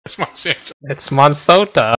It's Monsanto. It's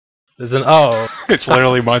Monsanto. There's an O. It's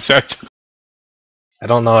literally Monsanto. I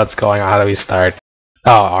don't know what's going on. How do we start?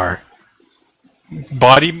 Oh, R.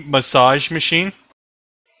 Body massage machine?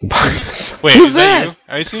 Wait, Who's is that you,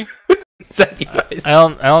 Iyse? Is that you guys? I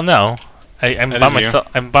don't know. I'm That by is you. myself.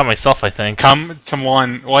 I'm by myself. I think. Come to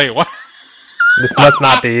one. Wait, what? This must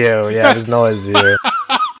not be you. Yeah, there's no it's you. All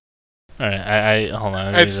right. I hold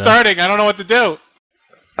on. It's starting. I don't know what to do.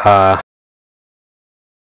 All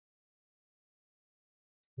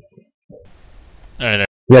right.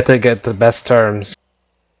 You have to get the best terms.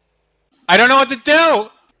 I don't know what to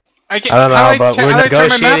do. I can't. I don't know, but we're how do I turn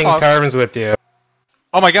my map negotiating off? terms with you.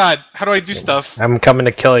 Oh my god! How do I do stuff? I'm coming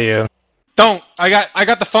to kill you. Don't. I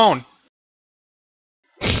got the phone.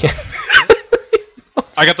 I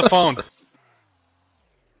got the phone.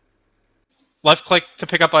 Left click to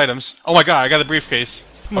pick up items. Oh my god! I got the briefcase.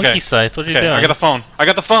 Monkey scythe. What are you doing? I got the phone. I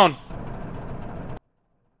got the phone.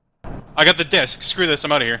 I got the disc. Screw this.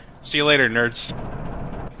 I'm out of here. See you later, nerds.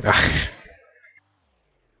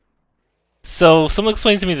 So, someone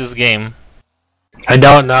explain to me this game. I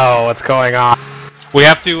don't know what's going on. We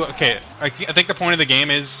have to. Okay, I think the point of the game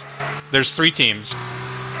is there's 3 teams.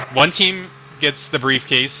 One team gets the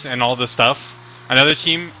briefcase and all the stuff. Another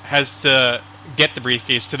team has to get the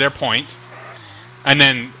briefcase to their point, and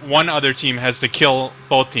then one other team has to kill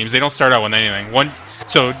both teams. They don't start out with anything.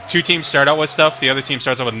 So 2 teams start out with stuff. The other team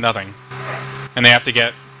starts out with nothing, and they have to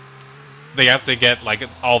get like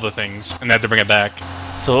all the things, and they have to bring it back.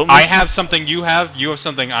 So I have something you have. You have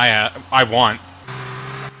something I want.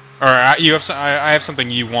 Or you have I have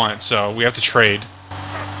something you want, so we have to trade.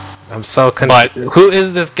 I'm so confused. Who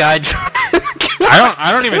is this guy?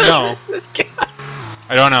 I don't even know. This guy.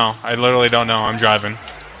 I don't know. I literally don't know. I'm driving.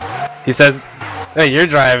 He says, "Hey, you're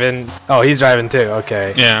driving." Oh, he's driving too.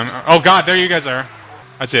 Okay. Yeah. Oh god, there you guys are.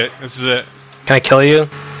 That's it. This is it. Can I kill you?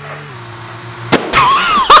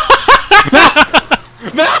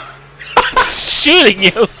 No! shooting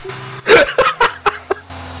you.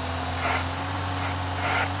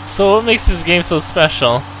 So what makes this game so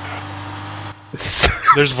special?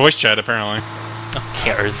 There's voice chat apparently. Who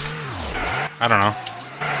cares? I don't know.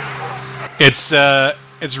 It's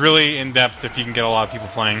really in depth if you can get a lot of people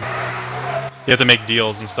playing. You have to make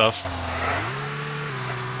deals and stuff.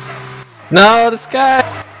 No, this guy.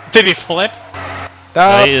 Did he flip?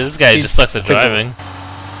 No, This guy just sucks at driving.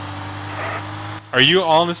 Are you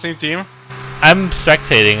all on the same team? I'm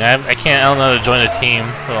spectating. I don't know how to join a team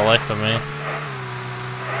for the life of me.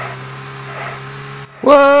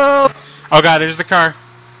 Whoa! Oh god, there's the car.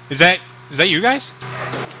 Is that you guys?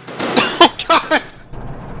 Oh god!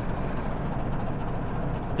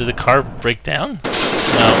 Did the car break down?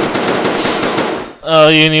 No. Oh,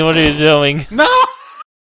 Uni, what are you doing? No!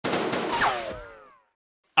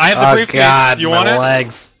 I have the briefcase. God, you my want it?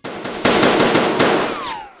 legs.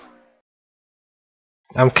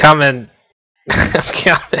 I'm coming. I'm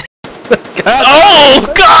coming. God.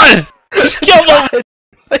 Oh God! Just kill him!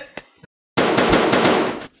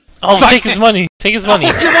 Oh, Suck take his money! Take his money!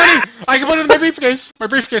 Your money! I can put it in my briefcase! My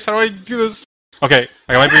briefcase, how do I do this? Okay,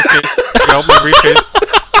 I got my briefcase. I got my briefcase.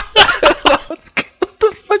 What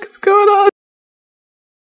the fuck is going on?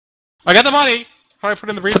 I got the money! How do I put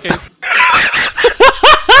it in the briefcase?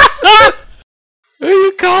 Who are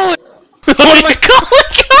you calling? What are you calling?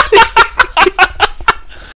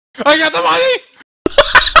 I got the money!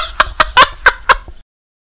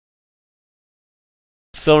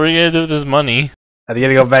 So what are you gonna do with this money? I'm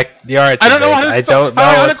gonna go back to the art. I don't know how to I don't know.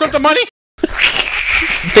 how to grab the money!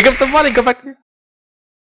 Pick up the money, go back to...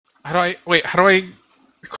 How do I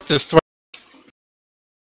equip this?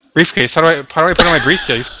 Briefcase, how do I put it in my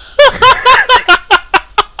briefcase?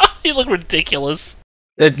 You look ridiculous.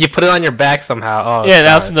 You put it on your back somehow. Oh, Yeah,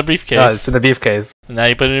 now it's in the briefcase. Oh, it's in the briefcase. Now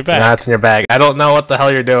you put it in your bag. Now it's in your bag. I don't know what the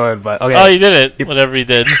hell you're doing, but okay. Oh, you did it. Whatever you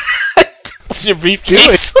did. It's in your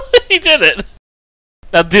briefcase. He did it.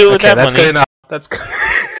 Now do it with that that's money. good enough. That's good.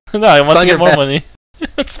 No, I want on to your get more back. money.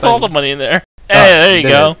 Let's all the money in there. Hey, there you did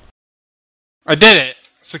go. it. I did it!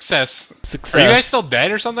 Success. Success. Are you guys still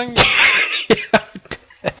dead or something?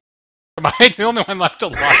 Am I the only one left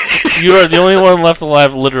alive? You are the only one left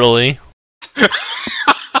alive, literally. The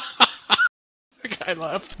guy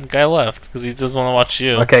left. The guy left because he doesn't want to watch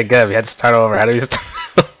you. Okay, good. We had to start over. How do we start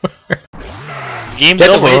over? Game's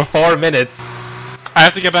You had to over. wait 4 minutes. I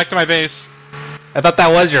have to get back to my base. I thought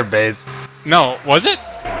that was your base. No, was it?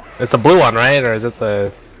 It's the blue one, right? Or is it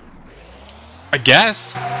the... I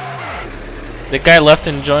guess. The guy left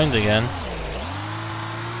and joined again.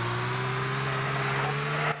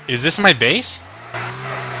 Is this my base?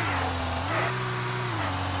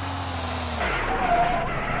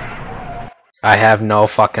 I have no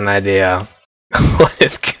fucking idea. What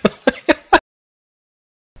is going on?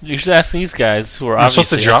 You should ask these guys who are Am I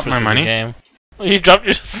supposed obviously to drop my experts in the money? game. Well, you dropped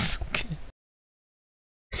your.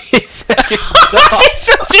 He said you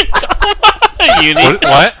Uni.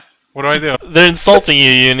 What? What do I do? They're insulting you,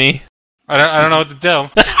 Uni. I don't know what to do.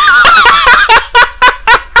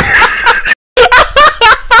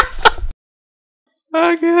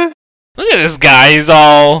 Okay. Look at this guy. He's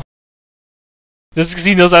all. Just because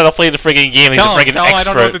he knows how to play the friggin' game, he's a friggin' Tell him I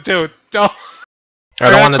don't know what to expert. do. Don't. I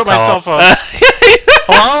don't want to put my cell tell. phone.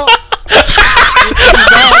 Hello?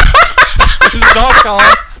 This is dog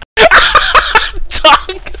calling.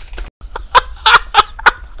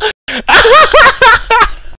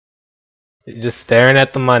 You're just staring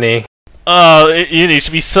at the money. Oh, Uni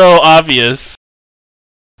should be so obvious.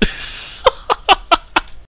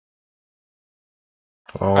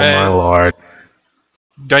 Oh my lord.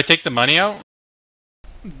 Do I take the money out?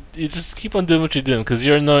 You just keep on doing what you're doing, because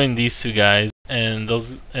you're annoying these two guys, and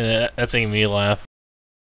that's making me laugh.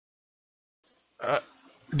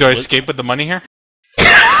 Do I escape with the money here?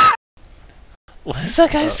 What is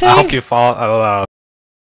that guy saying? I hope you fall. I don't know.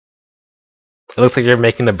 It looks like you're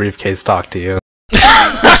making the briefcase talk to you.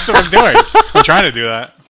 That's what I'm doing. I'm trying to do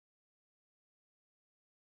that.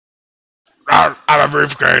 I'm a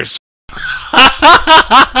briefcase.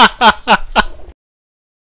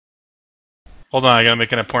 Hold on, I gotta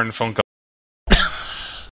make an important phone call.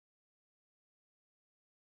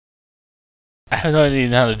 I have no idea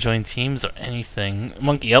how to join teams or anything.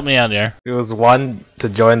 Monkey, help me out there. It was one to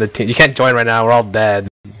join the team. You can't join right now. We're all dead.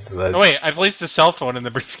 But Oh wait, I placed the cell phone in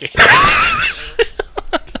the briefcase.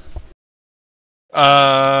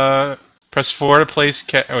 Press 4 to place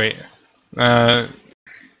oh wait.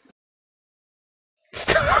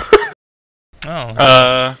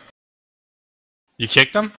 Oh. You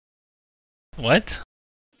kicked him? What?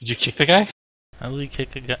 Did you kick the guy? How do we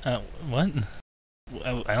kick a guy? What?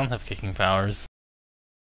 I don't have kicking powers.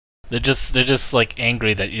 They're just like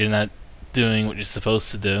angry that you're not doing what you're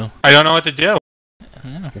supposed to do. I don't know what to do.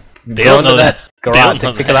 Yeah. They don't know that garage. They don't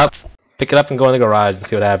know Pick it up. Pick it up and go in the garage and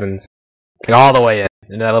see what happens. Like all the way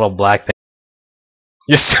in that little black thing.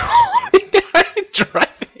 You're still driving.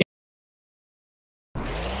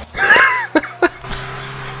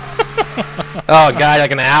 Oh god,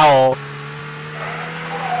 like an owl.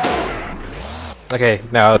 Okay,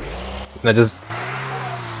 now just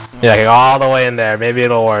okay, all the way in there. Maybe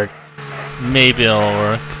it'll work. Maybe it'll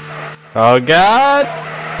work. Oh god!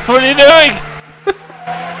 What are you doing?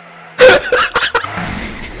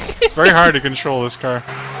 It's very hard to control this car.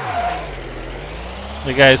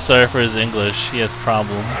 The guy's sorry for his English. He has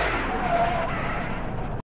problems.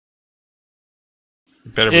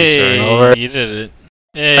 You better be Hey, sorry. you did it.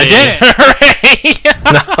 Hey. I did it!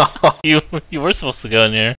 Hooray! You were supposed to go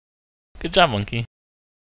in here. Good job, Monkey.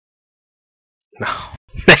 No.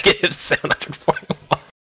 Negative 741.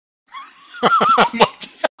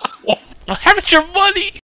 What happened to your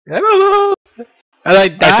money? I don't know. And I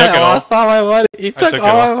died. took it I lost all my money. You took took it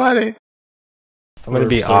all my money. I'm gonna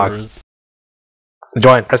be Ox. servers.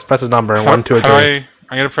 Join. Press his number. How- 1, 2, or how 3.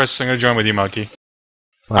 I'm gonna join with you, Monkey.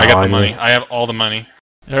 I got the money. I have all the money.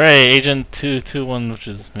 Hooray, Agent 221, which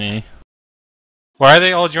is me. Why are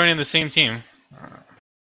they all joining the same team?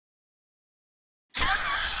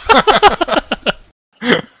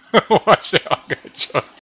 Watch it all get joined.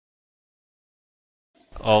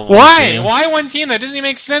 All one Why? team. Why one team? That doesn't even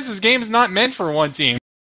make sense. This game's not meant for one team.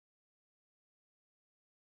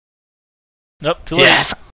 Nope, too late.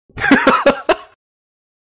 Yes!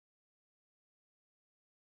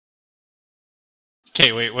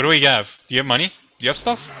 Okay, wait, what do we have? Do you have money? Do you have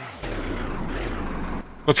stuff?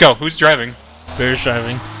 Let's go. Who's driving? Bear's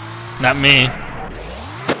driving. Not me.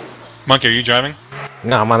 Monkey, are you driving?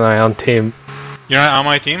 No, I'm on my own team. You're not on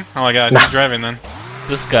my team? Oh my god, No. who's driving then?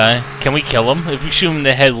 This guy. Can we kill him? If we shoot him in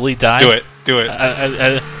the head, will he die? Do it. Do it.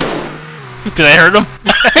 Did I hurt him?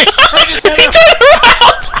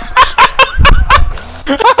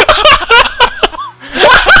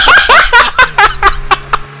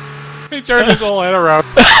 He turned his whole head around.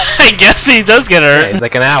 I guess he does get Yeah, hurt. he's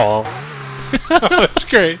like an owl. Oh, that's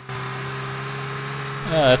great.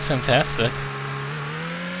 Oh, that's fantastic.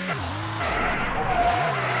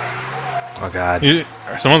 Oh god.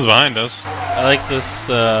 Someone's behind us. I like this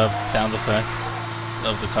sound effects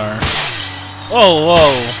of the car. Whoa,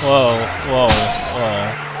 whoa, whoa, whoa,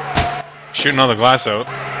 whoa. Shooting all the glass out.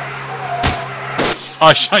 Oh,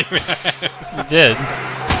 I shot you in the head. You did.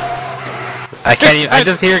 I can't even. I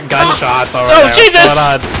just hear gunshots over Oh, there. What's Jesus! going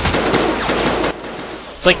on?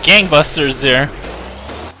 It's like gangbusters here.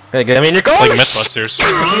 Hey, I mean, you're going. Like Mythbusters.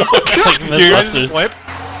 It's like You guys Mythbusters. flip?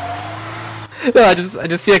 No, I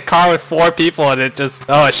just see a car with 4 people and it just.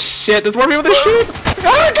 Oh shit! There's more people to shoot.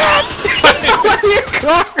 Oh god! Your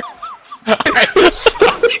car!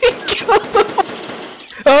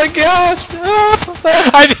 Oh gosh! Oh.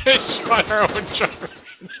 I just shot our own driver.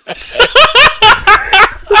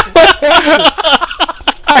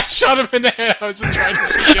 I shot him in the head. I was trying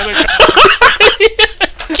to shoot the other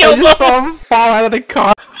guy. Kill I just saw him fall out of the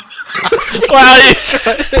car. Wow, I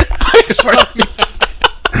shot him in the head.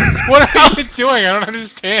 What are you doing? I don't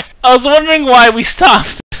understand. I was wondering why we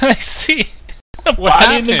stopped. I see a What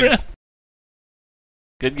body in the happened? ground.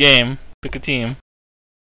 Good game. Pick a team.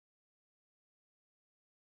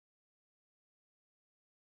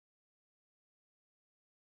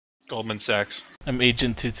 Goldman Sachs. I'm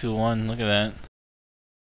Agent 221. Look at that.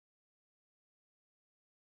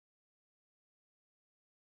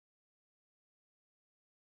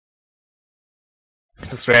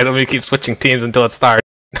 Just randomly keep switching teams until it starts.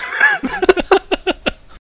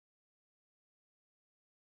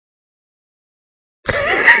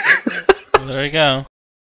 There we go.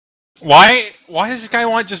 Why does this guy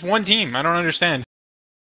want just one team? I don't understand.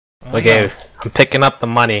 Okay, I'm picking up the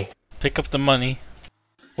money. Pick up the money.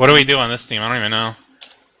 What do we do on this team? I don't even know.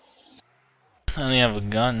 I only have a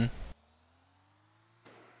gun.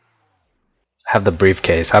 I have the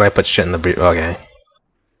briefcase. How do I put shit in the brief? Okay.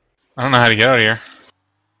 I don't know how to get out of here.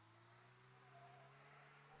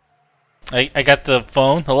 I got the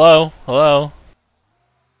phone. Hello? Hello?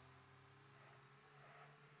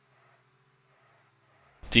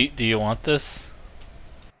 Do you want this?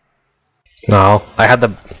 No, I had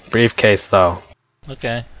the briefcase though.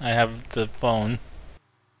 Okay, I have the phone.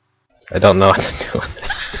 I don't know what to do with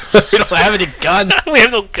it. We don't have any gun. We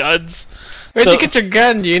have no guns. Where'd So- you get your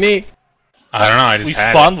gun, Uni? I don't know. I just We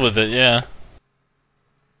had spawned with it, yeah.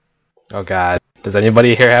 Oh god. Does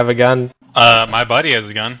anybody here have a gun? it. My buddy has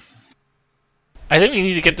a gun. I think we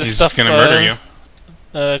need to get this He's stuff just gonna murder you.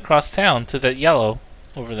 across town to that yellow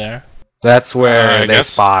over there. That's where I they guess.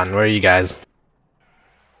 spawn. Where are you guys?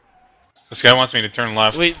 This guy wants me to turn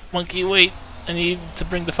left. Wait, monkey, wait. I need to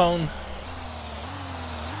bring the phone.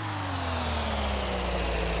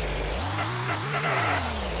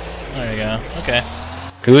 There you go. Okay.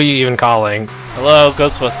 Who are you even calling? Hello,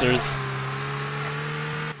 Ghostbusters.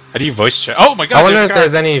 How do you voice chat? Oh my god! I wonder there's if a car.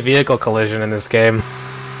 there's any vehicle collision in this game.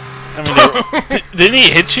 I mean, didn't he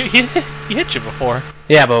hit you? He hit you before.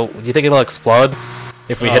 Yeah, but do you think it'll explode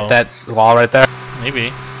if we Oh. hit that wall right there?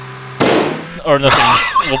 Maybe. Or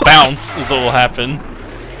nothing will bounce is what will happen.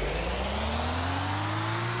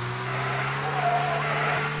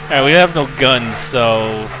 Alright, we have no guns, so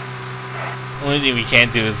the only thing we can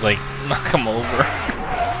do is like knock them over.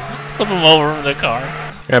 Flip them over in the car.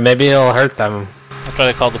 Yeah, maybe it'll hurt them. I'll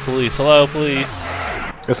try to call the police. Hello, police.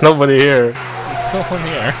 There's nobody here. There's no one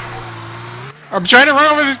here. I'm trying to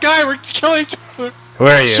run over this guy. We're killing each other.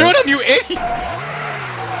 Where are you? Shoot him, you idiot!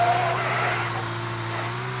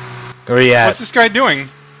 Where are you at? What's this guy doing?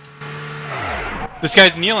 This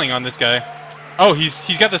guy's kneeling on this guy. Oh, he's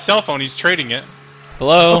got the cell phone. He's trading it.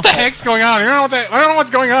 Hello. What the heck's going on? I don't know what's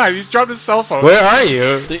going on. He's dropped his cell phone. Where are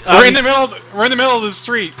you? We're in the middle. We're in the middle of the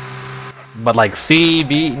street. But like C,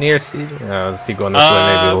 B, near C? No, let's keep going this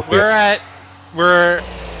way. Maybe we'll see.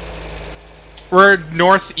 We're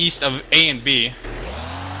northeast of A and B.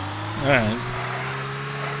 Alright.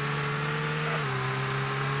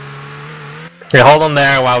 Here, hold them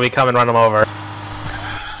there while we come and run them over.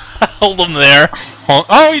 Hold them there.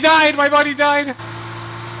 Oh, he died! My buddy died!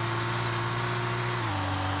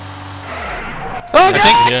 Oh I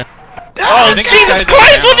think, Yeah. I Oh, think Jesus this guy's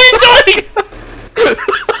Christ, what are you doing?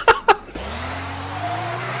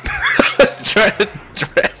 Trying to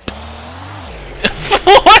drift.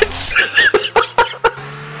 What?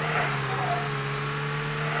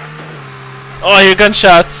 Oh, I hear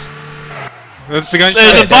gunshots. That's the gunshot.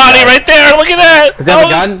 There's a body right there. Look at that. Does he have a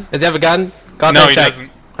gun? Does he have a gun? Go No, there, he check.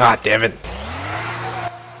 doesn't. Ah, damn it.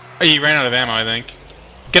 Oh, he ran out of ammo, I think.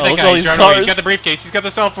 Get Oh, that look at guy. all He's these running away. cars. He's got the briefcase. He's got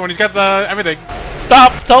the cell phone. He's got the everything.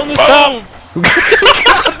 Stop. Tell him to stop.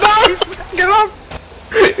 Get up!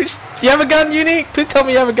 You have a gun, Unique? Please tell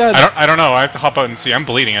me you have a gun. I don't know. I have to hop out and see. I'm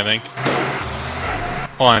bleeding, I think.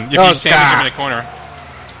 Hold on. If Oh, you sandwich him God. in the corner.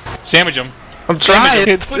 Sandwich him. I'm trying.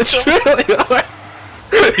 It's It's really hard.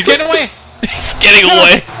 He's getting away. He's getting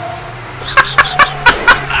away.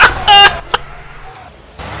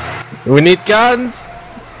 We need guns.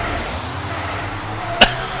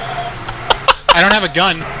 I don't have a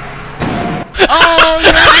gun. Oh,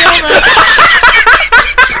 you ran me over.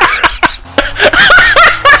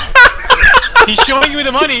 He's showing you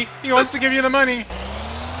the money. He wants to give you the money.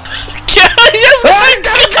 Yes, Oh, I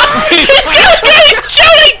got a gun! he's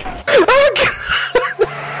shooting! Oh, God.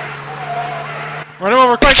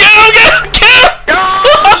 over quick! Get him! Get him! Get him!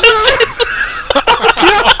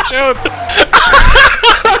 Oh, shoot!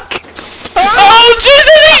 Oh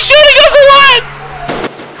Jesus! He's shooting us a lot!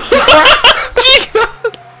 Jesus!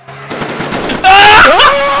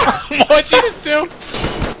 What'd you just do?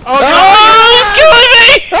 Oh, Oh, he's killing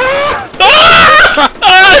me!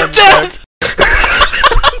 I'm dead!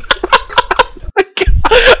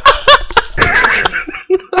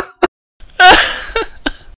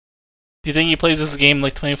 Do you think he plays this game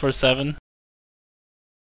like 24/7?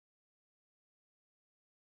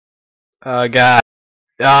 Oh god.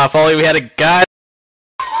 If only we had a gun.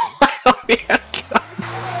 If only we had a gun.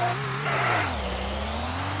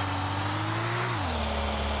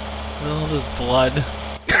 All this blood.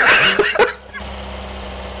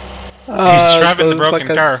 Oh, driving the so broken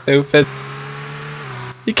fucking car. Stupid.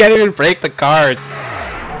 You can't even break the cars.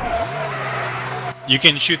 You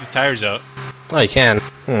can shoot the tires out. Oh, you can.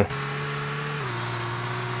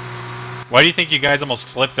 Why do you think you guys almost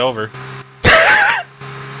flipped over?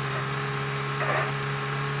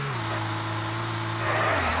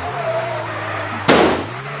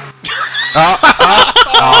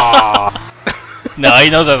 Oh. No, he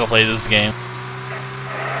knows how to play this game.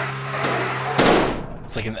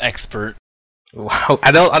 It's like an expert. Wow.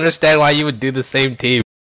 I don't understand why you would do the same team.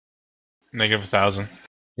 Negative 1,000.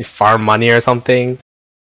 You farm money or something?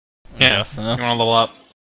 Yeah, Yes, you want to level up.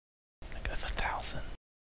 Negative 1,000.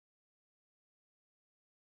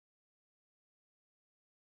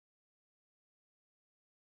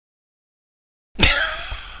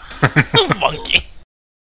 Monkey.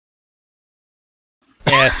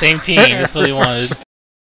 Yeah, same team. That's what he wanted.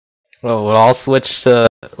 Well, we'll all switch to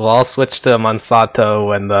Monsanto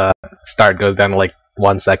when the start goes down to like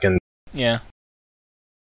 1 second. Yeah.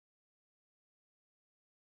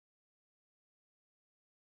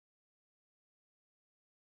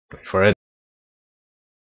 Wait for it.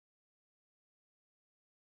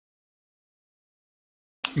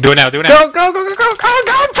 Do it now, do it now. Go!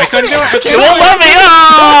 I couldn't do it, I It can't won't do let me!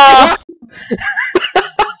 Oh!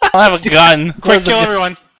 I have a gun. Who Quick, has a kill gun?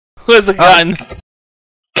 everyone. Who has a gun?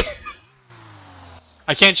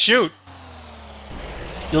 I can't shoot.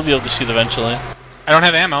 You'll be able to shoot eventually. I don't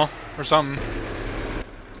have ammo or something.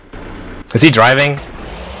 Is he driving?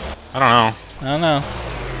 I don't know. I don't know.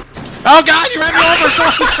 Oh god, you ran me over!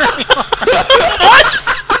 Someone ran me over. What?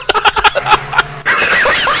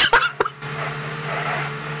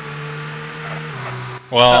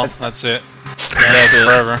 Well, that's it. That's it.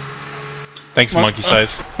 Forever. Thanks, Monkey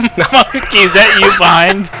Scythe. Monkey, is that you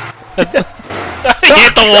behind? He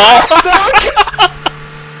hit the wall!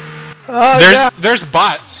 Oh, There's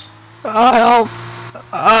bots. help!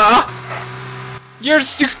 You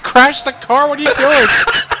crashed the car, what are you doing?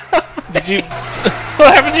 Did you...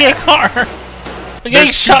 What happened to your car? We're getting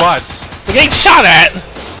There's two shot. bots. We're getting shot at!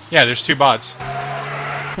 Yeah, there's two bots.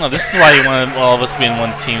 No, this is why you wanted all of us to be in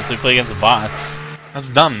one team, so we play against the bots. That's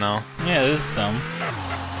dumb, though. Yeah, it is dumb.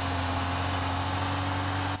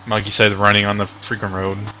 Monkey said running on the freaking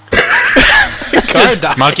road. Car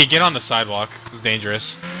died. Monkey, get on the sidewalk. This is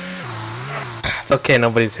dangerous. It's okay,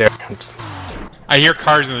 nobody's here. I hear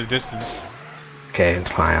cars in the distance. Okay, it's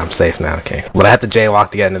fine. I'm safe now. Okay, but I have to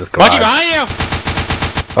jaywalk to get into this garage. Monkey, behind you!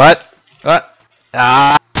 What? What?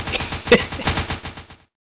 Ah!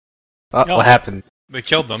 Oh, Yo. what happened? They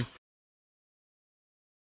killed them.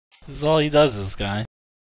 This is all he does, this guy.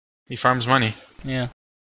 He farms money. Yeah.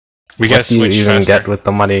 We gotta What do you switch even faster. get with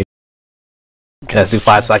the money? Let's do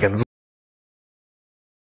 5 seconds.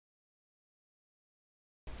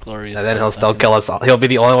 Glorious. And then he'll 5 still seconds. kill us all. He'll be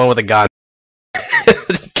the only one with a gun.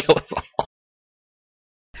 Just kill us all.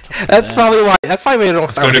 That's Yeah. probably why. That's why we don't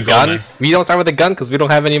Let's start go with a to gun. Goldman. We don't start with a gun because we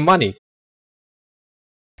don't have any money.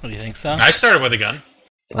 Oh, you think so? I started with a gun.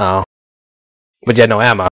 Oh, but you had no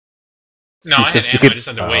ammo. No, You I had just- you ammo, I could- just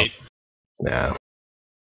had to oh. wait. Yeah.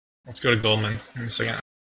 Let's go to Goldman in a second.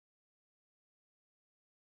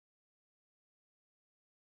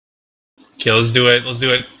 Okay, let's do it. Let's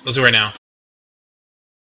do it. Let's do it right now.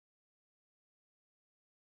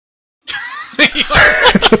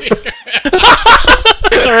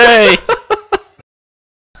 Hooray!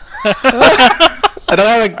 I don't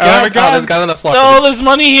have a gun. I have a gun. Oh, there's a gun on the floor. No, there's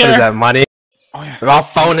money What is here! that, money? Oh yeah. I'll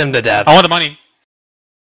phone him to death. I want the money.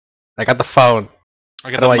 I got the phone.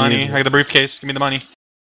 I got How do the I money. use it? I got the briefcase. Give me the money.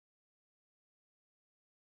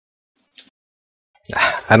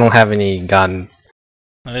 I don't have any gun.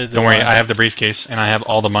 Don't worry, I have the briefcase and I have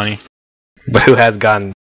all the money. But who has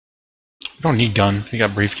gun? You don't need gun. You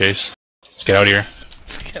got briefcase. Let's get out of here.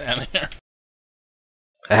 Let's get out of here.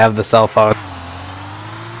 I have the cell phone.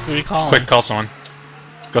 Who are you calling? Quick, call someone.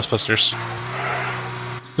 Ghostbusters.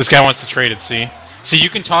 This guy wants to trade at sea. So you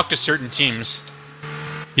can talk to certain teams.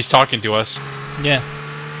 He's talking to us. Yeah.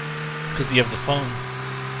 Because you have the phone.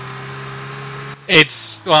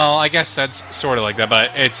 It's, well, I guess that's sort of like that,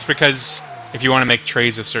 but it's because if you want to make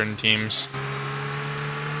trades with certain teams,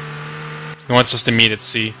 he wants us to meet at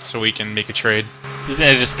sea so we can make a trade. He's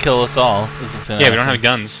gonna just kill us all. Yeah, we don't have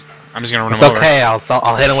guns. I'm just gonna run It's him over. okay, I'll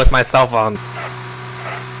hit him with my cell phone.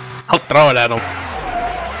 I'll throw it at him.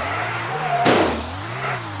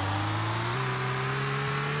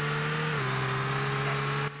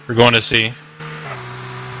 We're going to sea.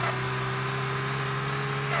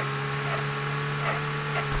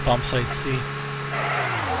 Bomb site C.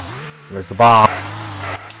 Where's the bomb?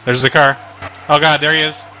 There's the car. Oh god, there he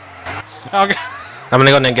is. Oh god. I'm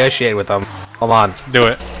gonna go negotiate with him. Hold on. Do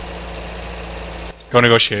it. Go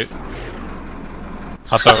negotiate.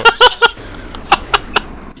 I'll throw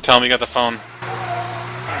Tell him you got the phone.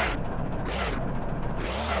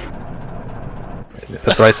 Is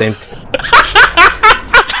that the right same?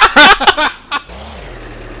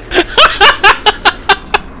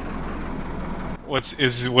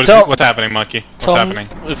 What's happening, monkey? What's happening?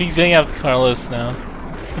 If he's getting out of Carlos now.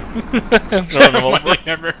 Throw him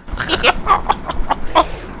over.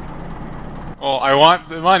 Well, I want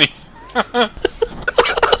the money.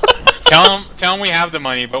 Tell him we have the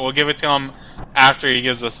money, but we'll give it to him after he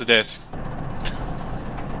gives us the disc.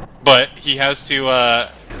 But he has to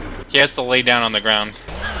lay down on the ground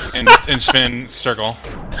and spin in a circle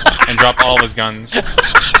and drop all of his guns,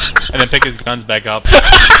 and then pick his guns back up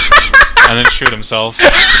and then shoot himself.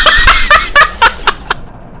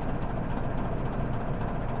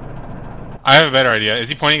 I have a better idea. Is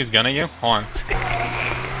he pointing his gun at you? Hold on.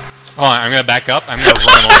 Hold on, I'm gonna back up. I'm gonna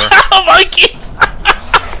run him over. Oh, Mikey!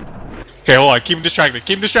 Okay, hold on. Keep him distracted.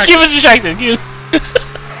 Keep him distracted. Keep him distracted.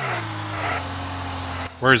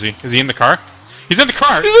 Where is he? Is he in the car? He's in the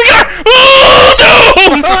car! He's in the car! Oh, no!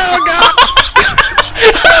 Oh god!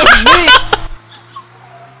 Me!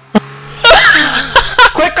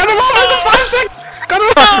 Quick, cut him off in 5 seconds! Cut him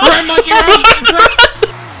off! Run, monkey, run!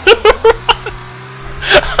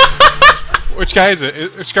 Which guy is it?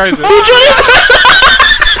 Which guy is it?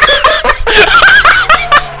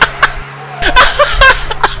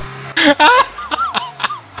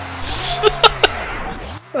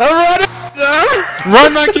 I'm running!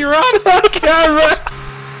 Run, monkey, run! I can't run!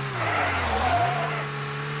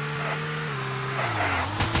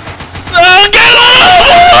 Oh, get him!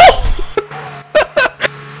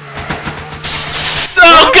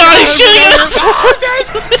 Oh god, he's shooting at us!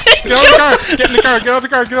 Get out of the car! Get in the car! Get out of the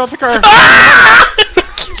car! Get out of the car!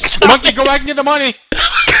 Monkey, go back and get the money!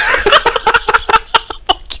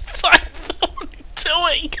 What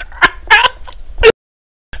are you doing?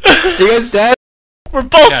 You guys dead? We're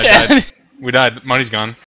both Yeah, dead. died. We died. Money's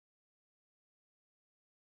gone.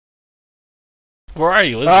 Where are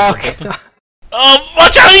you? Oh god. Oh,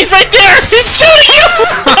 watch out! He's right there! He's shooting you!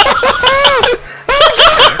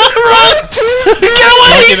 Run! Get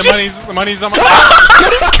away! Monkey, the money's on my...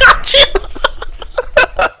 Got you!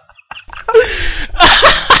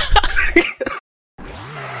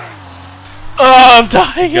 Oh, I'm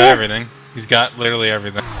dying. He's got everything. He's got literally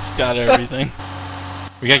everything. He's got everything.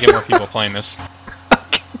 We gotta get more people playing this.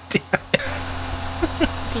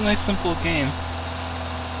 It's a nice, simple game.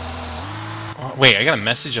 Oh, wait, I got a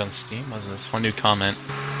message on Steam. What's this? One new comment.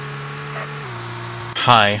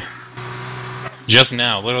 Hi. Just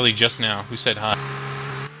now. Literally just now. Who said hi?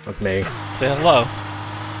 That's me. Say hello.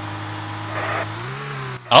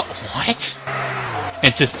 Oh, what?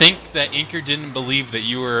 And to think that Inker didn't believe that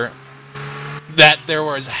you were... that there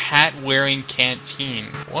was a hat-wearing canteen.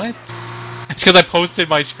 What? It's because I posted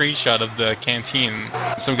my screenshot of the canteen.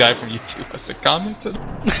 Some guy from YouTube must have commented.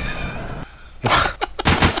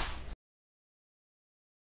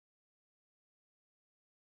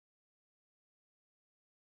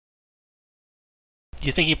 Do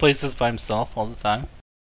you think he plays this by himself all the time?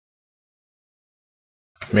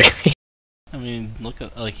 Maybe. I mean, look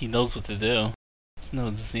at, like, he knows what to do. He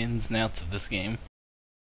knows the ins and outs of this game.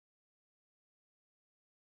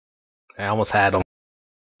 I almost had him.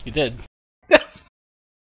 You did.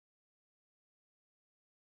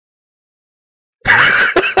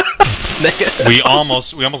 we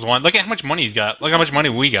almost won. Look at how much money he's got. Look how much money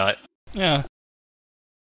we got. Yeah.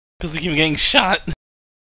 Because we keep getting shot.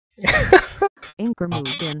 Anchor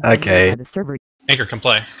moved in. Okay. The server. Anchor, come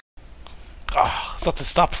play. Oh, it's have to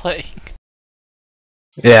stop playing.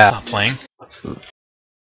 Yeah. Stop playing.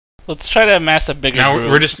 Let's try to amass a bigger Now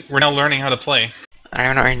group. we're now learning how to play. I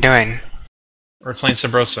don't know what you're doing. We're playing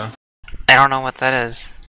Sabrosa. I don't know what that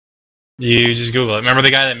is. You just Google it. Remember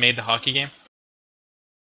the guy that made the hockey game?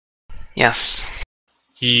 Yes.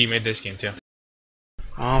 He made this game too.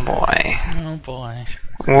 Oh boy. Oh boy.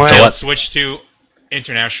 What? So let's switch to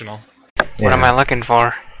international. What am I looking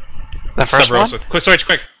for? The first Sub Rosa. one? Quick, switch,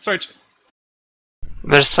 quick, switch.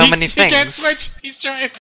 There's so many He can't things. switch. He's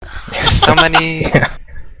trying. There's so many.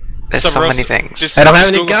 There's Sub so Rosa. many things. Just I don't have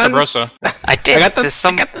any Google gun. Sub Rosa. I did. I got the. There's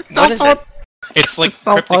some. I got the What is cell it? phone. It's like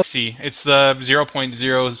Cell phone. Cryptic C. It's the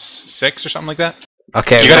 0.06 or something like that.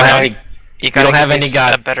 Okay, You we gotta don't have have any- any. You gotta don't have give any me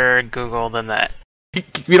gun. a better Google than that.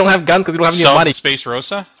 We don't have guns because we don't have any Sub money. Space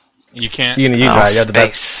Rosa. You can't. You Oh, drive. You're the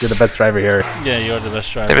best. space. You're the best driver here. Yeah, you're the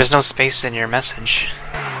best driver. There is no space in your message.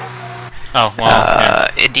 Oh well. yeah.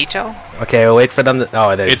 Edito? Okay, we'll wait for them to.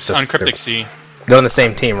 Oh, they're It's just- on Cryptic C. They're on the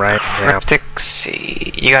same team, right? Yeah. Cryptic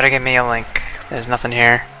C. You gotta give me a link. There's nothing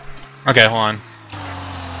here. Okay, hold on.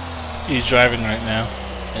 He's driving right now,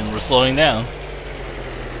 and we're slowing down.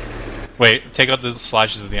 Wait, take out the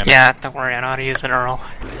slashes at the end. Yeah, don't worry, I know how to use an URL.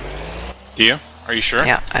 Do you? Are you sure?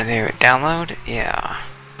 Yeah, I do. Download? Yeah.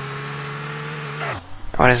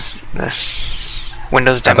 What is this?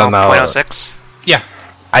 Windows I Demo don't know. 0.06? Yeah.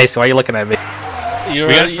 Iyse, why are you looking at me? You're,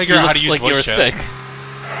 We gotta figure you out how looked to use like you voice were chat.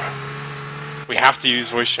 sick. We have to use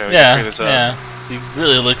voice chat. Yeah, Figure this out. yeah. You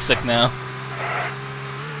really look sick now.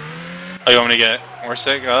 Oh, you want me to get more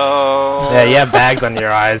sick? Oh. Yeah, you have bags under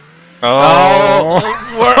your eyes. Oh.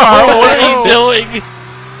 What are you doing?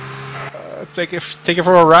 Take it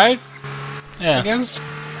for a ride. I Yeah. guess.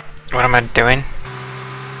 What am I doing?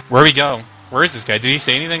 Where we go? Where is this guy? Did he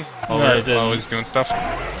say anything? No, While he didn't. I was doing stuff.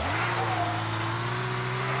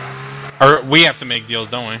 Or we have to make deals,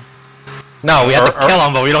 don't we? No, we have to Or- kill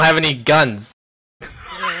them, but we don't have any guns.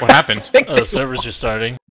 What happened? Oh, the servers are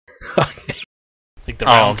starting. I think the Oh,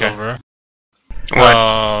 round's okay. over. What?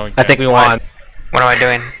 Oh, okay. I think we won. What am I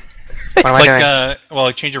doing? What am I Click, doing? well,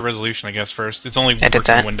 like, change your resolution, I guess, first. It's only I did works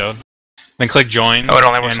in that. window. Then click join. Oh, it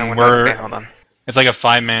only works and on Windows. we're- Okay, hold on. It's like a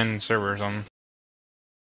 5-man server or something.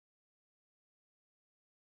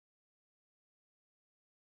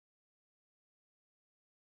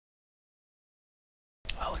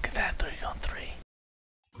 Oh, look at that. 3 on 3.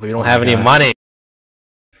 We don't have any God. money.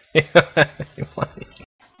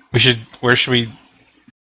 We should. Where should we?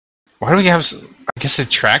 Why do we have? I guess it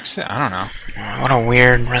tracks it. I don't know. What a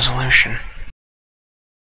weird resolution.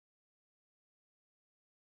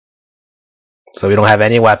 So we don't have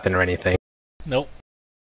any weapon or anything. Nope.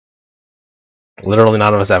 Literally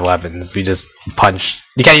none of us have weapons. We just punch.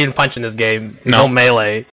 You can't even punch in this game. There's no No.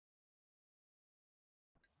 melee.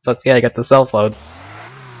 So yeah, I got the cell phone.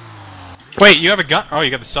 Wait, you have a gun? Oh, you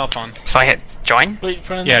got the cell phone. So I hit join? Wait,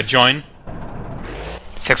 friends. Yeah, join.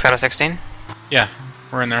 6 out of 16? Yeah,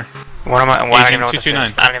 we're in there. What am I? Well, I don't even know what Agent this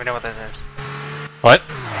is. 229. I don't even know what this is. What?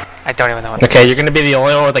 I don't even know what this Okay, is. you're gonna be the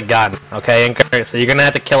only one with a gun. Okay, Anchor? So you're gonna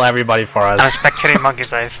have to kill everybody for I'm us. spectating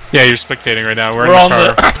Monkey's Life. Yeah, you're spectating right now. We're We're on in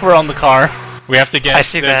the car. we're on the car. We have to get. I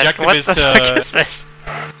see the that. objective What is the to. fuck is this?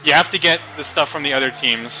 You have to get the stuff from the other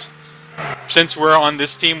teams. Since we're on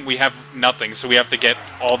this team, we have nothing, so we have to get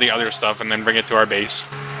all the other stuff and then bring it to our base.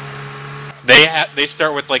 They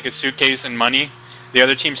start with like a suitcase and money. The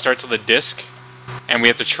other team starts with a disc, and we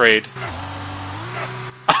have to trade.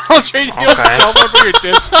 I'll trade you a Okay. cell phone for your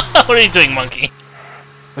disc. What are you doing, monkey?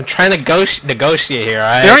 I'm trying to negotiate here,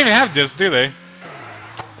 They don't alright? even have discs, do they?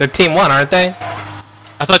 They're team 1, aren't they?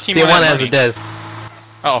 I thought team, Team 1 had has money. the disc.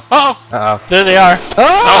 Oh, oh! Uh-oh. There they are.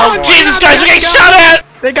 Oh, boy. Jesus Christ, we're getting shot at!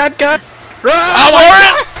 they got gun!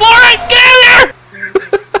 Oh, Florent, get in here!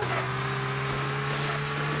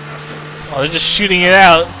 Oh, they're just shooting it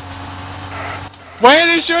out. Why are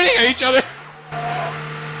they shooting at each other?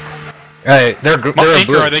 Hey, they're Anchor,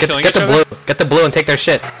 blue. are they killing Get each the other? blue. Get the blue and take their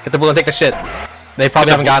shit. Get the blue and take their shit. They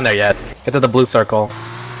probably haven't gotten there yet. Get to the blue circle.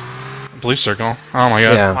 Blue circle. Oh my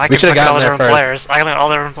god. Yeah, I we can should have look at all gotten the there different first. players. I can look at all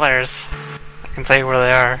the different players. I can tell you where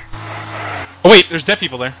they are. Oh wait, there's dead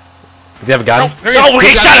people there. Does he have a gun? Oh, there he No, is. we're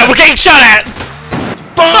getting shot at! We're getting shot at!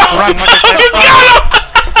 Run, Monkey's Life. You got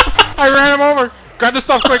him! I ran him over. Grab the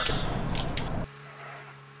stuff quick.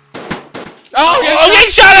 Oh, I'm yeah,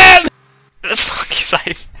 getting shot at! That's Monkey's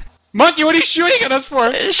Life. Monkey, what are you shooting at us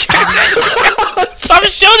for? Stop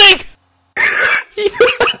shooting!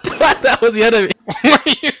 That was the enemy. What are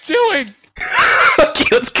you doing? Okay,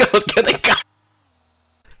 let's go. Let's get the gun.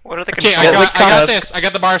 What are the Okay, I controls? got this. I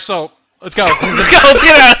got the bar of soap. Let's go. Let's go, let's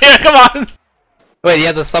get out of here, come on! Wait, he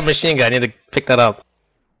has a submachine gun. I need to pick that up.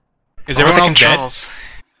 Is What are everyone the else dead? controls?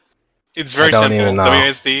 It's very I don't simple. even know.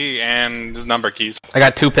 WASD and his number keys. I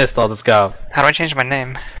got 2 pistols. Let's go. How do I change my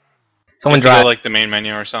name? Someone You have to drive. go, like the main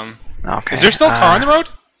menu or something. Okay. Is there still a car on the road?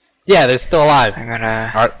 Yeah, they're still alive. I'm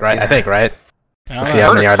gonna. Right, I think, right? I don't Let's know. see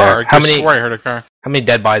how I heard many a are car. there. How I many? swear I heard a car. How many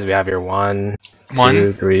dead bodies we have here? 1, One.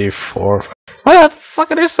 2, 3, 4. What the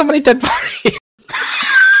fuck? Are there so many dead bodies?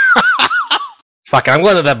 Fuck it, I'm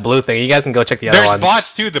going to that blue thing. You guys can go check the other There's one.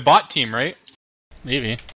 bots too. The bot team, right?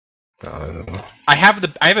 Maybe. I have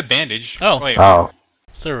a bandage. Oh. Wait. Oh.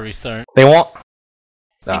 Server restart. They won't.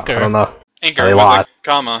 No, Anchor. I don't know. Anchor Oh, they with lost. a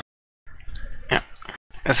comma.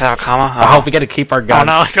 Does it have a comma? I hope we get to keep our gun. Oh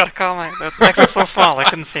no, it's got a comma. The text was so small, I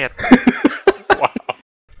couldn't see it. Wow.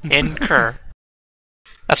 Incur.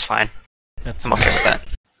 That's fine. That's I'm okay with that.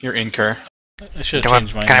 You're incur. I should Do have I,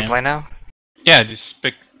 changed my can name. I play now? Yeah, just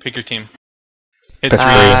pick your team. Hit Pick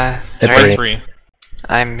three. Hit three. three. Three.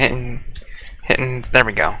 I'm hitting. There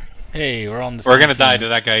we go. Hey, we're on the We're same gonna die team. to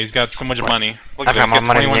that guy. He's got so much money. Look I've at got this.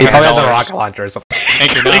 more money than He you probably has a $2,100. rocket launcher or something.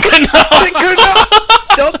 Anchor now. Anchor,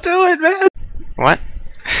 no! Don't do it, man! What?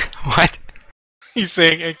 What? He's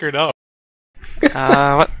saying anchored up.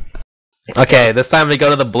 What? Okay, this time we go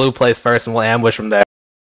to the blue place first and we'll ambush from there.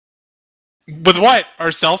 With what?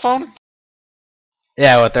 Our cell phone?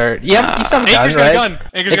 Yeah, with their... Yeah, you still have a gun, Anchor's got a right? gun.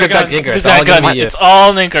 Anchor's Anchor's got a got gun. Anchor. Who's It's all that gonna gun? be you. It's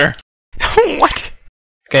all Anchor. What?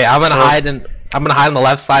 Okay, I'm gonna So- hide in... I'm gonna hide on the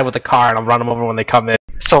left side with the car and I'll run them over when they come in.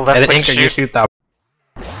 So And left then click Anchor, you shoot. shoot them.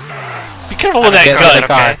 Be careful with that Get gun. in the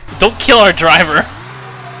car. Don't kill our driver.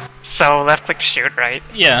 So left click shoot, right?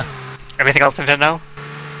 Yeah. Anything else I need to know?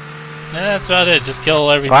 Yeah, that's about it. Just kill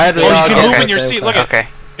everything. Why do Oh, we all you go can move at in the your same seat. time? Look at Okay.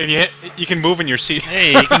 if you hit, you can move in your seat.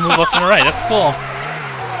 Hey, you can move left and right. That's cool.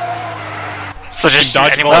 So just shoot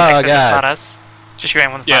dodge anyone bullets. that Oh, thinks it's God. not us? Just shoot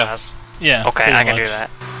anyone that's Yeah. not us? Yeah. Okay, pretty I can do much. that.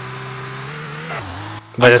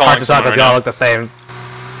 But it's calling hard to tell someone because they right all now. look the same.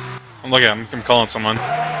 Look at him. I'm calling someone.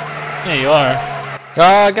 Yeah, you are. Oh,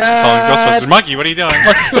 Calling God! Ghostbusters. Monkey, what are you doing?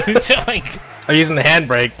 What are you doing? I'm using the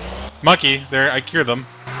handbrake. Monkey, there. I hear them.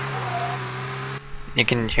 You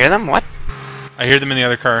can hear them? What? I hear them in the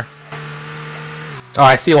other car. Oh,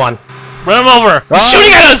 I see one. Run him over! He's Oh,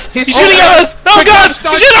 shooting at us! He's shooting at us! Oh Quick, God!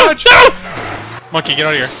 dodge, Shoot him! dodge. No! Monkey, get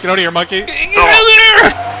out of here. Get out of here, monkey. Get out of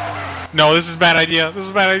there! No, this is a bad idea. This is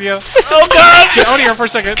a bad idea. Oh God! Get out of here for a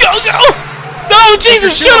second. Go! No!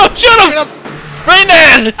 Jesus! Shoot him! Shoot him! Rain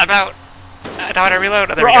Man! I'm out. How do I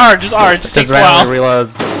reload? Oh, there we R, go. just R. It just Just takes a while. randomly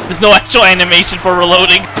reloads. There's no actual animation for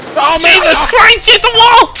reloading. Oh, man. Jesus Christ! Hit the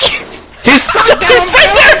wall! He's stuck down! He's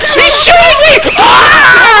right there! He's shooting me!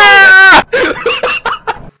 Ah!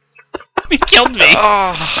 He killed me.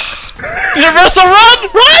 Oh. Universal run!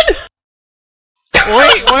 Run!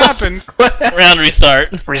 Wait, what happened? Round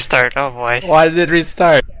restart. Restart. Oh boy. Why did it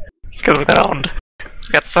restart? Because we got owned.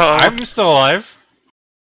 Got so owned. I'm still alive.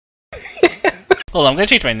 Hold on, I'm gonna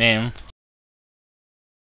change my name.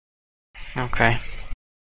 Okay.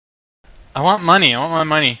 I want money. I want my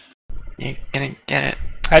money. You gonna get it.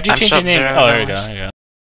 How'd you I'm change your name? Sub-Zero Oh, there you go. Hours. There you go.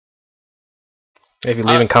 If you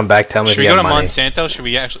leave and come back, tell me Should if we you go have to money. Monsanto? Should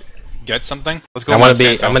we actually get something? Let's go. I'm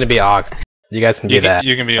to gonna be Ox. You guys can You do can- that.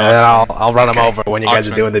 you can be And then Ox. I'll run them Okay. over when you guys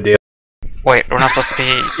are Oxman. doing the deal. Wait, we're not supposed to be.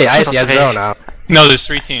 Hey, we're Iyse supposed has to zero now. No, there's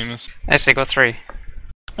 3 teams. I say go 3.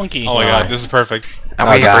 Monkey. Oh my Why? god, this is perfect. Are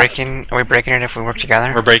Oh, we God. breaking? Are we breaking it if we work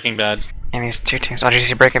together? We're Breaking Bad. In these 2 teams. Oh, did you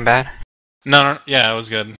see Breaking Bad? No, yeah, it was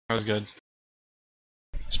good. It was good.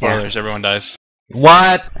 Spoilers, everyone dies.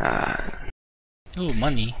 What? Ooh,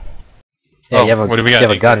 money. Yeah, Oh, you have a, what do we you got?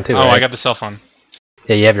 have a gun too, Oh, right? I got the cell phone.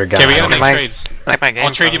 Yeah, you have your gun. Okay, we gotta make My- trades. Like my game.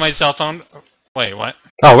 I'll trade you my froze. cell phone. Wait, what?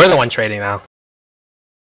 Oh, we're the one trading now.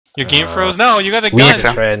 Your game Uh, froze? No, you got a We gun. have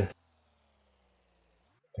to trade.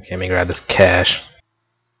 Okay, let me grab this cash.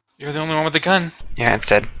 You're the only one with the gun. Yeah, it's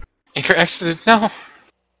dead. Anchor exited. No.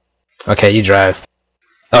 Okay, you drive.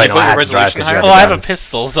 Oh, you wait, no, put I your have to drive resolution 'cause you higher? have Oh, I have the a gun.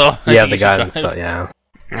 pistol, so. I You think have the should gun, drive. so yeah.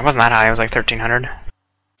 It wasn't that high. It was like 1300.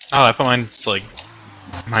 Oh, I put mine to like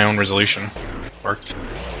my own resolution. Worked.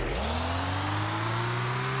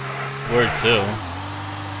 Word too.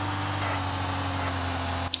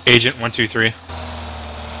 Agent 123.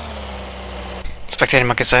 Spectating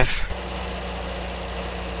monkey scythe.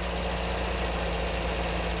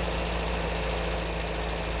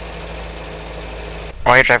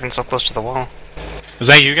 Why are you driving so close to the wall? Is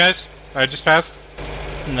that you guys? I just passed.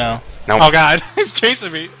 No. Nope. Oh god, he's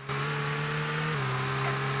chasing me.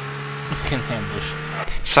 Can ambush.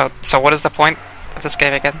 So what is the point of this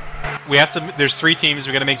game again? We have to. There's 3 teams.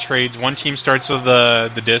 We got to make trades. One team starts with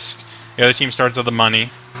the disc. The other team starts with the money,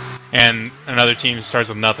 and another team starts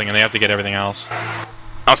with nothing, and they have to get everything else.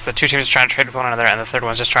 Oh, so the 2 teams are trying to trade with one another, and the third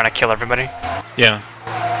one's just trying to kill everybody. Yeah.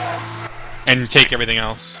 And take everything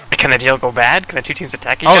else. Can the deal go bad? Can the 2 teams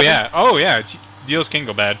attack each other? Oh yeah. Oh yeah. Deals can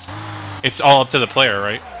go bad. It's all up to the player,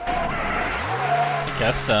 right? I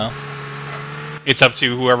guess so. It's up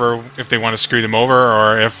to whoever if they want to screw them over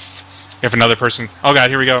or if another person. Oh god,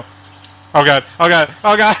 here we go. Oh god. Oh god.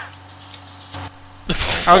 Oh god.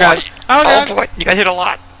 Oh god. Oh Oh god. boy, you got hit a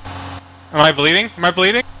lot. Am I bleeding? Am I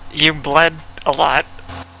bleeding? You bled a lot.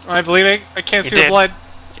 Am I bleeding? I can't You see the did. blood.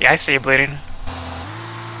 Yeah, I see you bleeding.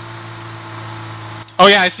 Oh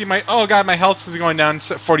yeah, I see my. Oh god, my health is going down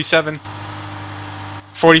to 47.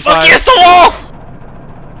 45. Look, it's a wall!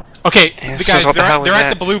 Okay, This the guys, is what the hell they're was at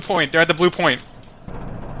that? the blue point. They're at the blue point.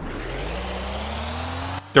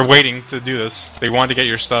 They're waiting to do this. They want to get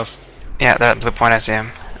your stuff. Yeah, that blue point, I see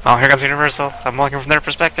him. Oh, here comes Universal. I'm looking from their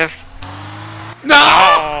perspective. No!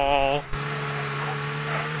 Oh!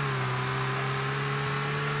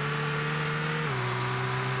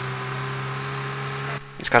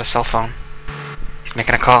 He's got a cell phone. He's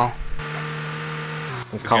making a call.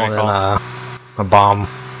 He's gonna calling in call. a bomb.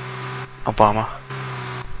 Obama.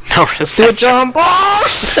 No Do a reception. jump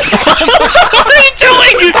boss! What are you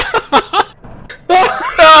doing?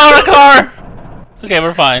 Oh, the car! Okay,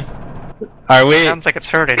 we're fine. Are we? Sounds like it's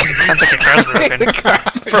hurting. Sounds like your car's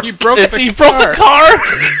broken. You broke the You broke the car!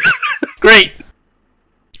 Great.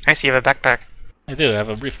 I see you have a backpack. I do have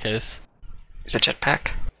a briefcase. Is it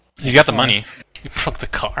jetpack? He's got the money. You broke the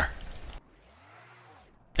car.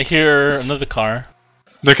 I hear another car.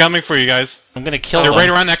 They're coming for you guys. I'm gonna kill They're them. right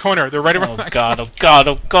around that corner. They're right around Oh that god, oh god,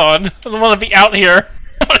 oh god. I don't want to be out here.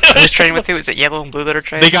 Who's trading with you? Is it yellow and blue that are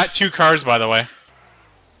trading? They got 2 cars, by the way.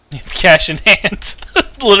 Cash in hand.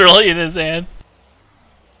 Literally in his hand.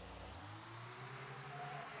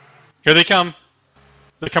 Here they come.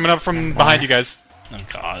 They're coming up from behind you guys. Oh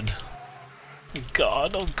god. Oh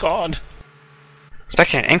god, oh god.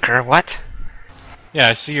 Expecting an anchor, what? Yeah,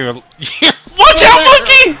 I see you. Watch out,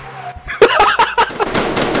 monkey!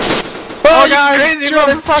 Oh god!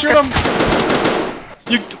 Shoot him!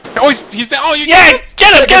 You. Oh, he's down. Oh, you. Yeah,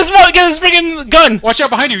 get him! Get his freaking gun! Watch out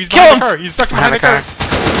behind you. He's Kill behind the him. car. He's stuck behind the car.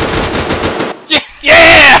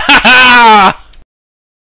 Yeah!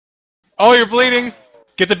 Oh, you're bleeding.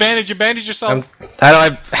 Get the bandage. You bandage yourself. How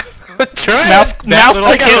do I? Try Mouse it. mouse little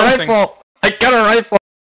I click got a him. thing. rifle. I got a rifle.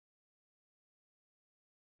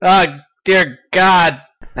 Oh dear God!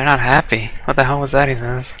 They're not happy. What the hell was that, he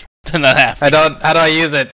says? They're not happy. I don't. How do I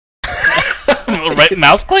use it? Right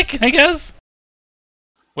mouse click, I guess?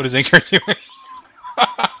 What is Anchor doing?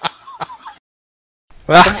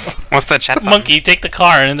 What's the chat button? Monkey, take the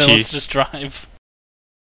car and then T. let's just drive.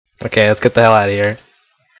 Okay, let's get the hell out of here.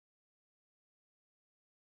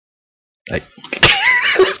 Like,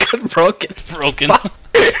 it's got broken. Broken. What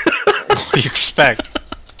do you expect?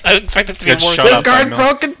 I expect it to Get be more shot This up. guard no.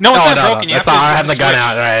 broken? No, it's Oh, not broken. You That's have to all. I have the gun switch.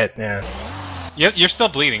 out. Right? Yeah. You're still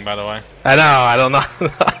bleeding, by the way. I know. I don't know.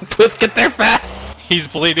 Let's get there fast. He's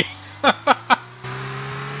bleeding.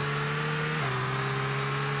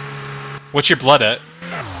 What's your blood at?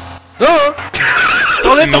 Oh!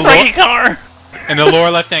 Don't hit In the the freaking car! In the lower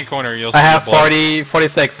left-hand corner, you'll see I have the blood.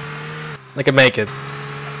 46. I can make it.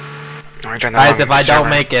 We're joining the Guys, wrong if I don't server.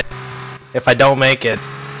 make it,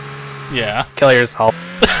 Yeah. kill yourself.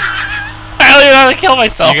 I don't even know how to kill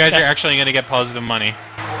myself. You guys are actually gonna get positive money.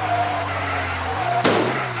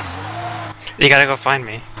 You gotta go find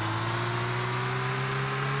me.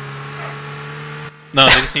 No,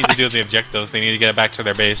 they just need to do the objectives. They need to get it back to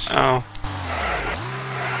their base. Oh.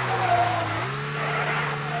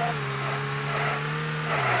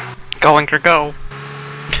 Go, Anchor, go!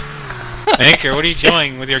 Anchor, what are you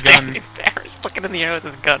doing with your gun? Standing there, he's looking in the air with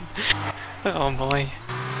his gun. Oh boy.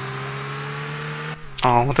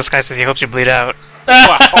 Oh, this guy says he hopes you bleed out.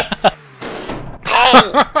 Wow.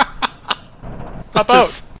 Oh! Hop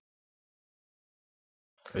out.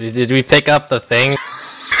 Did we pick up the thing?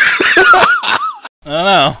 I don't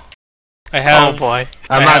know. I have. Oh boy.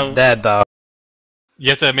 I'm I not have- dead though. You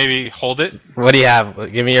have to maybe hold it. What do you have?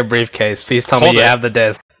 Give me your briefcase. Please tell Hold me you it. have the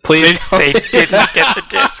disc. Please. They didn't get the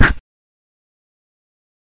disc.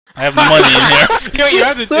 I have money in here. You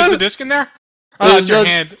have the, is the disc in there? Oh, that's your There's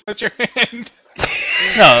hand. That's your hand.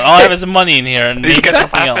 No, all I have is money in here and These maybe guys are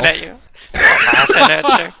something laughing else. at you. Laughing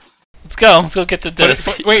at you. Let's go. Let's go get the disc.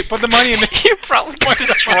 Wait, put the money in the. You probably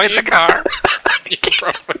destroyed the car. You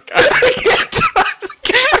broke the gun.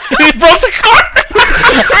 He broke the car!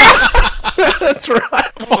 That's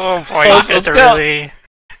right. Oh boy, Let's these guys are go. really...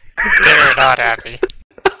 They're not happy.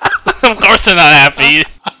 Of course they're not happy.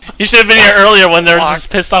 You should have been here earlier when they were just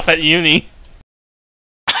pissed off at uni.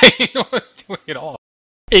 I was doing it all.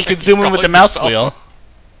 You could zoom in with the Calling mouse yourself. wheel.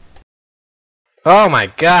 Oh my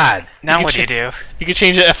God. Now You what do can you do? You could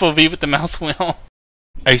change the FOV with the mouse wheel.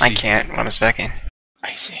 Icy. I can't. What am I specking?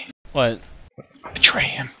 Icy. What? Betray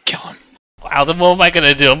him. Kill him. Wow, then what am I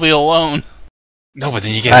gonna do? I'll be alone. No, but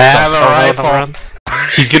then you get I his have stuff. a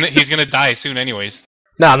rifle. He's gonna die soon, anyways.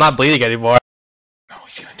 No, I'm not bleeding anymore. No,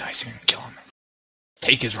 he's gonna die soon. Kill him.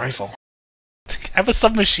 Take his rifle. I have a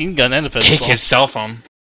submachine gun and a pistol. Take his cell phone.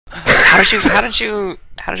 How did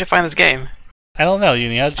you find this game? I don't know,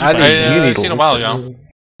 Uni. How'd you I find didn't- it? you I've need seen a while ago.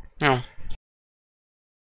 No.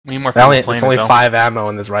 We need more There's people playing only it, though. 5 ammo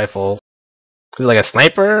in this rifle. Is it like a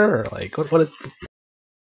sniper or like what is?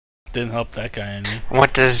 Didn't help that guy any.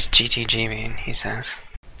 What does GTG mean? He says.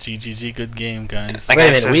 GGG, good game, guys. Like Wait I a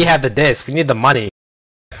minute, says- we have the disc. We need the money.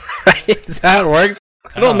 Right? Is that how it works?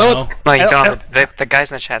 I don't know. It's- No, you I don't. don't- Have the guys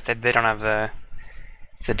in the chat said they don't have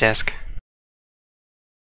the disc.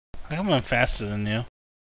 How come I'm faster than you?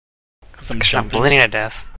 Because I'm 'Cause I'm jumping. bleeding to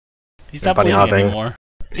death. He's not Bunny bleeding hopping. anymore.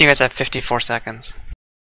 You guys have 54 seconds.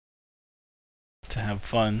 To have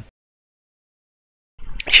fun.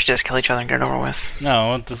 You should just kill each other and get it over with.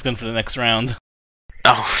 No, I'm just going for the next round.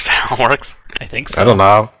 Oh, is that how it works? I think so. I don't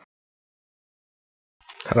know.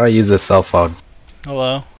 How do I use this cell phone?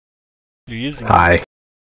 Hello? You're using it. Hi.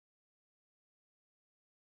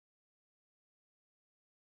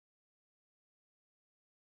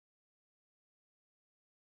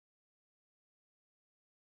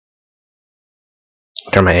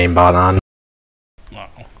 Turn my aimbot on. Wow.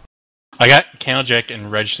 I got Candlejack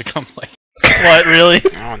and Reg to come play. What, really?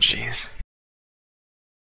 Oh, jeez.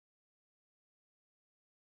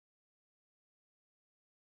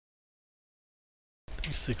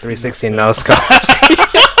 Three 360 no scopes.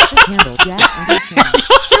 Handle Jack under channel.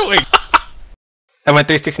 Doing? I went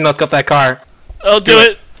 360 no scope that car. Oh, do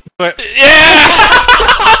it! But Yeah!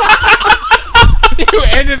 you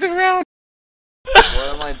ended the round.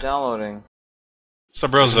 What am I downloading? So,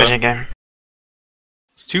 It's a Rosa, video game.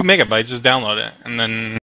 it's 2 megabytes. Just download it and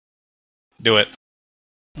then do it.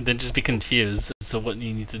 Then just be confused as to what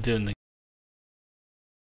you need to do in the...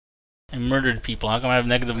 I murdered people. How come I have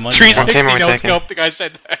negative money? now? 360 What team are we no taking? scope. The guy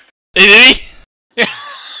said that. Hey, did he? Yeah.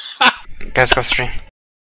 Guys, go 3.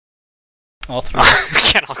 All three. we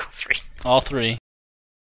can't all go 3. All three.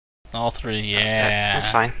 All three, yeah. That's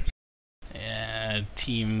fine. Yeah,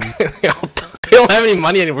 team. We don't have any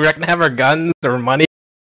money anymore. We're not gonna have our guns or money.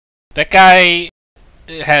 That guy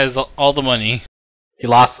has all the money. He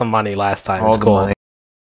lost some money last time. All It's the cool. money.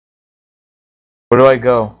 Where do I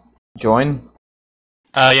go? Join?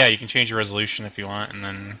 Yeah, you can change your resolution if you want, and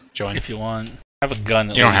then join. If you want. I have a gun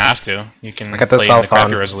at You don't least. have to. You can I got the play cell in the crappy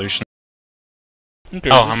phone. resolution. Okay,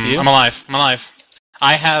 Oh, is this I'm you? alive. I'm alive.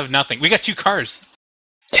 I have nothing. We got 2 cars.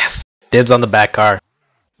 Yes. Dibs on the back car.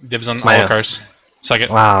 Dibs on It's all my the own. cars. Suck it.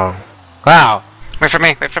 Wow. Wow. Wait for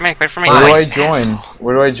me, wait for me, wait for me. Where do I Like, join?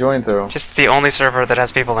 Where do I join through? just the only server that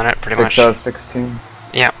has people in it, pretty 6 much. out of 16.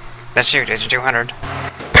 That's you, Agent 200.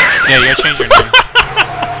 Yeah, you gotta change your name.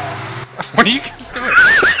 What are you guys doing?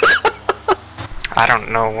 I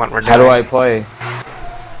don't know what we're doing. How do I play?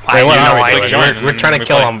 I Wait, what have are no we doing? idea. Join. We're trying to We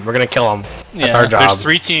kill play. him. We're gonna kill him. Yeah. That's our job. There's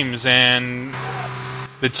 3 teams, and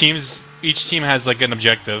the teams. Each team has like an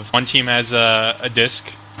objective. One team has a disc,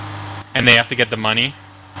 and they have to get the money.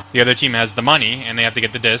 The other team has the money, and they have to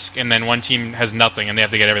get the disc. And then one team has nothing, and they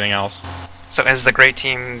have to get everything else. So is the great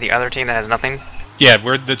team the other team that has nothing? Yeah,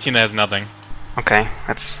 we're the team that has nothing. Okay,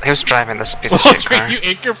 that's who's driving this piece of Well, shit car. you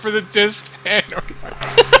anchor for the disc. And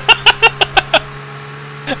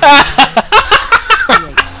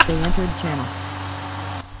They entered channel.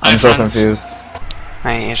 I'm so confused.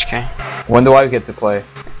 Hi, HK. When do I get to play?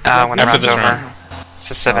 When the After round's this over. round.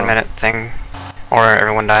 It's a 7-minute thing, or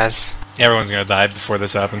everyone dies. everyone's gonna die before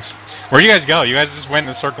this happens. Where'd you guys go? You guys just went in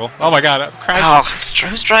a circle. Oh my god, I'm crashing. Oh,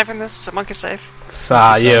 who's driving this? Is it Monkey Safe?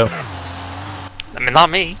 You. I mean, not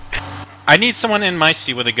me. I need someone in my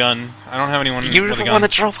seat with a gun. I don't have anyone You're with a the gun. one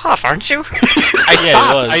that drove off, aren't you? I Yeah, it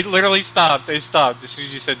stopped. was. I literally stopped. I stopped as soon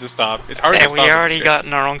as you said to stop. It's hard to And stop. we at already this got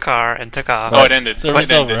in our own car and took off. Oh, it ended. Service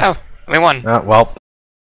It ended. over. Oh, we won. Well,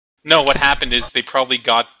 No, what happened is they probably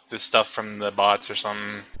got the stuff from the bots or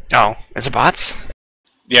something. Oh, is it bots?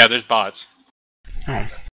 Yeah, there's bots. Oh.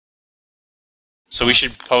 So we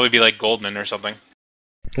should probably be like Goldman or something.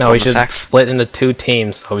 no, we Goldman should Sachs. split into 2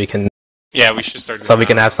 teams so we can Yeah, we should start. so doing we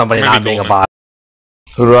can that. have somebody We're gonna not be being a Goldman.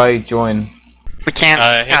 bot. Who do I join? We can't.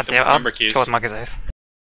 Hit God the damn, I'll number keys. go with Monkey Safe.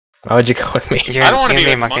 Why would you go with me? You I don't want to you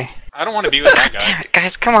be and with me, Monkey. I don't want to be with that God guy. damn it,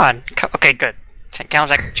 guys, come on. Okay, good.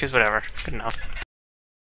 Counterjack, choose whatever. Good enough.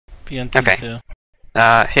 PNT Okay. too.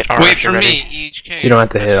 Hit R. Wait if you're for ready. me, EHK. You don't have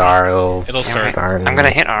to hit R. It'll Yeah, start. Darn. I'm gonna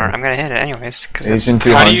hit R. I'm gonna hit it anyways. Cause it's, Agent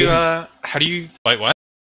How 200? do you? How do you? Wait, what?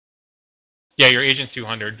 Yeah, you're Agent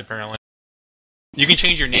 200 apparently. You can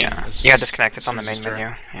change your name. yeah, as- you gotta disconnect. It's as on the soon as main you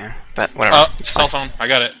start. menu. Yeah, but whatever. Oh, it's cell fine. phone. I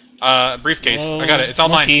got it. Briefcase. I got it. It's all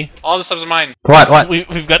Monkey. mine. All the stuff's mine. What?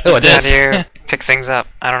 We've got Oh, the it is. How disc. do you pick things up?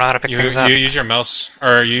 I don't know how to pick You, things up. you use your mouse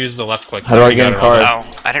or you use the left click. How do I You get got in it all. cars?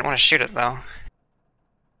 Oh, I didn't want to shoot it though.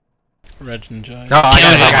 Reg and Joy. No, I Yeah, got it. it's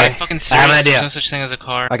I not got mine. it. Fucking I have serious, an idea. there's no such thing as a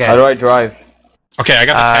car. Okay. How do I drive? Okay, I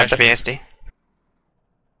got the cash. WSD.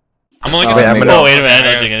 I'm only Oh, gonna. wait, I'm gonna- Oh, wait a minute, I know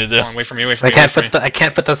what you're gonna do. Come on, wait for me. Wait for I me. can't wait for put the I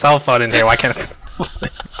can't put the cell phone in here. Why can't?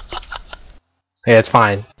 Yeah, it's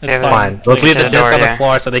fine. Yeah, It's fine. Let's You leave can the see the disc door, on the yeah.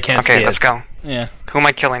 floor so they can't see Okay, it. let's go. Yeah. Who am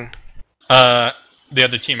I killing? The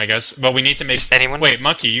other team, I guess. But we need to make. Just anyone? Wait,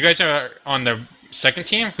 Monkey, you guys are on the second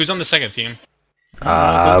team. Who's on the second team?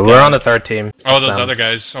 Those We're on the guys. third team. Oh, It's those them. other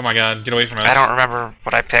guys. Oh my God, get away from us. I don't remember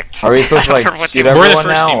what I picked. Are we supposed to I like don't remember what shoot team- We're the everyone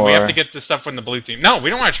first now, team. or We have to get the stuff from the blue team. No, we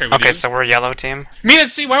don't want to trade with Okay, you. so we're yellow team. Meet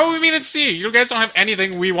at C. Why would we meet at C? You guys don't have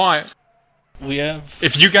anything we want. We have.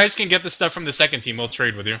 If you guys can get the stuff from the second team, we'll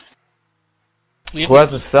trade with you. We have, who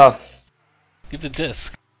has the stuff? we have the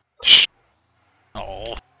disc.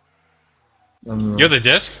 Oh. You're the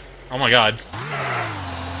disc? Oh my God.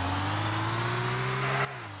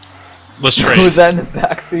 Let's trade. Who's that in the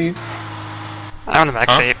backseat? I'm in the back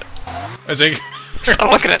Huh? seat. I think.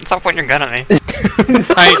 Stop looking at. Stop pointing your gun at me.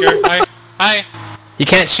 Hi, Igor. Hi. Hi. You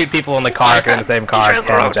can't shoot people in the car if you're in the same car. Here's the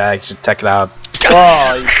Damn, road. Jack, you should check it out.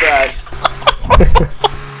 Oh, you crashed.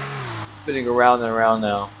 Spinning around and around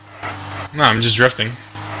now. No, I'm just drifting.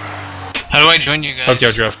 How do I join you guys?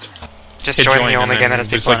 Tokyo Drift. Just Hit join the and only then game that has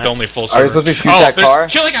It's people like in the it. only full Are server. we supposed to shoot Oh, that there's- car?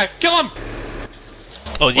 Kill that guy! Kill him!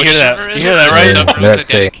 Oh, did you Which hear server that? is You hear it? that, right? Is it Let's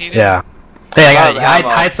see. dedicated? Yeah. Hey, I got Oh, hide,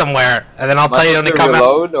 ammo. hide somewhere, and then I'll Am I tell you when supposed they to come out.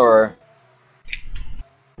 reload, or?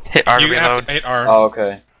 Hit R to You have reload. to hit R. Oh,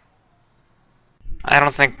 okay. I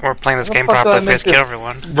don't think we're playing this How the game fuck do I properly if we make just kill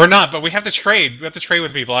this- everyone. We're not, but we have to trade. We have to trade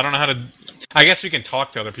with people. I don't know how to. I guess we can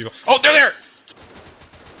talk to other people. Oh, they're there!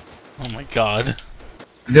 Oh my God.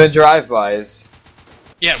 Doing drive-bys.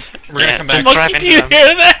 Yeah, we're gonna Yeah, come just back. drive Monkey, into do you them.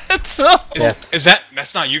 hear that? Yes. Is that?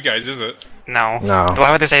 That's not you guys, is it? No. No.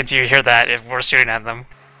 Why would they say, do you hear that if we're shooting at them?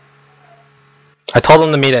 I told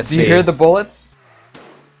them to meet at Do you C. hear the bullets?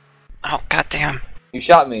 Oh, goddamn. You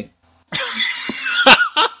shot me.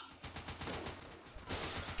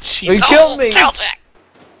 Jeez. You killed me! Oh,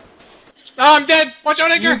 I'm dead! Watch out,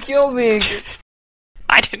 You Edgar! killed me!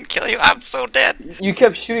 I didn't kill you. I'm so dead. You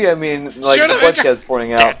kept shooting at me and like Shut the up, blood Edgar. kept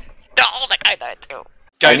pouring out. No, that guy died too.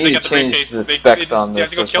 Guys, I they need got to the change briefcase. the They- specs they- on You have this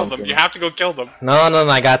to go or kill them. something. You have to go kill them. No,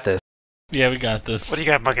 I got this. Yeah, we got this. What do you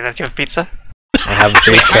got, Monkey? That you have pizza? I have a How did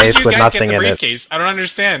briefcase you with guys nothing get the in it. briefcase? I don't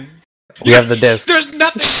understand. We have the disc. There's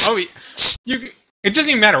nothing. Oh, you. It doesn't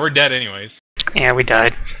even matter. We're dead anyways. Yeah, we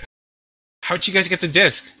died. How'd you guys get the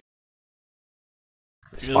disc?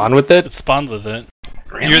 Spawn with it? It spawned with it.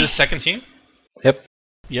 Really? You're the second team? Yep.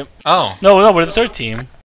 Yep. Oh, No, we're the third team.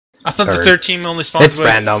 I thought the Third. third team only spawns It's with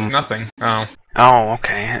random. nothing. Oh, Oh,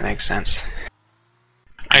 okay. That makes sense.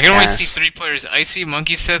 I can only Yes. see 3 players: Iyse,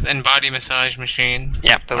 Monkey Sith, and Body Massage Machine.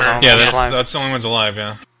 Yep, those are all yeah, alive. that's the only ones alive.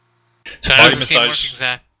 Yeah. So how Body does the team work Massage.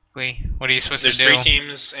 exactly? What are you supposed There's to do? 3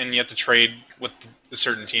 teams, and you have to trade with the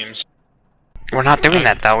certain teams. We're not doing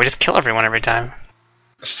that though. We just kill everyone every time.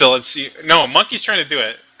 Still, let's see. No, Monkey's trying to do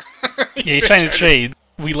it. Yeah, he's trying to trade.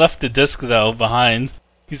 We left the disc though behind.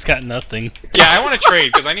 He's got nothing. Yeah, I want to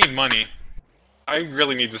trade because I need money. I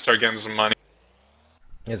really need to start getting some money.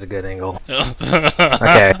 Here's a good angle. okay.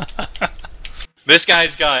 Okay. This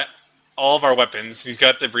guy's got all of our weapons. He's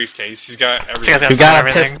got the briefcase. He's got This guy's everything. We got a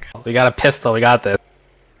everything. pistol. We got a pistol. We got this.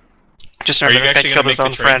 Just Are remember, you this guy actually killed gonna his make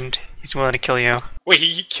own the trade? friend. He's willing to kill you. Wait,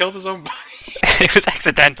 he killed his own body. It was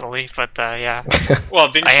accidentally, but yeah.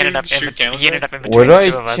 Well, didn't I you ended up shoot in cannons he ended there? up in between Where the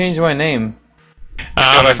do two of I us. change my name? Go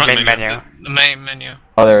to Main front menu. The main menu.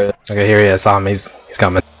 Oh, there it is. Okay, here he is. I saw him. He's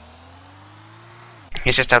coming.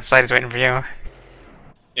 He's just outside. He's waiting for you.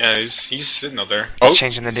 Yeah, he's sitting out there. He's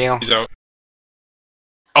changing the deal. He's out.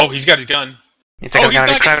 Oh, he's got his gun. He's Oh, taking he's, a gun.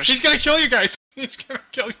 He's not, crouched. he's gonna kill you guys. He's gonna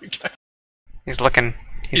kill you guys. He's looking.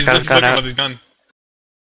 He's got his gun looking out. with his gun.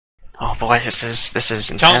 Oh boy, this is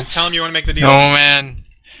Tell intense. him you want to make the deal. Oh man.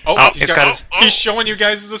 Oh, he's got his- He's showing you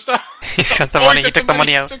guys the stuff. He's got the Oh, money. He took the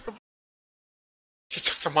money out. He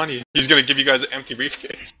took the money. He's gonna give you guys an empty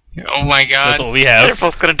briefcase. Oh my god. That's what we They're have.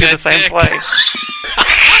 both gonna do the That's same sick. play.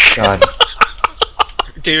 God.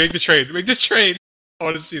 Okay, make the trade. Make this trade. I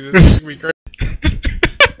want to see this. This is gonna be great.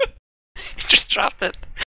 He just dropped it.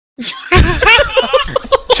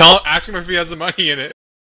 Ask him if he has the money in it.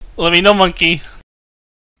 Let me know, monkey.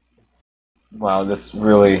 Wow, this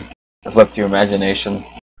really is left to your imagination.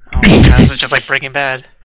 Oh my god, this is just like Breaking Bad.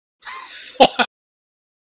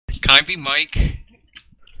 Can I be Mike?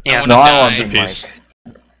 Yeah. wanna No, I die. want to be Peace.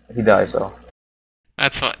 Mike. He dies though.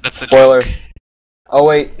 That's what. That's a Spoilers. Oh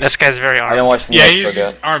wait, This guy's very I armed. don't watch the Yeah, news he's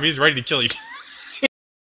yet. armed. He's ready to kill you.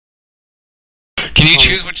 Can you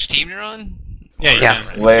choose which team you're on? Yeah, you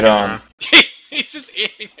Yeah. can. Later on. He's just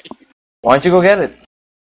aiming at you. Why don't you go get it?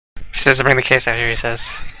 He says to bring the case out here. He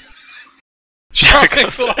says. Draw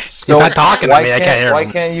Close. close. So not talking to why me, I can't can't hear why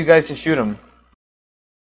him. can't you guys just shoot him?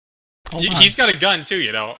 Hold on. He's got a gun too,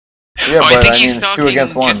 you know. Yeah, Oh, but I think I mean he's it's 2 talking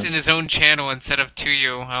against 1. just in his own channel instead of to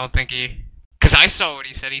you. I don't think he... Because I saw what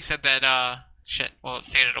he said. He said that, shit, well, it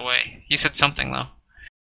faded away. He said something, though.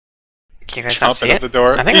 Can you guys not Open see up it? the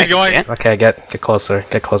door. I think He's I can going. see it. Okay, get closer.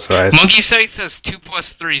 Get closer, Iyse. Monkey Sight says 2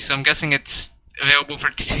 plus 3, so I'm guessing it's available for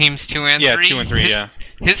teams 2 and 3. Yeah, 2 and 3, his, yeah.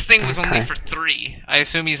 His thing was only Okay. for 3. I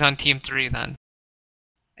assume he's on team 3 then.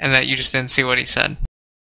 And that you just didn't see what he said.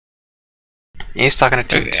 He's talking to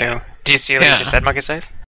Team Okay. 2. Do you see what he Yeah. just said, Monkey Scythe?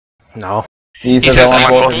 No. He says says I I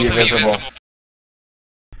want want both of you visible.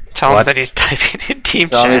 Tell What? him that he's typing in Team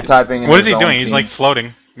So he's Chat. typing in What is his he own doing? He's team. like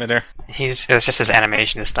floating midair. It's just his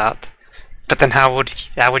animation to stop. But then how would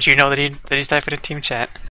you know that he's typing in Team Chat?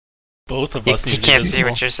 Both of He, us. he need to can't be see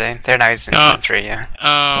visible. what you're saying. There now he's in Oh. Team 3, yeah.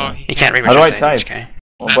 Oh, He can't read How what do you're I saying. type? HK.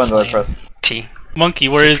 What That's button do I lame. press? T. Monkey,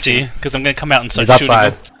 where is he? Because I'm gonna come out and start He's shooting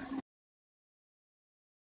outside. him.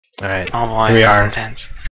 Alright. Oh boy, Here we this is are. intense.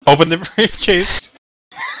 Open the briefcase.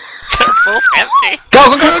 They're both empty. Go,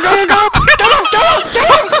 go!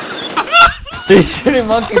 He's shooting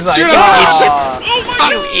monkeys like Shoot him. oh.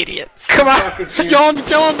 You idiots. Come on! Kill him!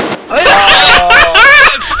 Kill him!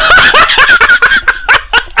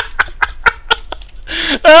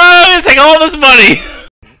 Oh, I'm gonna take all this money!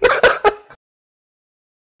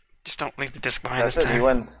 Just don't leave the disc behind That's this it, he time.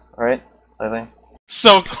 wins, right? I think.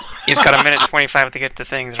 So He's got a minute 25 to get to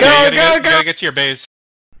things, Go! right? you gotta get to your base.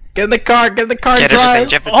 Get in the car, Get everything, drive!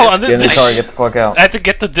 Jeff. Hold on, Get in the this- car, get the fuck out. I have to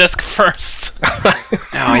get the disc first.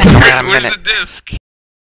 No, he's only got a Where's minute. the disc?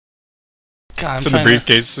 God, I'm It's in the trying to...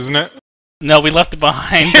 briefcase, isn't it? No, we left it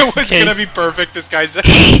behind. It just in was gonna case. be perfect. This guy's.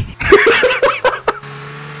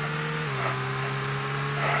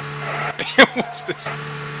 It was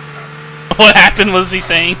What happened was he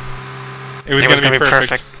saying? It was It gonna be perfect.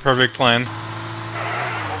 perfect. Perfect plan.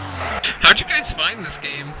 How'd you guys find this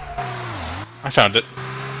game? I found it.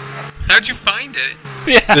 How'd you find it?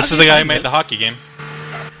 Yeah. This is the guy who made the hockey game.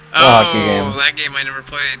 hockey game. That game I never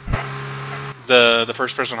played. The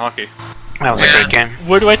first person hockey. That was a Yeah. great game.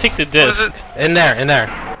 Where do I take the What is disc? it? In there.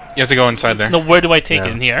 You have to go inside there. No, where do I take Yeah.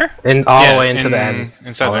 it? In here? In all Yeah, the way into in- the end.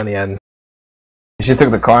 inside all there. in the end. You should took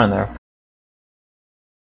the car in there.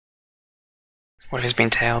 What if he's being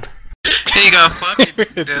tailed? There you go, floppy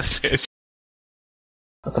disk. It's-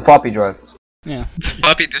 That's a floppy drive. Yeah.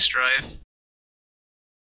 Floppy disk drive.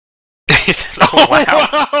 He says, oh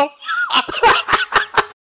wow.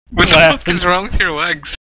 What the What fuck is wrong with your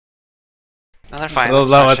legs? No, they're fine. Well,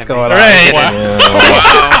 It's no, not what's shipping. going on? Hooray!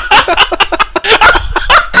 Wow.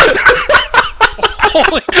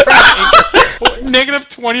 Holy crap! Negative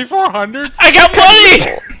 2,400. I got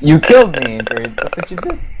money! You killed me, Andrew. That's what you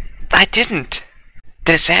did. I didn't.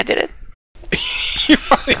 Did it say I did it? You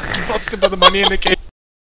probably fucked about the money in the case.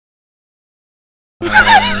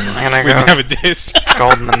 I'm gonna We didn't go have a disc.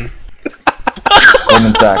 Goldman.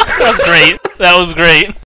 Goldman Sachs. That was great. That was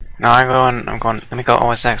great. No, I'm going. Let me go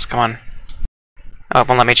OSX. Come on. Oh,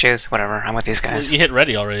 won't let me choose. Whatever. I'm with these guys. You hit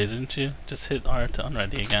ready already, didn't you? Just hit R to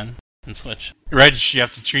unready again and switch. Reg, you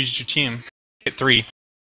have to choose your team. Hit 3.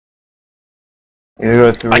 You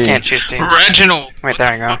go 3. I can't choose teams. Reginald! Wait, what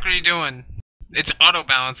there the you go. fuck are you doing? It's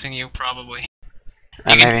auto-balancing you, probably.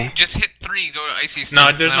 You can Maybe. just hit 3, go to Icy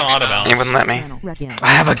No, there's no auto-balance. It wouldn't let me. Channel Rec-In. I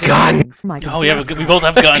have a gun! Oh, we both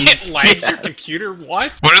have guns. It lags your computer?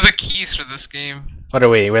 What? What are the keys for this game? What are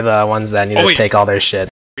we? We're the ones that need Oh, to wait. take all their shit.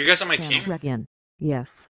 Are you guys on my Channel team? Rec-In.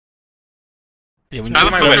 Yes. Yeah, we How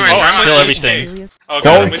need am I to with you? kill I'm with everything. Serious? Okay,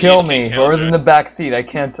 Don't I'm with kill HK, me. Caleb. Whoever's in the back seat, I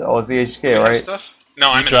can't tell. It's the Do you HK, have right? stuff? No,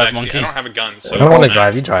 I'm in the drive, back seat. monkey. I don't have a gun, so I don't want to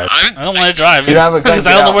drive, you drive. I don't want to drive. You don't have a gun, Because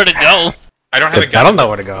I get don't know out. where to go. I don't have a I gun. don't know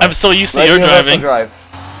where to go. I'm so used to Let your Universal driving.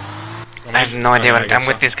 drive. I have no idea what I guess I'm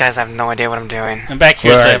with so. these guys. I have no idea what I'm doing. I'm back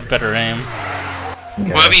here so I Right. have better aim.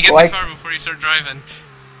 Okay. Well, let me get Like- the car before you start driving.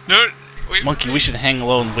 No, wait. Monkey, we should hang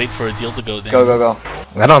low and wait for a deal to go down. Go, go, go.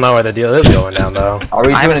 I don't know where the deal is going down, though. Are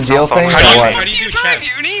we I have doing a a deal cell phone. thing or How How what? do you do You drive,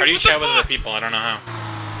 chats? Uni? How do you What the chat with other fuck? people? I don't know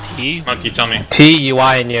how. T? Monkey, tell me. T, U,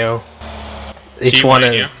 Y, and U. Each T, one Y,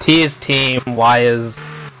 and is U? T is team, Y is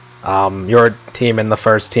your team and the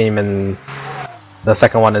first team, and the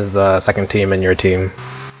second one is the second team and your team,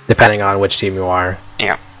 depending on which team you are.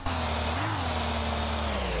 Yeah.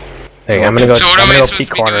 Hey, I'm gonna go. So what I'm am I gonna go supposed peek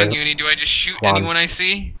to be doing, corners. Uni? Do I just shoot Come on. anyone I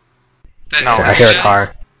see? That No, is I hear a success?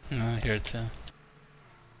 car. No, I hear it too.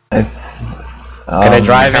 Can I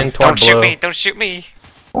drive in Don't toward shoot blue? me! Don't shoot me!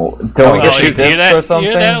 Don't we Oh, get you the hear disc that? or You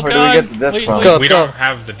something? hear that, Where do we God? get the disc Wait, from? Let's We go. don't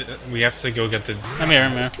have the. We have to go get the. I'm here,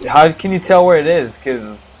 I'm here. How can you tell where it is?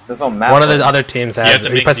 Because there's no map. One of on the it. other teams You have has. to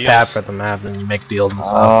You make press tab deals. for the map and you make deals and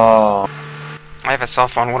stuff. Oh. I have a cell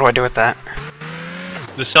phone. What do I do with that?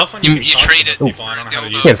 The cell phone You- can you talk trade to it. people. I don't know how to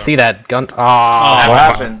You use You can it. see that gun. Oh, Oh, What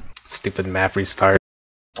happened? stupid map restart.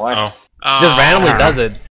 What? Oh. Just randomly I don't does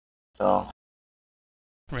it. Oh.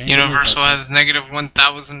 Universal has negative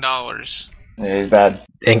 $1,000. Yeah, he's bad.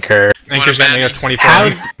 Inker. Anchor's What a got bad- 24. How?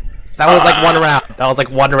 That was like one round. That was like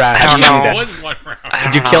one round. I How'd don't you do know. that? It was one round. I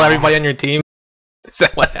Did you don't kill know. everybody on your team? Is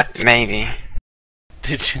that what happened? Maybe.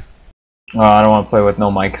 Did you? Oh, I don't want to play with no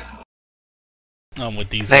mics. With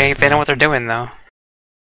these. They guys they know now. what they're doing though.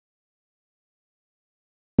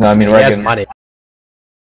 No, I mean He has Reagan. money.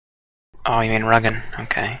 Oh, you mean Ruggan?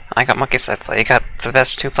 Okay. I got Monkey Side play. You got the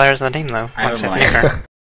best 2 players on the team though. I have Monkey mine. Side Anchor.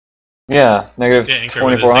 Yeah, negative Yeah, Anchor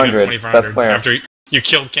with his 2400. -2400 Best player. After you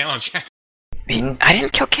killed Callan. I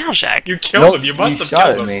didn't kill Cowjack. You killed Nope, him. You must have shot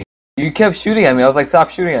killed at him. me. You kept shooting at me. I was like, stop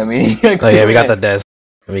shooting at me. Oh yeah, we got the disc.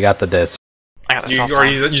 We got the disc. I got the You cell phone.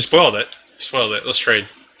 already you spoiled it. You spoiled it. Let's trade.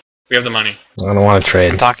 We have the money. I don't want to I'm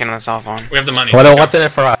trade. talking on the cell phone. We have the money. What's in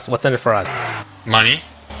it for us? What's in it for us? Money.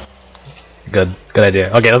 Good idea.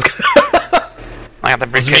 Okay, let's go. I got the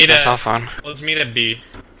Let's briefcase meet and the at- cell phone. Let's meet at B.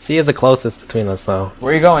 C is the closest between us, though.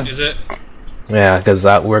 Where are you going? Is it? Yeah, because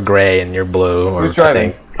we're gray and you're blue. Or Who's driving?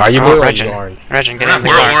 I think. Are you Oh, blue or are Regin. you orange? Regin, get We're in the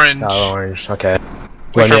not car. We're orange. Oh, orange. Okay. Wait You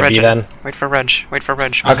for want me to be Regin. then? Wait for Reg. Wait for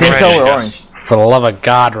Reg. How Wait can you for tell Reg. we're yes. orange? For the love of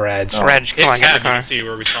God, Reg. Oh. Reg, Hit come on, get in tab. the You car. can see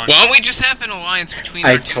where we spawn. Why don't we just have an alliance between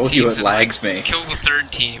I our 2 told you teams it and, lags me. kill the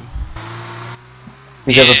 3rd team?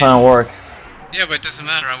 Because that's not how it works. Yeah, but it doesn't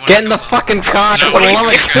matter. I want Get in the fucking car! No, For what the do love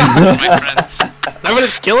you of think, God! guys? My friends. I'm gonna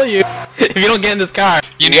kill you if you don't get in this car.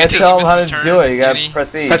 You need gotta to tell them how to switch the do turn, it. You gotta Uni.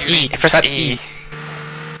 press E. Press E. Press E.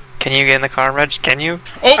 Can you get in the car, Reg? Can you?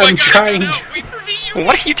 Oh my I'm god, trying I got to- out. Wait for me.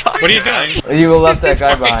 What are you talking What are you about? doing? You left that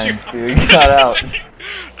guy Why'd you- behind, so you got out. I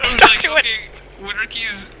was Don't like, do it. okay, what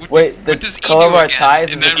Ricky's... What Wait, the does E color of do our again?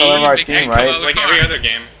 ties And is the then color of E our makes team, X right? out It's of like the every car. other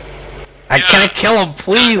game. I Yeah. can't kill him,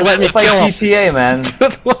 please let me It's like kill him. GTA, man.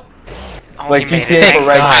 It's Oh, like you made GTA it. for God.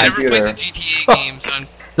 I regular never played the computer. GTA games on...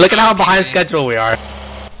 Look at how behind PC. schedule we are.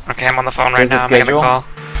 Okay, I'm on the phone right Here's the now. I'm making a schedule. call.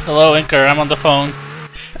 Hello, Anchor. I'm on the phone.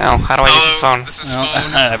 Oh, how do I use this Hello, phone? this is No,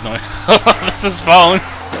 phone. I have no idea. This is phone.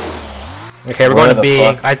 Okay, we're Where going to the B.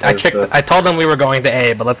 fuck I is checked. this? I told them we were going to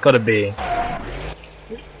A, but let's go to B.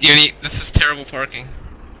 Uni, this is terrible parking.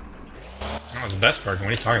 That was the best parking. What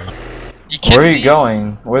are you talking about? You kidding Where are you me?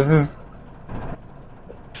 going? Where's this?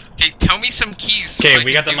 Okay, tell me some keys. so Okay, I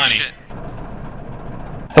we can got the do money. shit.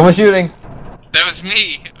 Someone's shooting. That was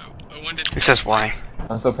me. I wanted to... This is why.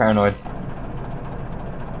 I'm so paranoid.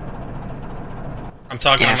 I'm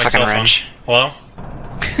talking Yeah, on my fucking cell phone. Reg. Hello?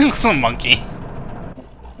 It's a monkey.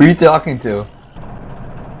 Who are you talking to?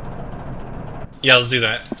 Yeah, let's do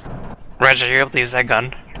that. Reg, are you able to use that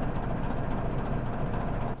gun?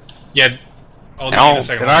 Yeah. I'll do No, it in a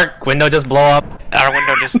second. Did our window just blow up? Our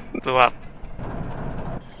window just blew up.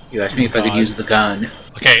 You asked me if I could use the gun.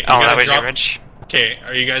 Okay, you Oh, gotta that was you, drop. Reg. Okay,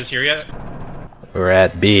 are you guys here yet? We're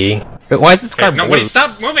at B. Wait, why is this car Okay, no, blue? wait,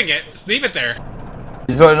 stop moving it. Just leave it there. You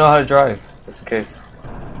just want to know how to drive, just in case.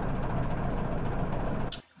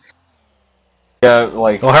 Yeah,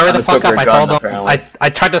 like. Well, hurry the fuck unequip up! your I gun, told them. apparently. I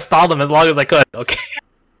tried to stall them as long as I could. Okay.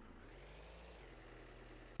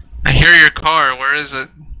 I hear your car. Where is it?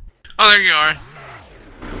 Oh, there you are.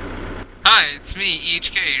 Hi, it's me,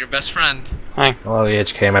 EHK, your best friend. Hello,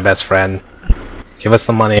 EHK, my best friend. Give us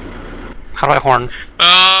the money. How do I horn?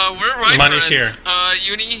 Where are my Money's friends? here.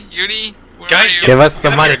 Uni, where Guys, are you? Give us the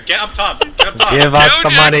Get up money. here, get up top. Get up top. Give us No,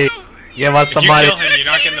 the Jack, money. no. Give us If the you money. kill him, you're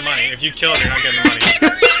not getting the money. If you kill him, you're not getting the money.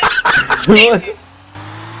 What?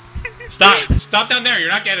 Stop. Stop down there. You're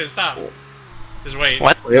not getting it. Stop. Just wait.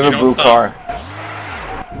 What? We have You a don't blue stop. car.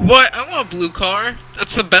 What? I want a blue car.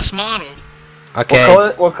 That's the best model. Okay.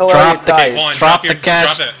 What color are your Drop the- ties? One, Drop your, the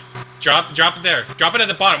cash. Drop it. Drop it there. Drop it at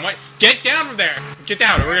the bottom. What? Get down from there. Get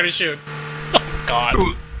down, or we're gonna shoot. God. What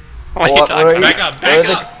are you What talking are about? Back up. What Back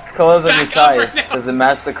are up. the colors of your Back up right ties? now. Does it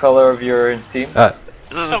match the color of your team?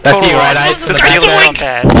 This is a That's total you, right, wrong. Ice? This is That's really you.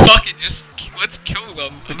 bad. Fuck it, just let's kill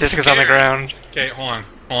them. The I'm disc is on the scared. ground. Okay, hold on.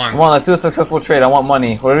 Hold on. Come on, let's do a successful trade. I want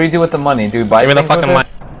money. What do we do with the money? Do we buy Give me the things with fucking it? money.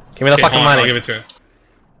 Give me the Okay, fucking hold on. I'll money. give it to him.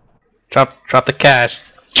 Drop the cash.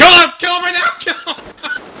 Kill him! Kill him right now! Kill him!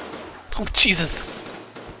 Oh, Jesus.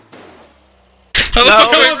 How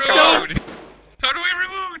No, do I it's reload? How do I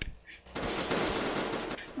reload?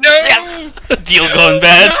 No! Yes! Deal going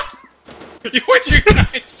bad. You what you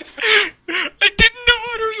guys? I didn't know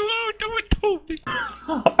how to reload. No one told me.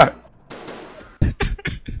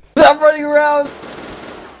 Stop running around!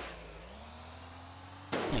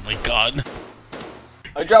 Oh my God.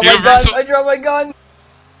 I dropped my Universal- gun! I dropped my gun!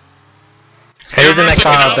 Hey, who's in that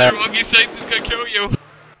car out there? Monkey safe is gonna kill you.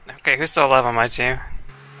 Okay, who's still alive on my team?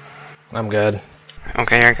 I'm good.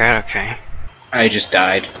 Okay, you're good, okay. I just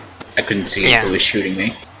died. I couldn't see Yeah. who was shooting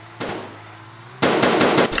me.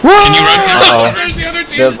 Can you run down? Uh-oh. There's the other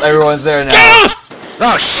team! Everyone's there now.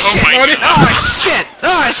 Oh shit! Oh my god! Oh shit!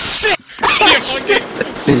 Oh shit!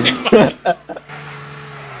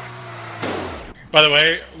 By the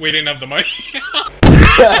way, we didn't have the money.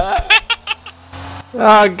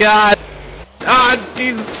 Oh god! Oh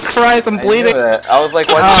Jesus Christ! I'm I knew bleeding. that. I was like,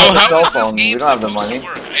 what's So the how cell is this phone? We game don't have the supposed money. to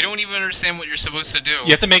work? I don't even understand what you're supposed to do.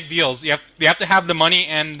 You have to make deals. You have to have the money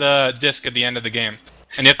and the disc at the end of the game,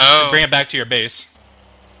 and you have to Oh. bring it back to your base.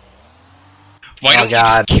 Why Oh, don't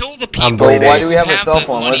God. you just kill the people? I'm But bleeding. why do we have a Have cell the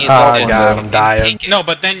phone? money Where's the and cell Oh phone? god, go? I'm dying. Take it. No,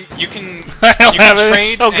 but then you can I don't you have can it.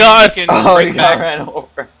 trade. Oh and god. You can Oh, bring you got back, ran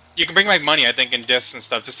over. you can bring back money, I think, in discs and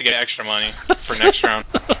stuff, just to get extra money for next round.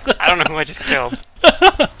 I don't know who I just killed.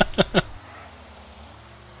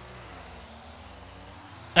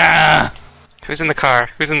 Ah, Who's in the car?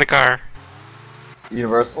 Who's in the car?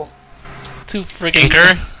 Universal? too freaking.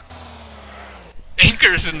 Anchor?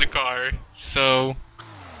 Anchor's in the car, so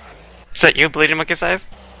Is that you, Bleeding Monkey Scythe?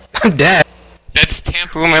 I'm dead. that's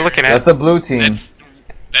Tampa. Who am I looking at? That's the blue team. That's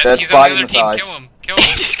That's he's on body the other team. massage. Kill him. Kill He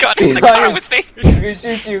him. just got in He's the car on- with me. He's gonna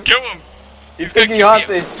shoot you. Kill him. He's taking you gonna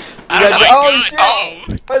hostage. I You don't gotta- know. oh God, shit!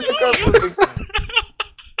 oh. Why is the car moving?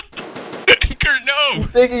 Anchor, no.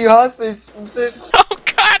 He's taking you hostage. That's it. Oh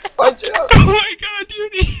god! Watch out! Oh my god,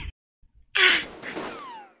 Judy.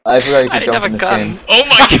 I forgot you I could didn't jump have in a this gun. game. Oh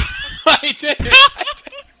my god. I did it.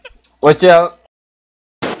 Watch out!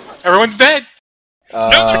 Everyone's dead.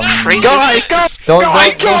 Crazy. Guys, go!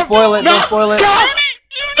 Don't spoil it! Don't spoil it! I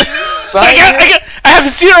Behind you. I have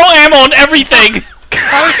 0 ammo on everything. You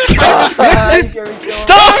gotta kill him.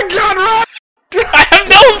 Oh god, run! I have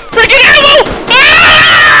no freaking ammo.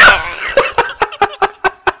 Ah!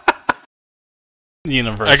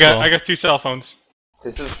 Universal. I got 2 cell phones.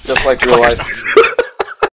 This is just like real life.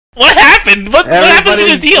 What happened? What happened to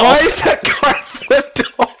the deal? Why is that car flipped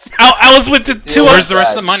over? I was with the two. Where's Where's the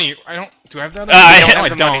rest that? of the money? I don't. Do I have the other? I no, have I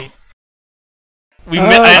the don't. money. We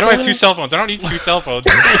I don't have 2 cell phones. I don't need 2 cell phones.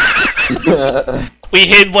 we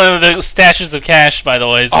hid one of the stashes of cash, by the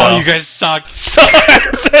way. So Oh, you guys suck. so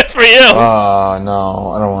that's it for you. Oh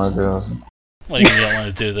no, I don't want to do this. What do you mean you don't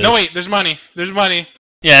want to do this? No, wait. There's money. There's money.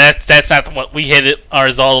 Yeah, that's not what we hid.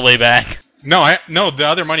 Ours all the way back. No, the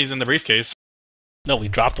other money's in the briefcase. No, we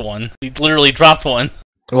dropped one. We literally dropped one.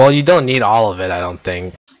 Well, you don't need all of it, I don't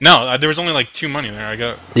think. No, there was only like 2 money there. I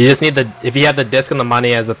got. You just need if you have the disc and the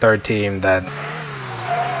money as the third team, then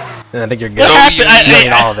I think you're good. What happened? You don't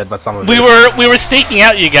need all of it, but some of We it. were staking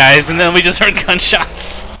out you guys, and then we just heard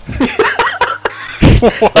gunshots.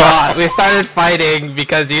 We started fighting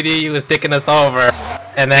because Yudi was taking us over,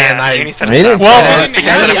 and then Yeah, Uni set He us didn't up. Well, and didn't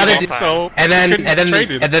then have the it other all t- time. So and then couldn't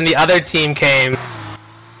trade it. the other team came,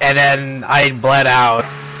 and then I bled out.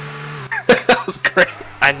 That was great.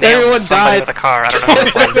 I nailed Everyone somebody died. with a car. I don't know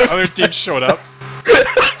who it The was. other team showed up.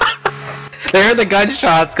 They heard the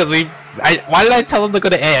gunshots because why did I tell them to go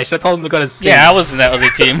to A? I should have told them to go to C. Yeah, I was in that other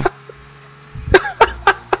team.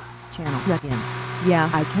 Channel check-in. Yeah,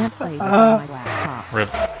 I can't play this on my laptop. Rip.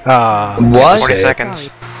 What? 40 shit. seconds.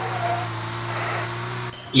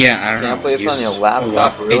 Yeah, I don't Can't know. play this on Uses your a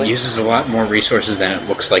laptop, lot- really? It uses a lot more resources than it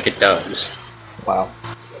looks like it does. Wow.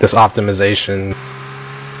 This optimization.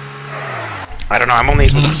 I don't know. I'm only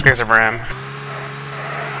using 6 gigs of RAM.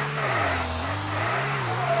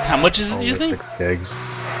 How much is it Only using? 6 gigs.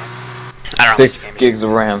 I don't know. 6 gigs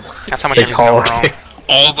of RAM. That's how much I'm Six using whole overall. gigs.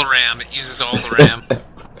 All the RAM. It uses all the RAM.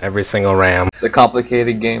 Every single RAM. It's a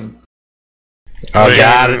complicated game. Oh It's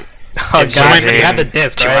god. using- Oh it's god, using you have the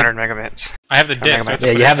disc, 200 right? megabits. I have the disc. megabytes.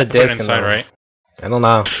 Yeah, you have the Put it disc inside, and right? I don't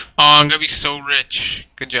know. Oh, I'm gonna be so rich.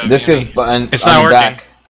 Good job. This Yumi. is button. It's on not the working. back.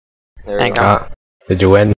 There we Thank go. God. Did you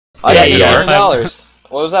win? I Yeah, got you are. $15.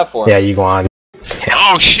 What was that for? Yeah, you won.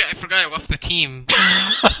 Oh shit! I forgot I left the team.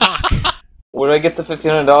 Fuck. Where did I get the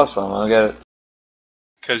 $1,500 from? I don't get it.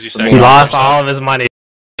 Because you He said He lost all of his money.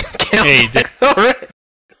 Yeah, he did. So rich.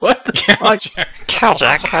 What the fuck?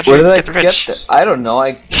 Caljack, how'd Where you did I get the rich? that? I don't know.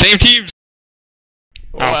 Same teams.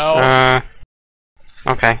 Oh, Well.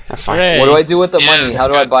 okay, that's fine. Hooray. What do I do with the Yeah, money? How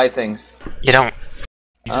do I good. buy things? You don't.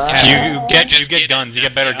 You just Ah. have- You get just guns. You get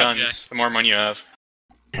that's better the guns. object. The more money you have.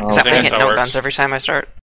 Oh, Except think I that's get how it no works. guns every time I start.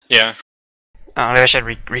 Yeah. Oh, maybe I should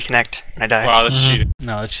reconnect when I die. Wow, that's Mhm. cheating.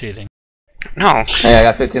 No, it's cheating. No. Hey, I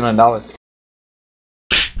got $1,500.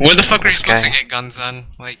 Where the fuck are you This supposed guy. to get guns then?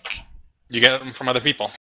 Like, You get them from other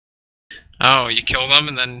people. oh, you kill them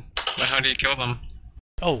and then how do you kill them?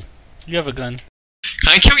 Oh, you have a gun. Can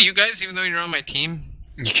I kill you guys even though you're on my team?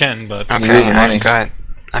 You can, but You Okay, lose money.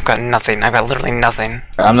 I've got nothing. I've got literally nothing.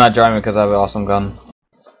 I'm not driving because I have an awesome gun.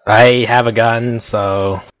 I have a gun,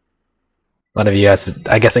 so one of you has to,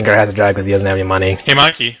 I guess Inker has to drive because he doesn't have any money. hey,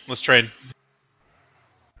 Mikey, let's trade.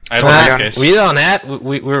 I have So what a are we briefcase. We don't have.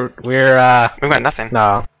 We're We got nothing.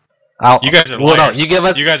 no. You guys are well, liars. no, you give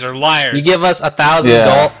us. You guys are liars. You give us 1,000 Yeah.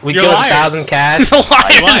 gold. We You're give us liars. 1,000 cash,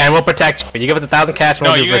 Liars. and we'll protect you. You give us 1,000 cash, and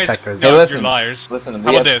No, we'll you be guys. protectors. No, Hey, listen. you're liars. Listen, How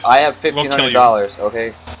about this? I have We'll kill you. $1,500.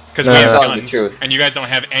 Okay. Because No, we I'm have telling the guns, truth. and you guys don't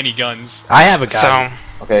have any guns. I have a gun.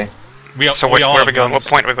 So, Okay. We all where have are we going? What guns.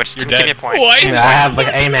 point are we going? Just You're give me a dead. point. Why? I have like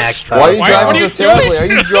AMAX. Why are you Why- driving what are so you terribly? Are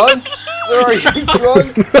you drunk? Sir, are you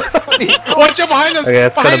drunk? What are you doing? Watch out behind us! Okay,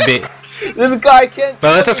 that's Behind gonna us! be. This guy can't.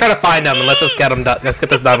 But let's just try to find them and let's just get them done. Let's get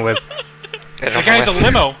this done with. Get it The over guy's a with.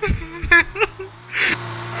 limo.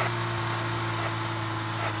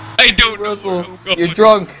 I don't know. Russell, where I'm going. you're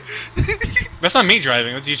drunk. That's not me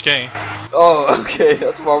driving. That's HK. Oh, okay.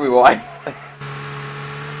 That's probably why.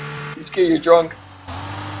 You scared you're drunk.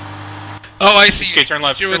 Oh, I see. Okay, turn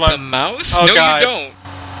left, You're turn with left. the mouse? Oh, no, God. you don't.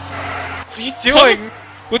 What are you doing?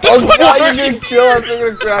 What the Oh, fuck? God, you're gonna kill us.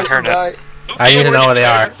 We're gonna crash I heard and it. die. I need to we're know where they just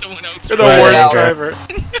are. driving someone else. You're the Right worst now. driver.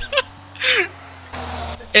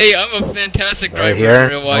 Hey, I'm a fantastic driver Right here? in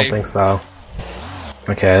real I life. don't think so.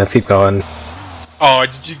 Okay, let's keep going. Oh,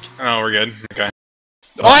 did you? Oh, we're good. Okay.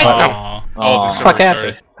 What? Aw. Oh, this Aw. is Fuck retarded.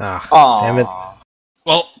 happened? Ah, Aw. damn it.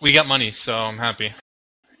 Well, we got money, so I'm happy.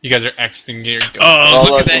 You guys are Xing your guns. Oh, Oh,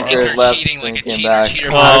 look look, at that Ingrid inner left, cheating like a Sing came cheater. back. Cheater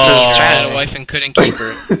Oh, this is a had strategy. a wife and couldn't keep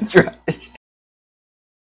her. Strategy.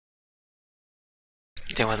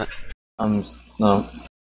 Deal with it. No.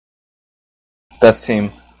 Best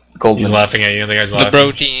team. Goldman. He's laughing at you. The guy's The laughing.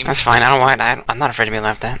 bro team. That's fine. I don't mind. I'm not afraid to be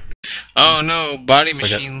laughed at. Oh no, body It's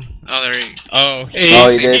like a- machine. Oh, there you Oh, Oh,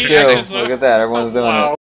 you did He too. is, Look at that. Everyone's doing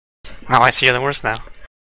Wow. Oh, I see you're the worst now.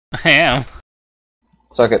 I am. it.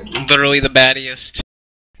 Suck it. literally the baddiest.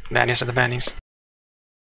 Baddies are the baddies.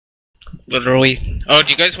 Literally. Oh, do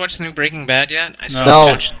you guys watch the new Breaking Bad yet? I still No.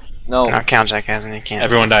 haven't watched it. No. No, Count Jack hasn't. You can't.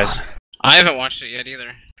 Everyone dies. I haven't watched it yet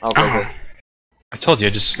either. Okay, Oh, good. I told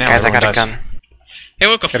you, just now. guys, I got a everyone dies. gun. Hey,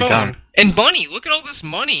 look, a Got a phone. gun. And money! Look at all this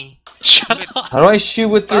money! Shut up. How do I shoot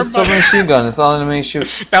with this submachine gun? It's not letting me shoot.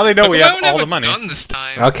 Now they know we I have don't all have the a money. gun this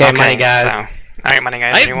time. Okay, money guys. So, alright, money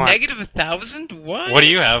guys. I What do you have want? negative 1,000? What? What do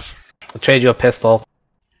you have? I'll trade you a pistol.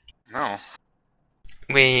 No.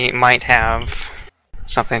 We might have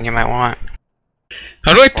something you might want.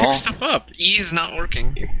 How do I pick Well- stuff up? E is not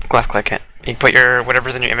working. Left click it. You put your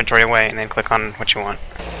whatever's in your inventory away, and then click on what you want.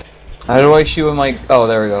 How do I shoot with my... Oh,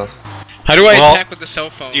 there it goes. How do I Well, attack with the cell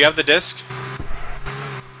phone? Do you have the disc?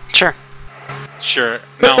 Sure. Sure.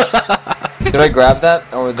 No. Did I grab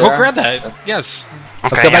that over there? Go grab that. Yes.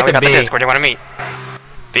 Okay, go yeah, back we to got the B. disc. Where do you want to meet?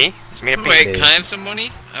 B? Let's meet at B. Wait, can I have some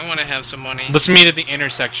money? I want to have some money. Let's meet at the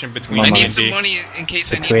intersection between My I B need and some D. money in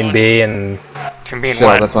case I need Between one. B and Can be in Sure,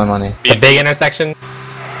 what? that's my money. the big intersection.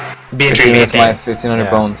 B and Between B. That's my Okay. 1,500 Yeah.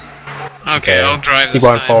 bones. Okay, I'll drive Keep this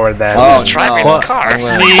going time. forward then. Oh, He's driving no. his car. I'm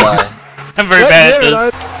gonna Me. die. I'm very bad at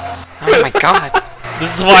this. Oh my god.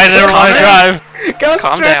 This is why I never want to drive. Go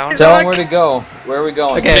Calm straight down. Tell him where to go. Where are we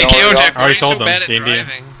going? Okay. You Hey, know KO where we're Jack, going? why are you told so them, bad at D&D.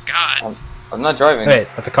 driving? God. I'm not driving. Wait,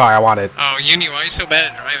 that's a car. I want it. Oh, Uni, why are you so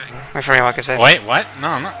bad at driving? Wait for me, like I said. Wait, what? No,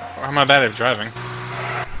 I'm not. How am I bad at driving?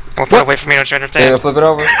 Wait for me to Okay, understand. flip it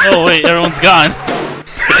over. Oh wait, everyone's gone.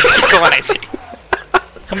 Just keep going, I see.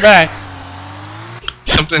 Come back.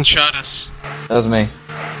 Something shot us. That was me.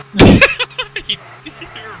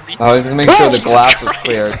 I was just making sure the glass was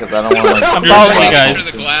clear because I don't want to. I'm following you Under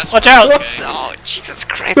guys. the glass. Watch out. Okay. Oh, Jesus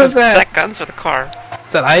Christ. Who's that? That gun's for the car.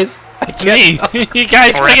 Is that ice? It's me. You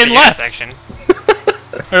guys We're at the freaking left. intersection.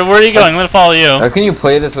 Where are you going? I'm gonna follow you. How can you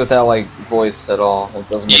play this without like voice at all? It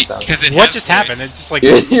doesn't make sense. Because it What has just voice. happened? It's just like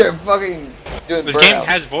You're fucking doing this game burnouts.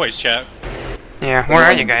 has voice chat. Yeah, where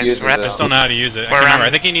are you guys? Uses We're at it. I just don't know how to use it. I We're can't remember. around-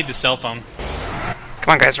 I think you need the cell phone.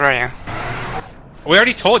 Come on, guys, where are you? We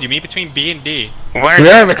already told you. Meet between B and D. Where? We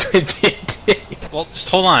are between B and D. Well, just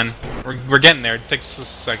hold on. We're getting there. It takes a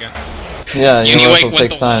second. Yeah, Uni Universal went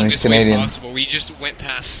takes the time. He's longest way Canadian. possible. We just went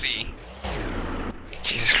past C.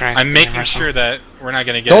 Jesus Christ. I'm making Universal. sure that we're not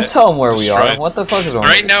gonna get. Don't tell him where we are. destroyed. What the fuck is wrong?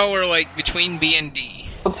 Right with now we're like between B and D. you?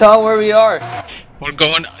 Don't tell him where we are. We're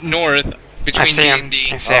going north between see B him. and D.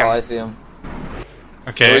 I see Oh, him. I see him.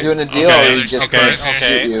 Okay. Are we doing a deal okay. or are you just okay. gonna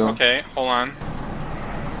Okay. shoot you? Okay. Hold on.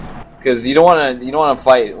 Because you don't want to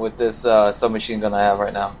fight with this submachine gun I have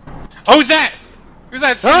right now. Oh, who's that? Who's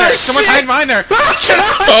that? Oh, Someone shit! hide behind there.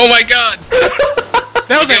 Oh my god!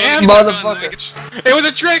 That was an Okay, ambush. Motherfucker. It was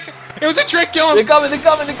a trick. It was a trick. Kill They're him. coming! They're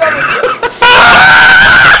coming! They're coming!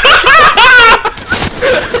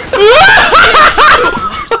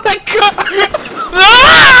 Oh my god!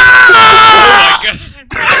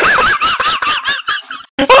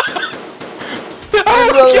 There's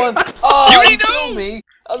another one! Oh, You you already killed know. me!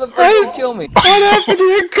 How the fuck did you kill me? What happened to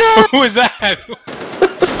your car? Who was that?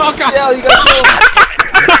 Oh god! Yeah, you got killed.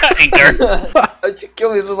 How'd you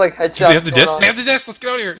kill me? This was like headshots. They have the going disc. on. They have the disc. Let's get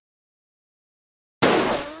out of here.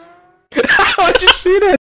 How'd you shoot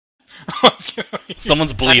it? Let's get out of here.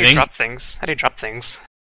 Someone's How do you bleeding. drop things? How do you drop things?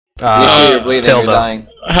 Usually you're bleeding, Tilde. you're dying.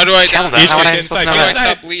 How do I Tilde. die? How would I Get supposed to inside, know How do I that?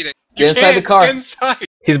 inside. stop bleeding? Get inside the car. Get inside.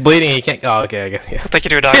 He's bleeding, he can't. Oh, okay, I guess, yeah. I'll take you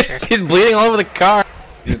to a doctor. He's bleeding all over the car.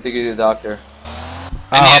 You take you to the doctor.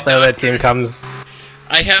 I'll need hope a the other doctor. team comes.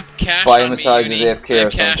 I have cash Body on massage me, is Uni. AFK I or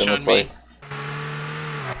have cash something, on looks me. like.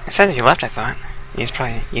 It said that you left, I thought. He's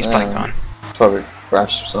probably gone. Probably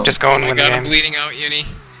crashed or something. Just go Oh and my win the god, I'm game. bleeding out, Uni.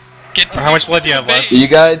 Get to How much blood do you have left? You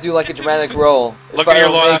gotta do like a dramatic roll. Look if at I your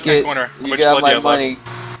don't lower make left-hand it, corner. How you much can have blood do you my have money.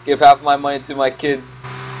 Give half of my money to my kids.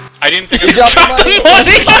 I didn't pick You up dropped the money!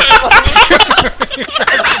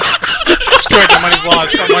 Screw it, the money's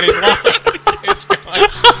lost. The money's lost. It's gone.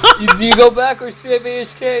 Do you go back or save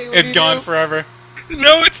AHK? What It's do you gone do? forever.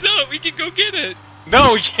 No, it's not. We can go get it.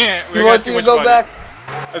 No, we can't. We You got want too you to much go money. back?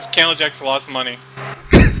 That's Candlejack's lost money.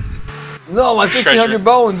 No, my 1,500 Treasure.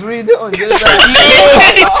 bones. What are you doing? Get it back.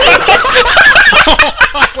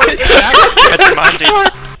 Got your manji.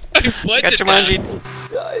 What Got did your that? manji.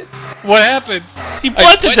 What happened? He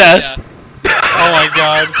bled to What death. did Oh my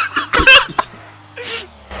god.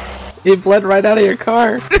 He bled right out of your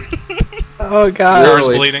car. Oh god. Car's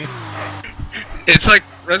Really? bleeding. It's like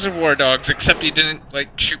Reservoir Dogs, except you didn't like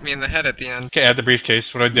shoot me in the head at the end. Okay, add the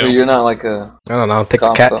briefcase. What do I do? But you're not like a. I don't know. Take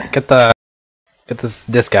Cop, the though. get this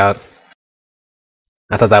disc out.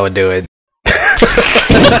 I thought that would do it.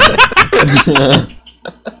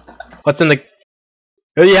 What's in the?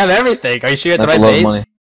 Oh, you have everything. Are you sure you're at That's the a right lot of base? money.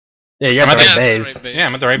 Yeah, you're at I'm the at right the- base. that's the right Yeah,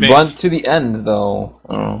 I'm at the right base. Run to the end though.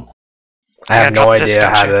 I don't know. I have no idea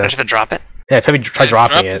how Don't you have to. to drop it? Yeah, probably try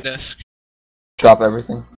dropping Drop it the disc. Drop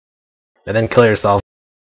everything. and then kill yourself.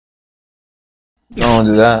 Don't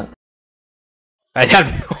do that. I have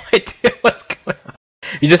no idea what's going on.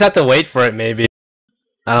 You just have to wait for it, maybe.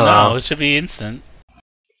 I don't No, know. it should be instant.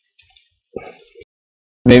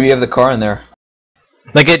 Maybe you have the car in there.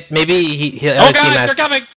 Like it, maybe he Oh other team god, has. they're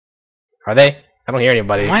coming! Are they? I don't hear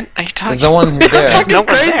anybody. What are you talking There's no one there. There's no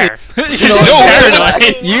one there.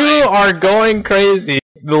 You are going crazy.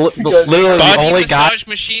 Because Literally, the Body only guy. massage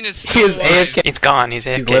machine is He still is AFK. It's gone. He's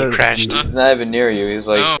He's AFK. literally- Crashed. He's not even near you. He's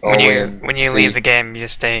like Oh. all When the way you in when you C. leave the game, you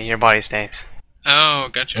just stay. Your body stays. Oh,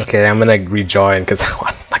 gotcha. Okay, I'm gonna rejoin because I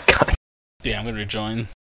want my gun. Yeah, I'm gonna rejoin.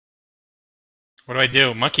 What do I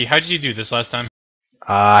do? Monkey, how did you do this last time?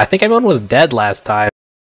 I think everyone was dead last time.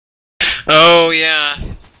 Oh yeah.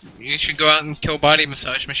 You should go out and kill body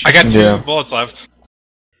massage machine. I got 2 Yeah. bullets left.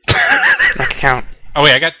 That can count. Oh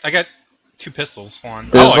wait, I got 2 pistols. Hold on.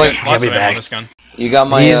 There's oh, like- I got He'll lots be of ammo back. on this gun. You got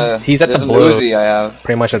my. He's at there's the an blue. Uzi I have.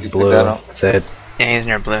 Pretty much at You blue. pick that up. That's it. Yeah, he's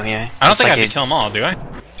near blue. Yeah. I don't It's think like I have to kill them all, do I?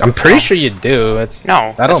 I'm pretty sure you do. It's No. I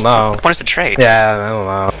don't that's- know. The point is to trade. Yeah, I don't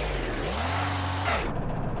know.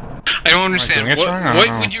 I don't understand. doing it wrong? I don't What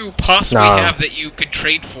know. would you possibly No. have that you could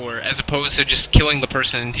trade for, as opposed to just killing the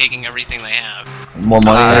person and taking everything they have? More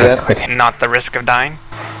money, I guess. Not the risk of dying.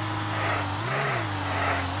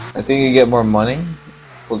 I think you get more money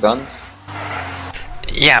for guns.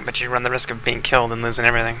 Yeah, but you run the risk of being killed and losing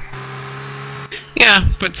everything. Yeah,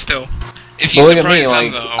 but still. If you But look at me,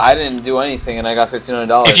 surprise them, like though, I didn't do anything and I got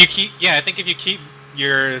 $1,500. If you keep, yeah, I think if you keep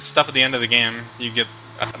your stuff at the end of the game, you get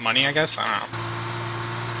money. I guess I don't know.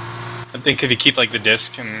 I think if you keep like the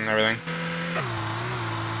disc and everything.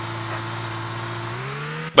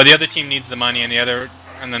 But the other team needs the money, and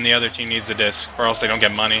then the other team needs the disc, or else they don't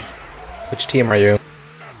get money. Which team are you?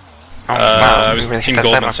 Oh wow, I was we really Team hit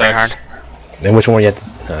that Goldman setback pretty Sachs. hard. And which one you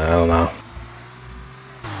have to, I don't know.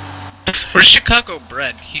 where's Chicago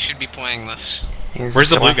bred? He should be playing this. He's Where's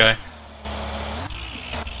the blue somewhere. guy?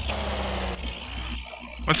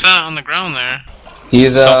 What's that on the ground there?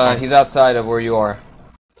 He's Cell phone. he's outside of where you are,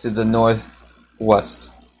 to the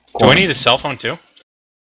northwest. Do I need a cell phone too?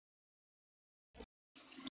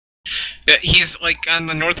 Yeah, he's like on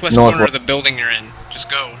the northwest Northwest. corner of the building you're in. Just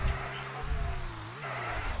go.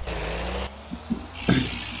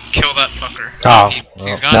 Kill that fucker. Oh,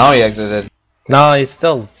 He's gone. Now he exited. No, he's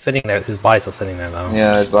still sitting there. His body's still sitting there though.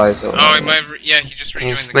 Yeah, his body's so. Oh, he might. Yeah, he just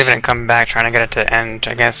rejoined He's the leaving game. and coming back, trying to get it to end,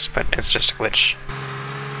 I guess, but it's just a glitch.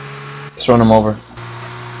 Just run him over.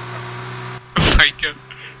 Oh my god.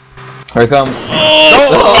 Here he comes. Oh,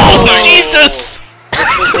 Oh! Jesus!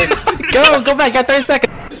 Go back. Got 30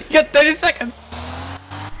 seconds. Get 30 seconds.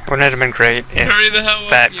 Wouldn't it have been great if Hurry the hell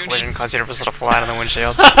that up, Uni. collision caused you to sort of fly out of the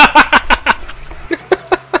windshield? I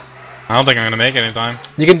don't think I'm gonna make it in time.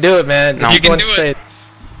 You can do it, man. No. Keep You can going do it. straight.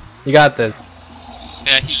 You got this.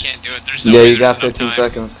 Yeah, he can't do it. There's no Yeah, way you got there's enough 15 time.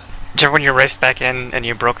 seconds. Did you ever when you raced back in and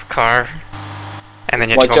you broke the car, And then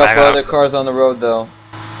you have Watch to go out back for up. other cars on the road, though.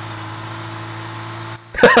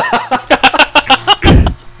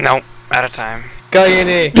 Nope, out of time. Go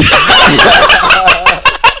Uni! Hey,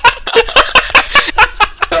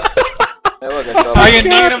 look, I saw I get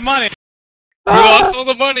negative money. We lost all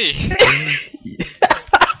the money.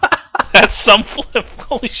 That's some flip.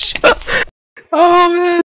 Holy shit. Oh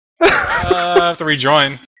man! I have to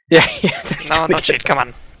rejoin. Yeah. No, don't cheat, come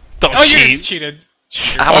on. Don't Oh, you cheat. just cheated.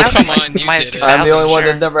 Oh, come on, you minus did it. 2,000, I'm the only one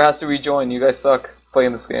sure. that never has to rejoin. You guys suck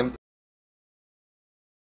playing this game.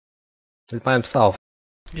 He's by himself.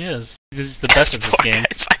 Yes, because he's the best at this Poor game.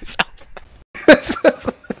 guy's by himself.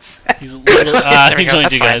 He's literally. There we He go, joined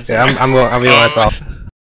that's you fine. guys. Yeah, I'm being myself.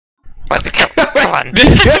 What? Come on.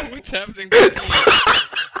 What's happening?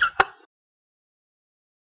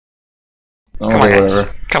 Come on, guys.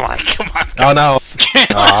 Come on. Come on. Oh no!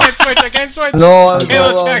 I can't switch. I can't switch. No, I'm so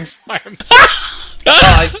Caleb wrong. checks by himself.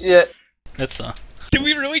 Oh shit. That's Did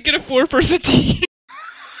we really get a 4-person team?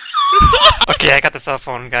 Okay, I got the cell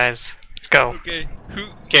phone, guys. Let's go. Okay. Who?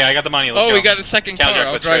 Okay, I got the money. Let's Oh, go. we got a second car. Caljack,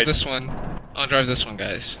 I'll let's drive trade. this one. I'll drive this one,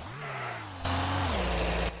 guys.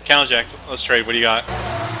 Caljack, let's trade. What do you got?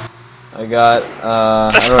 I got,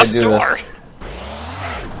 how do I do this?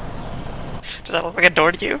 Does that look like a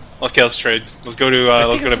door to you? Okay, let's trade. Let's go to I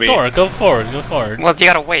let's think go to it's B. the door. Go forward. Go forward. Well, you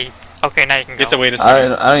gotta wait. Okay, now you can You go. have to wait a I second.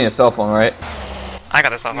 don't need a cell phone, right? I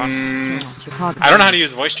got the cell phone. Chicago. I don't know how to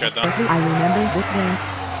use voice chat though. I remember this game.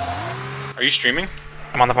 Are you streaming?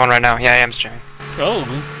 I'm on the phone right now. Yeah, I am streaming. Oh.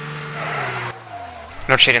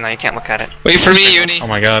 No cheating though, you can't look at it. Wait for me, Screen Uni. once. Oh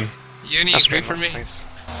my god. Uni, No wait screen for once, me. please.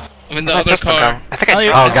 I'm in the My other pistol car. go. I think I Oh,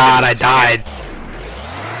 dropped Oh god, I died.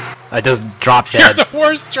 I just dropped You're dead. the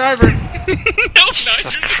worst driver. No, not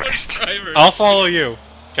Jesus you're the Christ. driver. I'll follow you.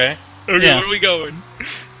 Okay. Okay, Yeah. where are we going?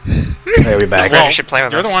 Hey, we back. Well, you should play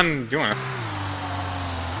with You're us. the one doing it.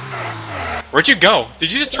 Where'd you go?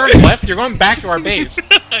 Did you just turn left? You're going back to our base.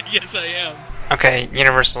 Yes, I am. Okay,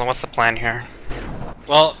 Universal, what's the plan here?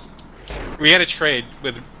 Well, we had a trade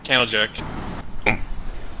with Candlejack.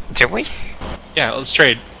 Did we? Yeah, let's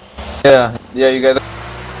trade. Yeah, you guys are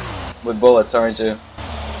with bullets, aren't you?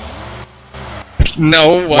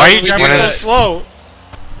 No, Why are you would we driving do so that? slow?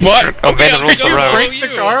 What? Obey the I'm rules of the gonna road. follow Break the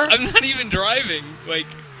you. car? I'm not even driving. Like,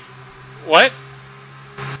 What?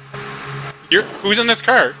 Who's in this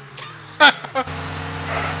car?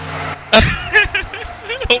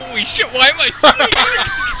 holy shit! Why am I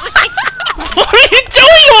What are you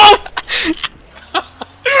doing?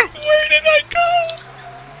 Where did I go?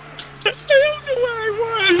 I don't know where I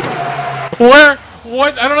was. Where?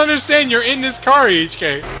 What? I don't understand. You're in this car,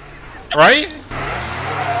 HK. Right?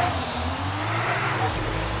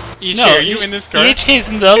 HK, No, are you in this car? EHK's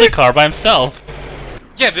in the other car by himself.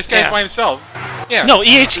 Yeah, this guy's Yeah. by himself. Yeah. No,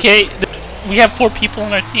 EHK. We have 4 people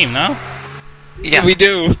on our team now. Yeah. We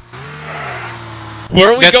do.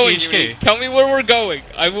 Where are we That's going? EHK. Yuri? Tell me where we're going.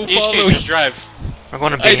 I will follow HK, you. just drive. We're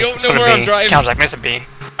going to B. I don't Let's know go to where B. I'm driving. Counts like miss a B.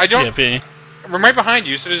 I don't. Yeah, B. We're right behind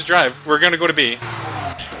you, so just drive. We're gonna go to B.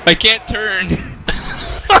 I can't turn.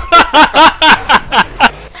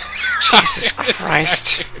 Jesus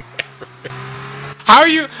Christ. How are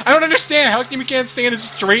you? I don't understand. How come you can't stay in a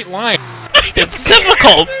straight line? It's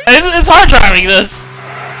difficult. It's hard driving this.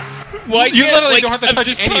 Why You can't, literally like, don't have to I'm touch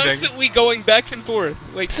just anything. constantly going back and forth.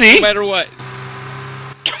 Like, See? no matter what.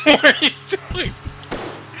 What are you doing?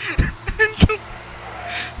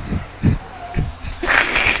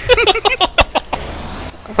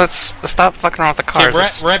 Let's stop fucking around with the Okay,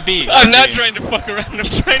 cars. we're at B. I'm not B. trying to fuck around. I'm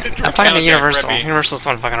trying to drive. I'm talking to Candlejack, Universal. Rebby. Universal's the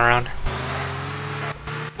one fucking around.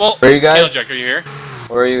 Well, Where are you guys? Candlejack, are you here?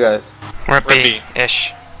 Where are you guys? We're at We're at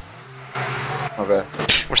B-ish. Okay. We're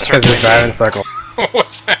Because circling it's driving circle.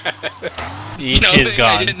 What's that? EHK is I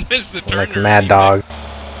gone. didn't miss the turn. Like or mad anything. dog.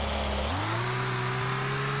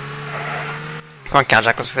 Come on, Counts,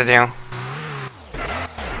 let's do the deal.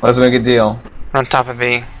 Let's make a deal. We're on top of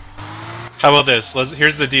B. How about this?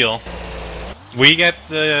 Here's the deal. We get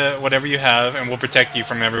the whatever you have, and we'll protect you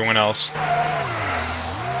from everyone else. What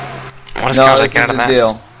does No, Counts this get is out of the that?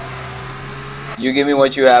 deal. You give me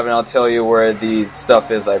what you have, and I'll tell you where the stuff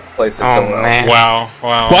is. I placed it Oh, somewhere else. man. Wow,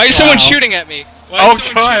 wow. Why is someone Wow. shooting at me? Why Oh, is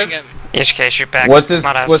someone God. shooting at me? HK, shoot back. What's this?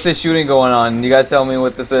 Not us. What's this shooting going on? You gotta tell me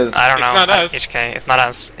what this is. I don't It's know. not us. HK, it's not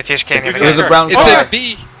us. It's HK and the It's other There's guy. a brown It's car. at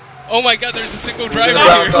B. Oh my god, there's a single There's a driver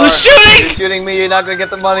brown here. car. Who's shooting? You're shooting me. You're not gonna get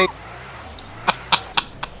the money.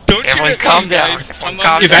 Don't shoot Everyone at calm me, down. guys. Everyone I'm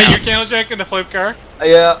calm on Is the- that your Candlejack in the flip car?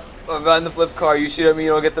 Yeah, I'm on the flip car. You shoot at me. You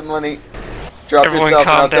don't get the money. Drop Everyone yourself, and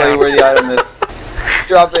calm I'll tell down. you where the item is.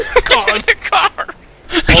 Drop it. Who's in the car? Hold on,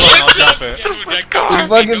 I'll drop it. Let's Who go. the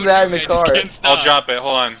fuck is that in the car? I'll drop it.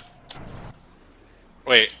 Hold on.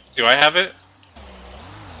 Wait, do I have it?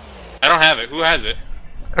 I don't have it. Who has it?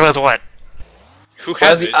 It was what? Who Where's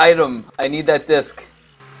has the it? item? I need that disc.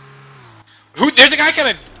 Who? There's a guy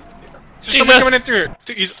coming! There's someone coming in through.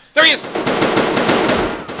 There he is!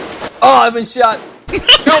 Oh, I've been shot. No,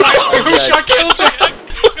 who shot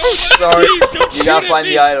Killjack? Sorry. You gotta find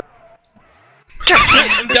the item.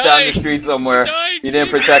 I'm It's out in the street somewhere. You didn't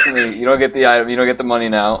protect me. You don't get the item. You don't get the money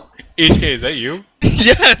now. HK, is that you?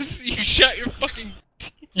 Yes, you shot your fucking.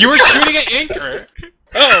 You were shooting at Anchor!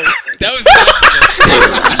 Oh, that was.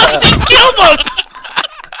 Killed him!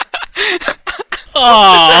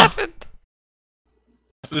 Aww.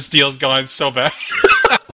 This deal's gone so bad.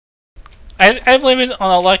 I blame it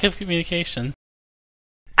on a lack of communication.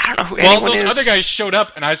 I don't know who Well, anyone those is. other guys showed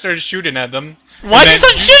up and I started shooting at them. Why'd you And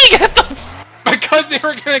start then shooting at them? Because they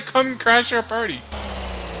were gonna come crash our party.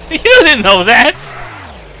 You didn't know that!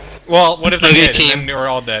 Well, what if they Okay, did? team. And then they were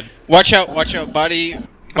all dead. Watch out! Body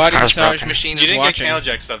car's massage broken. machine You is didn't get watching.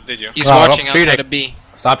 Killjack stuff, did you? He's Oh, watching don't cheat outside it. of B.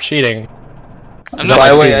 Stop cheating. I'm Stop not By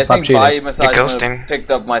the way, cheating, I stop think cheating. Body Massage You're might have ghosting.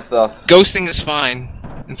 picked up my stuff. ghosting is fine.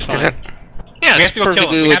 It's fine. Is it? Yeah, We it's have to go kill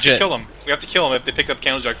perfectly him. We have to legit. kill him. We have to kill him if they pick up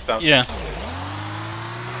Killjack stuff. Yeah.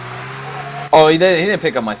 Oh, he didn't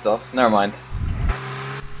pick up my stuff. Never mind.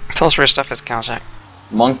 Tell us where your stuff is, Killjack.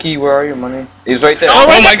 Monkey, where are you, money? He's right there. Oh,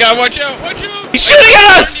 Oh my god! Watch out! Watch out! He's shooting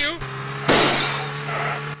at us! You.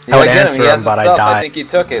 You I would gotta get him. answer He has him, the but I stuff. I died think he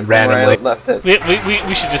took it from randomly. where I left it.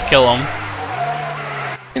 We should just kill him.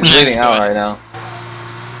 He's bleeding out right now.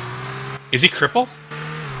 Is he crippled?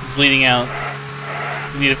 He's bleeding out.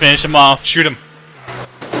 We need to finish him off. Shoot him.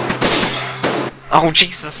 Oh,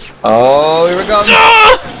 Jesus. Oh, here we go.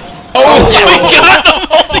 Oh my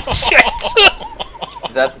god! Holy shit!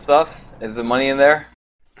 Is that the stuff? Is the money in there?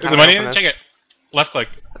 Is the money in it? Check it. Left click.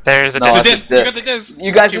 There's a No, disc. The that's disc. a You got the disc. disc.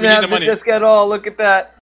 You guys Okay, we didn't need have the the money. disc at all. Look at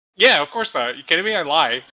that. Yeah, of course not. You kidding me? I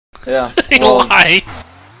lie. Yeah. Well, Why?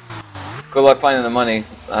 good luck finding the money.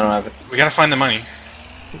 I don't have it. We gotta find the money.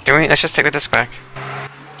 Let's just take the disc back.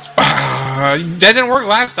 That didn't work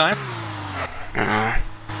last time. Uh,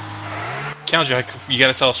 Killjack, you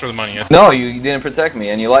gotta tell us where the money is. No, you didn't protect me,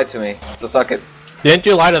 and you lied to me. So suck it. Didn't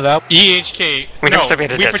you lie to them? EHK. We no, never said we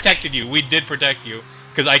had a we disc. protected you. We did protect you.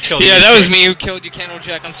 Because I killed Yeah, EHK. that was me who killed you,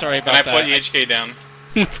 Candlejack. I'm sorry And about I that. put EHK down.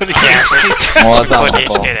 yeah, actually. Well, that's not Put my HK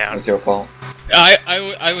fault. down. It's your fault.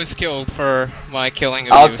 I was killed for my killing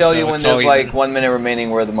of I'll you, tell so you when it's all there's even. like 1 minute remaining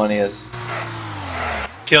where the money is.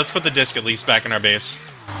 Okay, let's put the disc at least back in our base.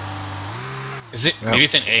 Is it? Yep. Maybe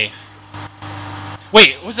it's an A.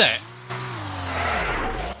 Wait, what was that?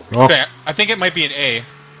 Oh. Okay, I think it might be an A.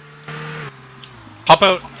 Hop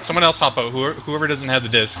out. Someone else hop out. Whoever doesn't have the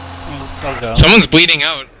disc. I'll go. Someone's bleeding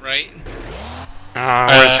out, right?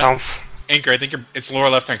 Where's health? Anchor, I think it's lower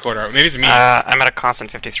left hand corner. Maybe it's me. I'm at a constant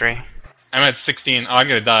 53. I'm at 16. Oh, I'm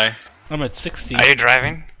gonna die. I'm at 60. Are you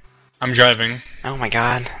driving? I'm driving. Oh my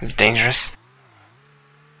god, it's dangerous.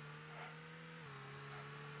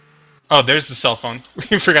 Oh, there's the cell phone.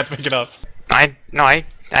 We forgot to pick it up. I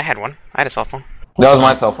had one. I had a cell phone. That was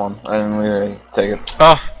my cell phone. I didn't really take it.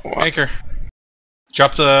 Oh, What? Anchor.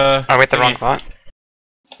 Drop the. Oh, wait, the wrong thingy. spot.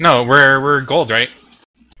 No, we're gold, right?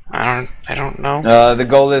 I don't know. The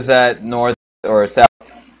goal is at north or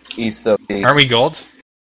southeast of the. Aren't we gold?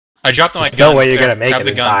 I dropped my There's gun. no way you're There, gonna make grab it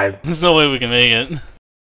the in gun. time. There's no way we can make it.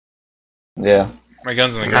 Yeah. My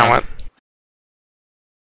gun's on the Now ground.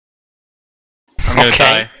 what? I'm gonna Okay.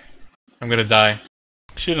 die. I'm gonna die.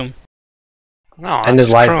 Shoot him. No, End that's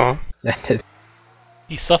his life. cruel.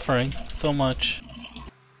 He's suffering so much.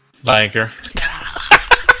 Bye, Anchor.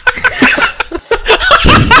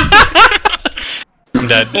 I'm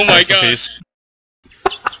dead. Oh my Rest in God. peace.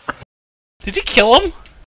 Did you kill him?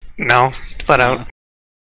 No, flat out.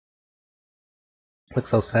 Looks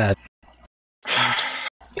so sad.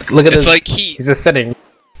 Look at It's this. like heat. He's just sitting.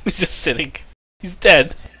 He's just sitting. He's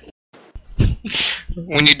dead.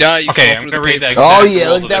 When you die, you Okay, fall I'm through gonna the read that. paper. Oh, exact yeah,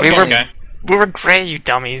 rules look of at this that game, money. okay? We were gray, you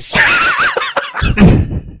dummies.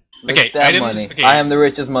 Look Okay, at that items- money. okay. I am the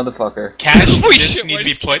richest motherfucker. Cash Holy discs shit, need why to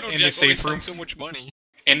be does put Candlejack in the always safe have room so much money?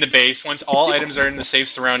 in the base once all items are in the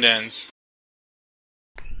safes the round ends.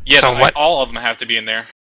 Yeah, So but what- all of them have to be in there.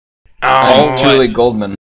 I'm Oh, truly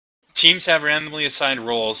Goldman. Teams have randomly assigned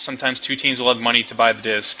roles. Sometimes two teams will have money to buy the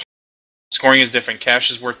disc. Scoring is different. Cash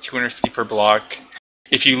is worth 250 per block.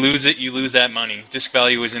 If you lose it, you lose that money. Disc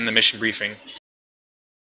value is in the mission briefing.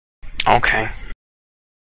 okay.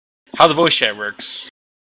 How the voice chat works.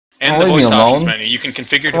 And Oh, the leave me voice options alone. menu. You can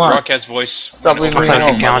configure to Come on. broadcast voice. Stop when leaving I'll me play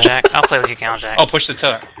with you, alone. Killjack. I'll play with you, Killjack. Oh, push the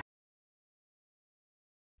tell.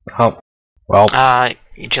 Oh, well.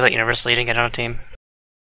 Did you let Universal Leading get on a team?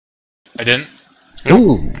 I didn't?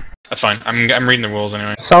 Ooh, That's fine. I'm reading the rules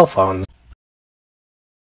anyway. cell phones.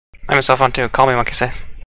 I have a cell phone too. Call me, Monkey Say.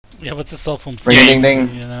 Yeah, what's a cell phone for? Ring ding ding.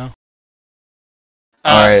 You know?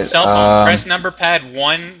 Alright, Cell phone. Press number pad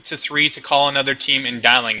 1 to 3 to call another team in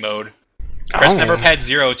dialing mode. Press number pad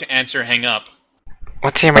 0 to answer hang up.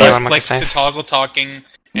 What team are you on, Monkey Click Say? to toggle talking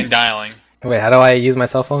and dialing. Wait, how do I use my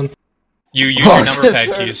cell phone? You use your number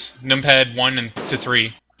pad keys. Numpad 1 and to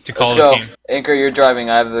 3 to call Let's the go. team. Anchor, you're driving.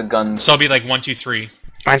 I have the guns. So it'll be like 1, 2, 3.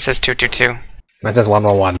 Mine says 222. Mine says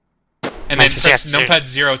 111. And then says press yes, numpad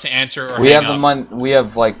 0 to answer or we hang have the up. money. We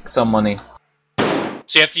have like some money.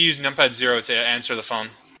 So you have to use numpad 0 to answer the phone.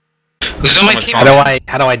 Who's on my team? How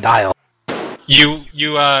do I dial? You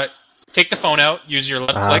take the phone out, use your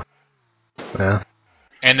left click, Yeah.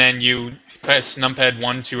 and then you press numpad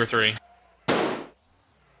 1, 2, or 3.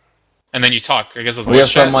 And then you talk, I guess with We have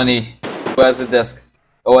voice some chat. money. Who has a disc?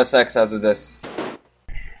 OSX has a disc.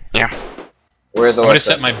 Yeah. Where's OSX? I'm gonna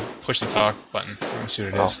set my push to talk button. I'm gonna see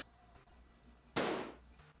what it is.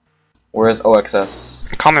 Where's OXS?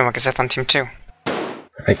 Call me, Monkey Say, on team 2.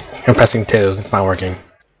 I'm pressing 2. It's not working.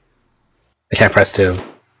 I can't press 2.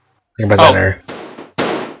 I can press enter.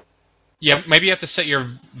 Yeah, maybe you have to set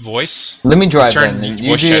your voice. Let me drive Turn then. your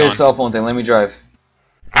You voice do chat your on. cell phone thing. Let me drive.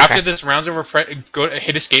 After this round's over, go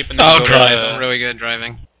hit escape and then I'll go drive. to I'm really good at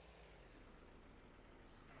driving.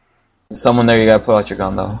 There's someone there. You gotta pull out your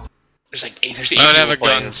gun though. There's like 8 I don't have a people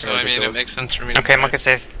playing, gun, it's so I mean it ridiculous. makes sense for me to Okay, drive. Monkey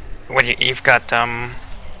Say, you've got,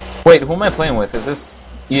 Wait, who am I playing with? Is this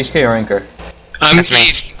EHK or Anchor? I'm That's me.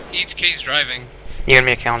 each case driving. you and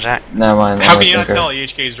me, Count Jack. Never mind. How I'm can you with not Anchor. tell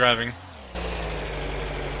EHK is driving?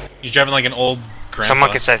 He's driving like an old grandpa. So,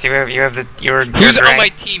 Monkey Say, you're Who's gray. on my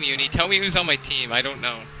team, Uni? Tell me who's on my team. I don't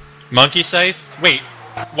know. Monkey Scythe? Wait,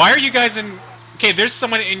 why are you guys in... Okay, there's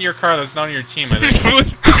someone in your car that's not on your team, I think.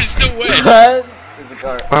 There's no way. What? There's a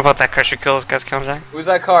car. What about that crush kills, guys, Count Jack? Who's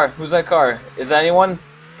that car? Who's that car? Is that anyone?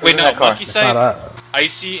 Who's Wait, in no, that car? Monkey It's not Scythe,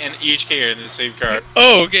 Iyse, and EHK are in the same car.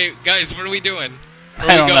 Oh, okay, guys, what are we doing? Where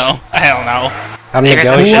I are don't we know. going? I don't know. I'm You guys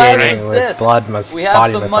have Who has negotiating a with disc? blood We have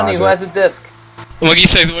body some massager. money. Who has a disc? Look, you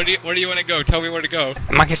say, where do you want to go? Tell me where to go.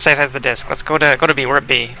 Monkey Say has the disc. Let's go to B. We're at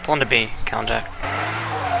B. Pull into B, Count Jack.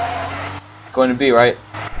 Going to B, right?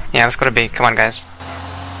 Yeah, let's go to B. Come on, guys.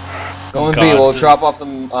 Going to God, B. We'll this drop is- off the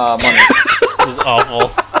money. This is awful.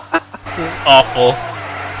 This is awful.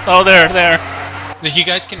 Oh, there. You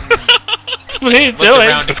guys can... What are you Look doing?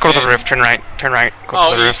 around. Let's go to the roof. Turn right. Turn right. Go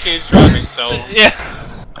Oh, to the roof. EHK's driving, so... Yeah.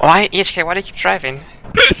 Why, HK? Why do you keep driving?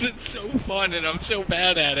 This is so fun, and I'm so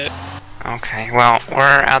bad at it. Okay, well, we're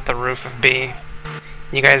at the roof of B.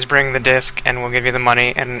 You guys bring the disc, and we'll give you the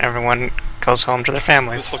money, and everyone goes home to their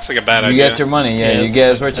families. This looks like a bad You idea. get your money. Yeah, Yeah, you this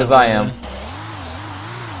get is as rich as I am.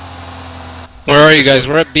 Where are you guys?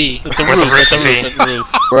 We're at B. At the We're at the roof. roof At the of roof. B. At the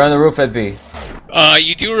roof. We're on the roof at B.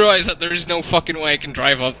 You do realize that there's no fucking way I can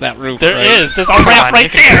drive up that roof, There right? is. There's a Come ramp on, right you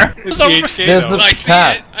can- there. It's There's a EHK, There's though. a- I see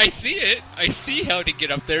path. it. I see it. I see how to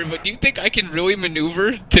get up there, but do you think I can really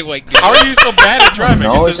maneuver to like? Go? How are you so bad at driving?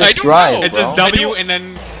 No, It it's says- just I don't drive, know. It says bro. W and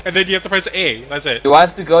then you have to press A. That's it. Do I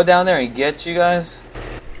have to go down there and get you guys?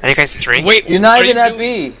 Are you guys 3? Wait, You're not are even you at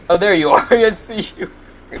really- B. Oh, there you are. I see you.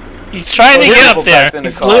 He's trying to We're get gonna up go there. back in the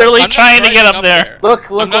He's car. literally I'm not trying to get driving up there. Look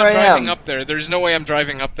I'm where not I driving am. up there. There's no way I'm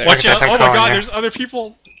driving up there. Watch out! I'm Oh my calling god, you. there's other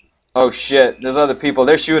people. Oh shit, there's other people.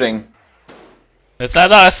 They're shooting. It's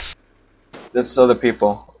not us. That's other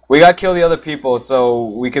people. We gotta kill the other people so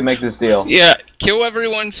we can make this deal. Yeah, kill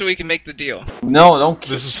everyone so we can make the deal. No, don't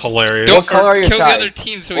kill. This is hilarious. What color are your kill the other ties?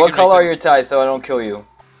 team so we What can color make are your ties so I don't kill you?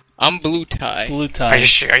 I'm blue tie. Blue Are tie. you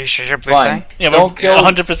sure you're blue Fine. tie? Yeah, don't we're kill.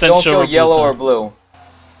 100% don't sure kill we're blue yellow tie. or blue.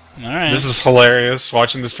 All right. This is hilarious.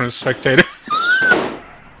 Watching this from a spectator.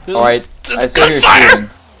 All right. I It's see you're gunfire! shooting.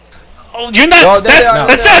 Oh, you're not. No, there they are,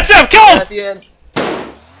 That's there it. Kill They're him. at the end.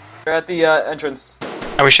 They're at the entrance.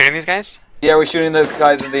 Are we shooting these guys? Yeah, we're shooting the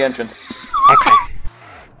guys at the entrance. Okay.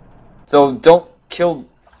 So don't kill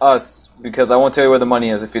us because I won't tell you where the money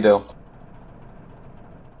is if you do.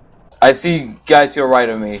 I see guy to your right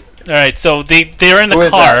of me. All right. So they're in Who the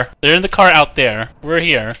is car. that? They're in the car out there. We're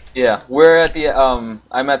here. Yeah, we're at the I'm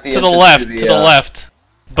at the To the entrance left. the, To the left.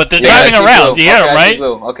 But they're Yeah, I driving see around. blue. You hear Okay, them, I see right?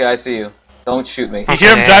 blue. Okay, I see you. Don't shoot me. You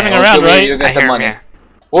hear them driving Don't around, shoot me, right? you I get the hear him, money. yeah.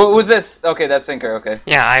 Who's this? Okay, that's Sinker. Okay.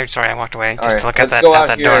 Yeah, I'm sorry, I walked away just All to right, look at let's that, go at out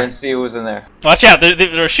that here door. and see who's in there. Watch out.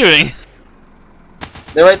 They're shooting.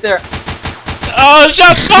 They're right there. Oh,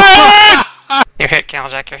 shots fired! You're hit,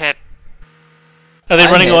 Caljack, you're hit. Are they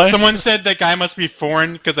I'm running hit. away? Someone said that guy must be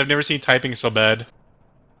foreign because I've never seen typing so bad.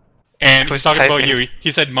 And Who's he's talking about typing? you.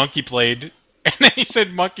 He said monkey blade, and then he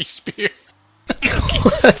said monkey spear.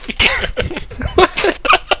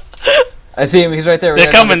 I see him. He's right there. We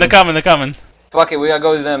They're gotta go coming. get They're him. coming. They're coming. Fuck it. We gotta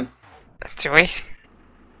go to them. Do we?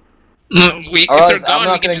 If Or they're else gone, I'm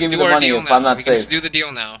not we can gonna just give you do the our money deal if now. I'm not We can safe. just do the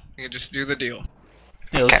deal now. We can just do the deal.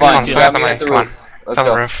 Yeah, let's Okay, do Fine, the deal. grab come me on, at the come on. roof. Let's On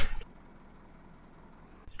the go. roof.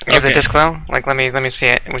 You have the Okay. disc though? Like, let me see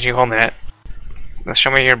it. Would you hold it? Let's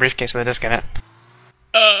show me your briefcase with the disc in it.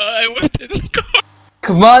 I went in the car.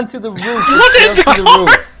 Come on to the roof. What Let's in get up to the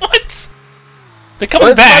roof. What? They're Oh, coming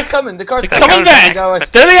the back. car's coming. The car's They're coming. coming back.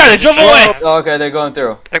 There they are. They drove away. Oh, okay, they're going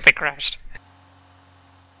through. Look, they crashed.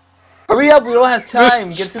 Hurry up, we don't have time.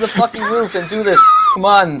 Get to the fucking roof and do this. Come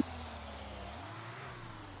on.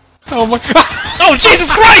 Oh my god! Oh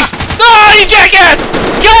Jesus Christ! No, you jackass!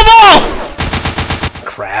 Kill them all!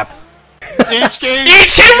 Crap. HK!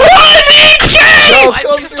 HK run! HK! No, I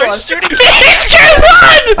come just through started us. shooting. HK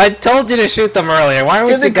run! I told you to shoot them earlier. Why Get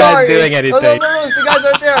weren't in the you guys car. doing Oh, anything? no, the guy's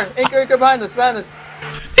right there. Anchor behind us, behind us.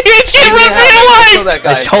 HK run for your Kill life! that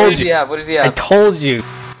guy. I told What does he you. have? What does he I have? told you.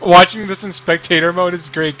 Watching this in spectator mode is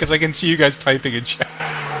great because I can see you guys typing in chat.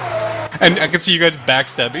 And I can see you guys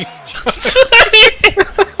backstabbing each other.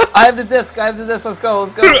 I have the disc. Let's go.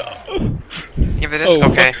 Let's go. You have the disc? Oh,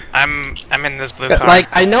 Okay. I'm in this blue car. Like,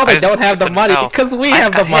 I know they just don't have the couldn't money tell. because we I just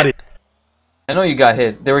have the got money. hit. I know you got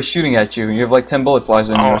hit. They were shooting at you. You have like 10 bullets lodged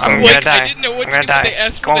in you Oh, or I'm something. gonna Like, die. I didn't know what I'm gonna to do when die. they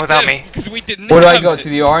asked Go on for the without disc, me. because we didn't Where do I have go? it. To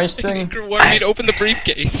the orange thing? Anchor wanted me to open the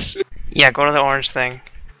briefcase. Yeah, go to the orange thing.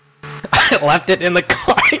 I left it in the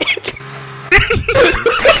car.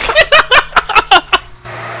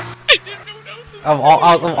 I didn't know what else was of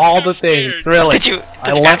all the I'm scared. things, really. Did you I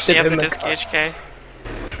actually left it have in the the disc, car. HK?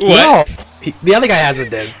 What? No, the other guy has a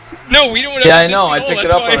disc. No, we don't have Yeah, I the know. disc I at all, picked it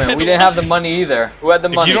that's up why I from had him. We to didn't have walk. the money either. Who had the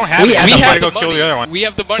If money? you don't have We it, have then the try have to go the kill money. the other one. We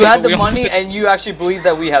have the money. You had but the we don't money, have and you actually believed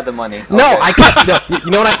that we had the money. No, Okay. I kept. No, you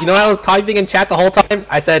know what? You know what I was typing in chat the whole time?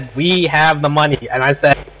 I said we have the money, and I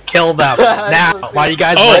said kill them now. While you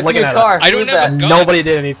guys Oh, were That's looking your at car. it, I don't Who's have that? a gun. nobody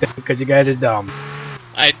did anything because you guys are dumb.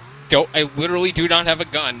 I literally do not have a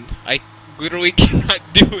gun. I literally cannot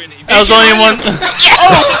do anything. I was only one.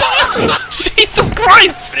 Oh! Jesus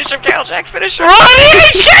Christ! Finish him, Jack. Finish him. Run,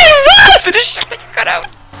 HK, run! Finish him. Cut out.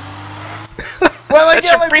 Where am I That's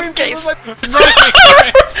getting your my briefcase. Get out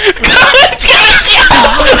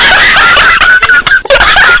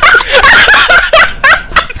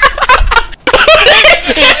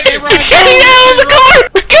of the car!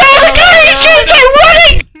 Get out of the car! HK, start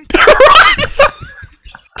running!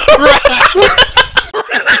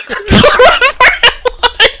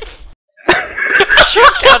 Shoot,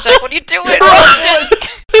 Jack. What are you doing?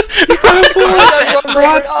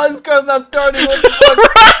 Oh, this car's not starting. What the fuck?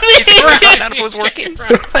 None of it was working.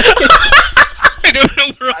 I don't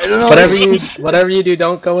know where I don't know. Whatever you do,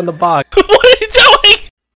 don't go in the box. What are you doing?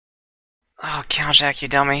 Oh, Jack, you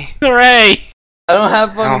dummy. Hooray! I don't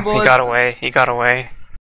have fucking Oh, he bullets. got away. He got away.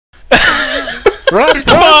 Run!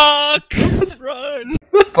 Fuck! Run!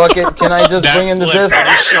 Fuck it. Can I just That bring in the flip, disc? I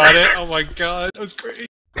just shot it. Oh my god, that was great.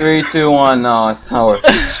 3, 2, 1. No, it's not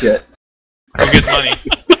working. Shit. Who gets money?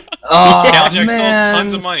 Oh, Jack sold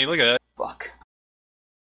tons of man. money. Look at that. Fuck.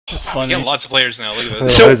 That's You funny. get lots of players now. Look at Yeah.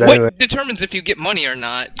 this. So what is that what anyway? determines if you get money or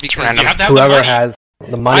not? Because random. You have to have the Whoever money. has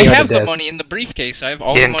the I money or have the the disc. money in the briefcase. I have all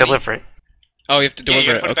You the didn't money. deliver it. Oh, you have to Yeah, you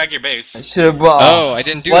deliver gotta put it. it back in your base. I should have bought. Oh, I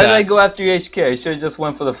didn't do Why that. did I go after HK? I should have just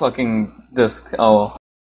went for the fucking disc. Oh.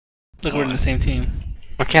 Look, we're in the same team.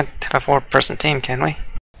 We can't have a 4-person team, can we?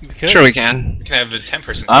 We could. Sure, we can. You can have a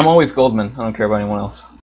 10-person. I'm always Goldman. I don't care about anyone else.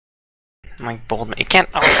 I'm like Boldman. You can't.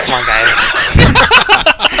 Oh, come on,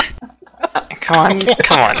 guys.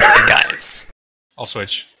 Come on, guys. I'll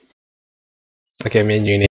switch. Okay, me and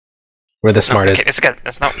Uni. We're the smartest. Okay, it's good.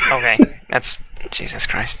 That's not okay. That's Jesus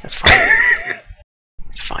Christ. That's fine.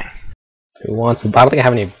 It's fine. Who wants? I don't think I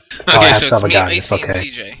have any. Oh, I Okay, have so to it's have a me, gun. Iyse, It's and okay.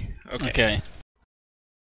 CJ. Okay. Okay.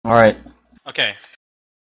 Alright. Okay,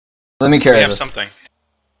 Let me we carry have this. something.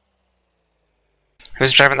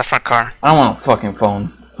 Who's driving the front car? I don't want a fucking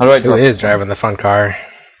phone. How do I Who drop is this driving the front car?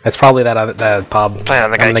 It's probably that pub. Play that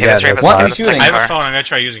other guy. I'm gonna Kid, get that's in right his What? car. Who's shooting? I have a car. phone. I'm gonna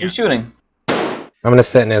try using Who's it. shooting? I'm gonna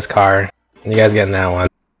sit in his car. You guys get in that one.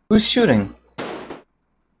 Who's shooting?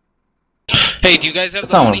 Hey, do you guys have It's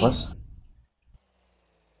the not one of money? us.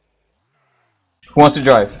 Who wants to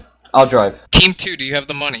drive? I'll drive. Team 2, do you have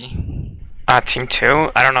the money? Team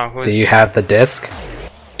 2? I don't know who's. Do you have the disc?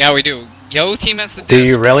 Yeah, we do. Yellow team has the disc. Do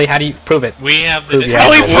you really? How do you prove it? We have the. Prove you How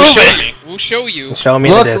do we have prove the disc. it? We'll show you. Show me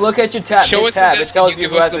Look, the disc. look at your tab. Show Hit us the tab. It disc tells and you you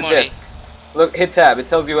who give us has the a money. disc. Look, hit tab. It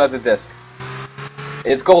tells you who has a disc.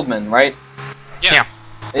 It's Goldman, right? Yeah.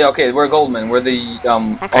 Yeah. Okay, we're Goldman. We're the Okay,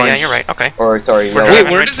 orange. yeah, you're right. Okay. Or sorry, We're yellow. Wait,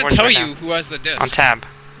 driving where right does it towards tell right you now. who has the disc? On tab.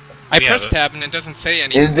 I Yeah, press but- tab and it doesn't say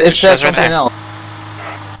anything. It says shows right something there. else.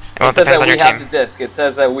 Well, It it says depends that on we your have team. the disc. It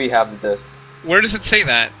says that we have the disc. Where does it say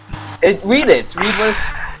that? Read it. Read what it's...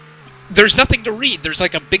 There's nothing to read. There's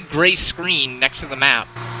like a big gray screen next to the map.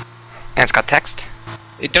 And it's got text?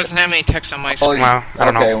 It doesn't have any text on my Oh, screen. Well, I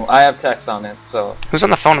don't know. I have text on it, so. Who's on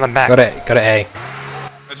the phone in the back? Go to A.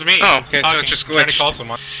 That's me. Oh, okay, so Talking, it's just trying to glitched. call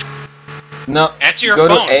someone. No. Answer your go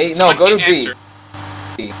phone. to A. No, Someone go to can B.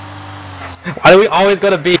 answer. Why do we always go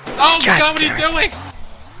to B? Oh God God, what are you damn doing?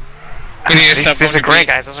 We need to stop These are going to gray B.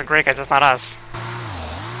 guys. Those are gray guys. That's not us.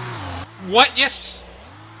 What? Yes.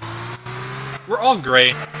 We're all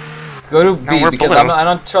gray. Go to B we're because blue. I'm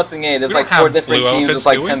not trusting A. There's We like don't 4 have different blue teams outfits, with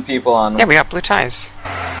like do we? 10 people on them. Yeah, we got blue ties.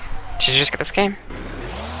 Did you just get this game?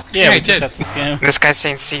 Yeah, we I did. got this game. This guy's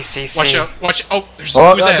saying CCC. Watch out! Watch! Oh, there's.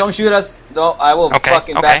 Oh, who's no, that? don't shoot us. No, I will Okay,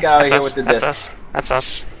 fucking okay. back out of That's here us. with the That's disc. us. That's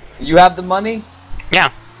us. You have the money?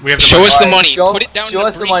 Yeah. We have the Show money. us the Alright, money. Go, Put it down show in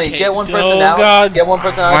us the the money. briefcase. Get one person Oh, out. God. Get one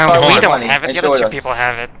person out. Well, of we the don't money have it. and The show other it two us. people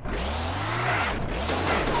have it.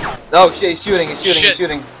 Oh shit! He's shooting. He's shooting. He's Shit.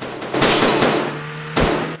 shooting.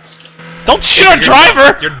 Don't shoot our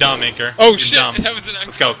driver! You're dumb, Anchor. Oh You're shit! dumb. That was an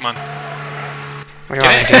Let's go, come on. What do you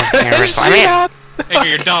want me to do? Universal. I mean, Anchor,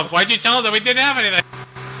 you're dumb. Why'd you tell them we didn't have anything?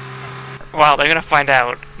 well, they're gonna find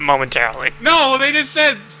out momentarily. No, they just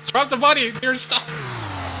said drop the money. Here's stuff.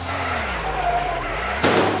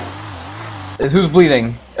 Who's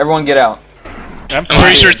bleeding? Everyone get out. I'm I'm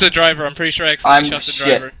pretty sure it's the driver. I'm pretty sure I accidentally I'm shot the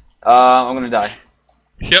shit. driver. I'm gonna die.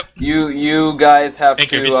 Yep. You guys have Anchor,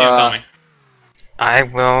 if to. you see him, tell me. I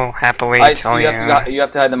will happily Iyse, tell you you.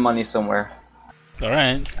 have to hide the money somewhere.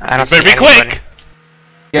 Alright. I don't see Better be anybody. quick!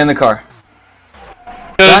 Get in the car.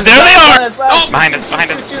 Cause there they are! Oh, Behind us,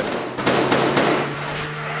 behind us.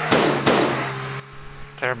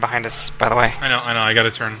 They're behind us, by the way. I know. I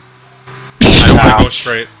gotta turn. I don't want to go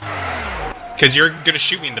straight. Cause you're gonna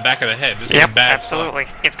shoot me in the back of the head. This is a Yep, bad absolutely.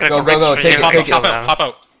 It's gonna Go, go, go, right go. through Take you. it, take it. Hop out. Hop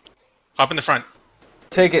out. Hop in the front.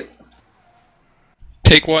 Take it.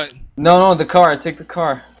 Take what? No, the car. Take the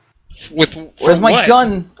car. With Where's for my what?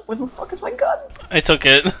 gun? Where the fuck is my gun? I took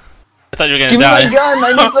it. I thought you were gonna Give me die. my gun. I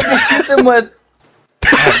need something to shoot them with.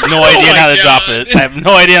 I have no idea my how to God. drop it. I have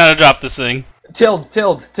no idea how to drop this thing. Tilt.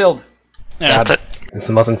 Yeah. God, it's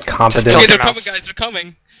the most incompetent. Just Okay, tilt they're your mouse. coming, guys. They're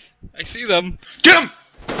coming. I see them. Get him!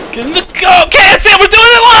 Get in the go! Okay, that's it! We're doing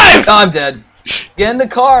it live! Oh, I'm dead. Get in the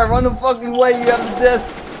car. Run the fucking way. You have the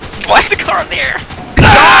disc. Why's the car there?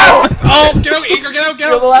 Oh, get out, Anchor! Get out! Get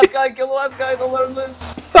Kill the out! last guy. Kill the last guy. Don't let him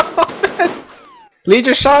live. Lead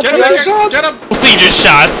your shots. Get him! Lead your Anchor! shots. Get him! Lead your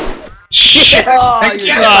shots! Shit. Oh, Get you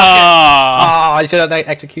him! suck. Ah! Oh, I should have that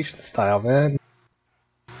execution style, man.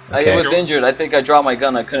 I Okay. was injured. I think I dropped my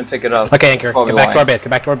gun. I couldn't pick it up. Okay, That's Anchor, probably get back why. to our base. Get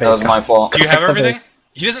back to our base. That was my fault. Do you have Back to everything? base.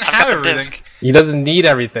 He doesn't I've have got the everything. disc. He doesn't need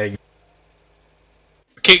everything.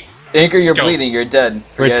 Okay. Anchor, you're Let's go. bleeding. You're dead.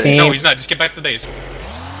 We're Forget it. team. No, he's not. Just get back to the base.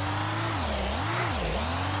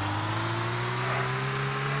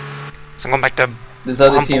 So I'm going back to. This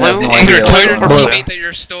other I'm team has blue. no Anchor, idea. Tell what's your going Blue. on. teammate that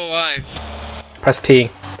you're still alive. Press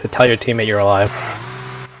T to tell your teammate you're alive.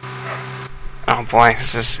 Oh boy,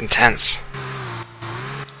 this is intense.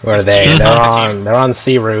 Where are they? They're on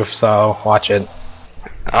C roof, so watch it.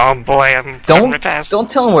 Oh boy, I'm Don't right past. don't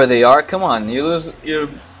tell them where they are. Come on, you're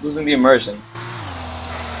losing the immersion.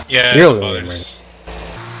 Yeah. You're no losing, bothers.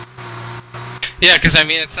 Yeah, because I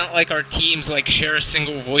mean, it's not like our teams like share a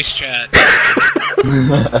single voice chat.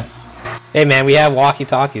 Hey man, we have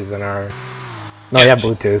walkie-talkies in our. No, we have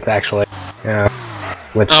Bluetooth actually. Yeah,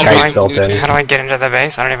 with Oh, Skype my built in. How do I get into the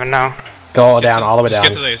base? I don't even know. Go down all the way Just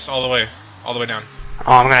down. get to the base, all the way down.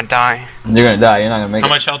 Oh, I'm gonna die. You're gonna die. You're not gonna make How it.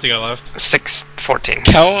 much health you got left? 6:14.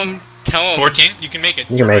 Tell him. 14. You can make it.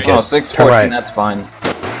 You can make Oh, it. 6:14. Right. That's fine.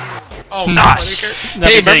 Oh, Gosh. Anchor.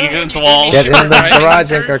 Nothing's remember against when walls. Get in the Right,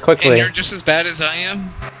 garage, Anchor? Anchor, And quickly. you're just as bad as I am.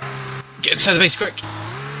 Get inside the base quick.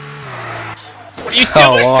 What are you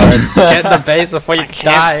Oh doing? lord, get in the base before you I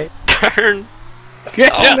can't. die. Turn.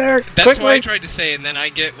 Get Yeah, in there That's what I quickly. tried to say, and then I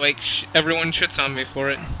get like everyone shits on me for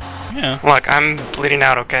it. Yeah. Look, I'm bleeding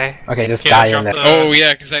out. Okay. Okay, just Okay, die drop in there. the- Oh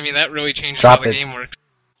yeah, because I mean that really changes Drop how the it. game works.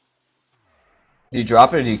 Do you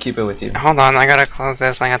drop it or do you keep it with you? Hold on, I gotta close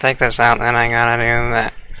this. I gotta take this out, then I gotta do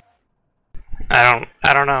that.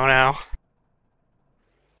 I don't know now.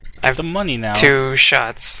 I have the money now. 2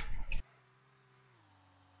 shots.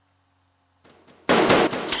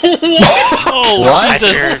 Oh, What?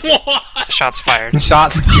 Jesus! Shots fired.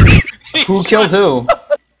 Shots. Who killed who?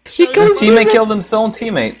 He The goes. teammate killed his own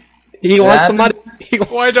teammate. He wants the happened? money. He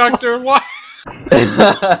Why, Doctor? Why?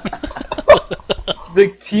 The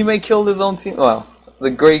teammate killed his own team. Well, the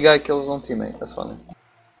gray guy killed his own teammate. That's funny.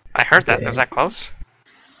 I heard that. Was that close?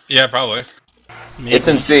 Yeah, probably. It's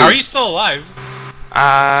in C. How are you still alive?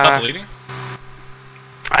 Stop bleeding?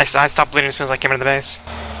 I stopped bleeding as soon as I came into the base.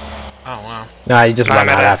 Oh, wow. Nah, you just No, run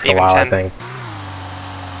I'm out at after a even while, 10. I think.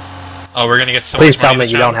 Oh, we're gonna get so Please much tell money me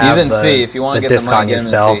this you round. don't have He's in C. If you want to the get the disc money, on get you him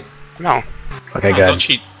still. in C. No. Okay, Don't good.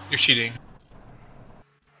 cheat. You're cheating.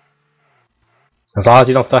 As long as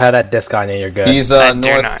you don't still have that disc on you, you're good. He's I do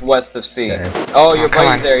not. northwest of C. Okay. Oh, your come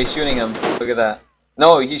buddy's on. there. He's shooting him. Look at that.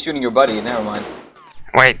 No, he's shooting your buddy. Never mind.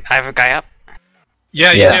 Wait, I have a guy up?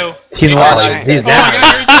 Yeah, Yes. you do. He's Oh, well, nice. he's Oh my down. god,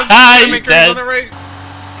 here he comes. He's Maker's dead. on the right.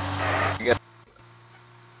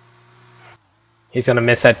 He's gonna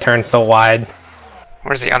miss that turn so wide.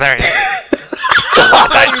 Where's the other?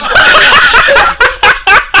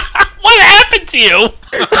 What happened to you?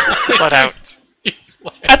 Flat out.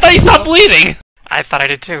 I thought you stopped bleeding. I thought I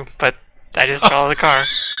did too, but I just fell in the car.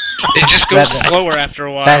 It just goes That- slower after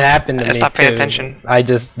a while. That happened to I me stopped too. paying attention.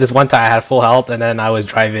 This one time I had full health and then I was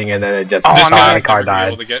driving and then it just Oh, the I'm side of the not- car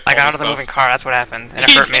died. I got out of the moving car, that's what happened. And it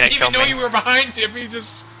He hurt me and didn't it even killed know me. you were behind him. He's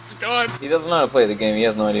just gone. He doesn't know how to play the game. He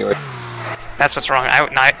has no idea where. That's what's wrong. I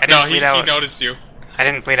didn't No, bleed he out. noticed you. I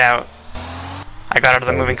didn't bleed out. I got out of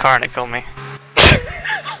the moving car and it killed me.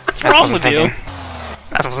 What's wrong with you?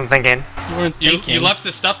 I wasn't thinking. You weren't thinking. You left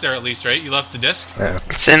the stuff there at least, right? You left the disc?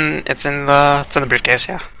 It's in the briefcase,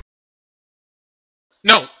 yeah.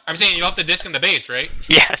 No, I'm saying you left the disc in the base, right?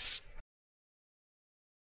 Yes.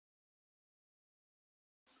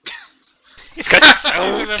 He's got He so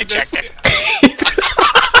doesn't have dejected. disc.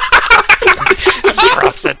 Just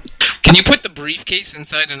drops it. Can you put the briefcase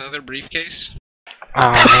inside another briefcase?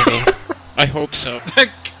 Oh, maybe. I hope so. Oh my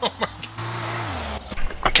god.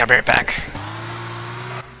 Okay, I'll be right back.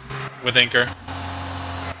 With Anchor.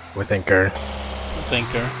 With Anchor.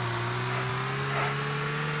 Thinker.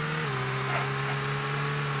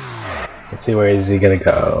 Let's see where is he gonna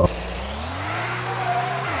go.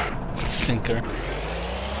 Sinker.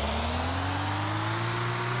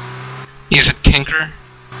 Use a tinker.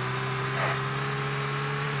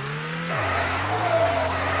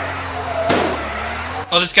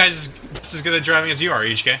 Oh, this guy's just as good at driving as you are,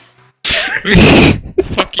 HK.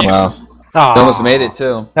 Fuck you. Wow. Oh, He almost made it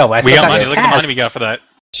too. No, I We still got got money. his Look at the hat. money we got for that.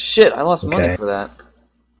 Shit, I lost money Okay. for that.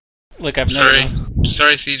 Look, I've Sorry. never.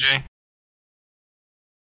 Sorry, CJ.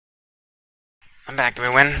 I'm back. Did we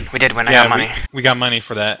win? We did win. I got money. We got money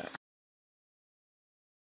for that.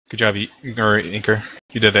 Good job, Anchor.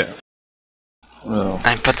 You did it. Oh.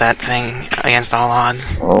 I put that thing against all odds.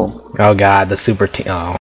 Oh. Oh god, the super team.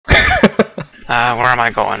 Oh. Where am I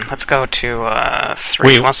going? Let's go to 3.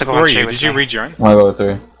 Wait, Who wants to go where on are 3 you? with Did you me? rejoin? Wanna go with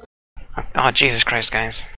 3? Oh, Jesus Christ,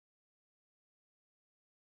 guys.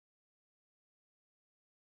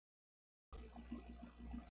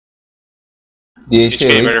 DHK.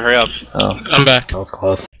 HK, better hurry up. Oh. I'm back. That was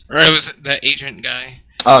close. Or it was the agent guy.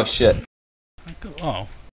 Oh shit. Oh,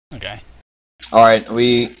 okay. Alright,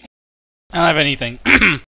 we I don't have anything. got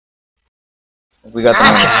the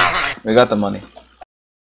money. We got the money.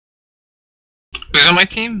 Who's on my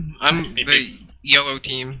team? I'm the yellow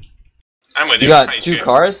team. I'm with You you. got Hi, 2 HK.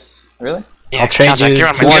 cars? Really? Yeah, I'll trade Jack, you you're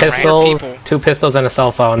on my 2 team, right? pistols, People. 2 pistols and a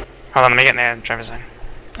cell phone. Hold on, let me get in the driver's side.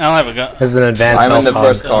 I don't have a gun. This is an advanced I'm cell in the phone.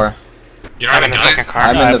 first car. You don't I'm have in a the gun? second car.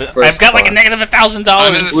 I'm in the I've first got like car. a negative $1,000.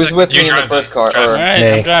 I'm in the Who's with You me in the drive first then. car? Drive. Or, Alright,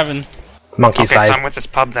 Hey. I'm driving. Monkey Okay, side. so I'm with this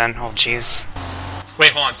pub then. Oh, jeez.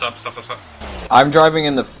 Wait, hold on. Stop. I'm driving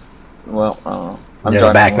in the. Well, I don't know. I'm You're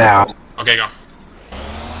driving back in one now. of those. Okay, go.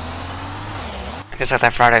 I just have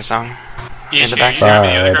that Friday song. HK, In the back you got me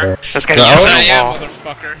the other Alright, car? This guy's Go. just Yes, on I the am, wall.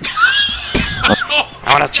 motherfucker.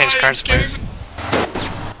 I want to change cars, please.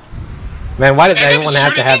 Man, why does Hey, everyone have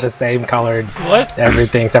to shooting have me? the same colored What?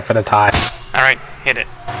 everything except for the tie? Alright, hit it.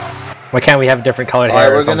 Why can't we have different colored Alright,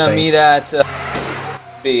 hair or we're gonna something? meet at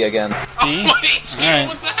B again. B? Oh, HK, Alright. what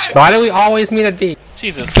was that? Why do we always meet at B?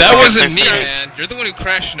 Jesus. That Second wasn't place me, today. man. You're the one who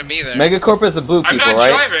crashed into me there. Megacorp is the blue I'm people, not right?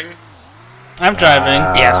 driving. I'm driving.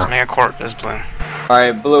 Yes, Megacorp is blue.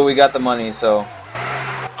 Alright, blue, we got the money, so.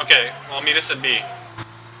 Okay, well, meet us at B.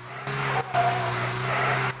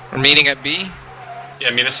 We're meeting at B? Yeah,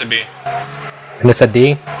 meet us at B. And this at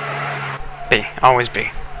D? B. Always B.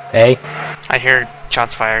 A? I hear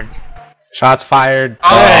shots fired. Shots fired. Oh!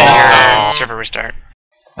 I hear server restart.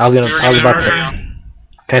 I was We were about gonna to. murder you.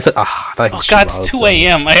 Can I say? I thought you Oh should god, while I it's was 2 still-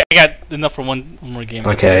 a.m. I got enough for one more game.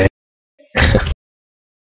 That's Okay. it.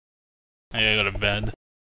 I gotta go to bed.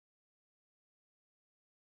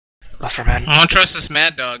 Left for bed. I don't trust this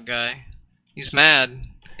Mad Dog guy. He's mad.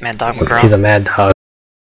 Mad Dog McGraw. He's a mad dog.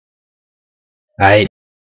 Alright.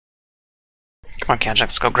 Come on, Kajak,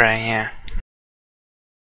 let's go gray, yeah.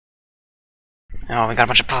 Oh, we got a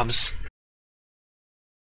bunch of pubs.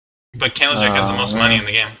 But Candlejack has the most money in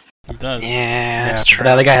the game. It does. Yeah, that's But true. the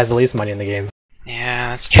other guy has the least money in the game. Yeah,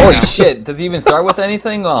 that's true. Holy shit, does he even start with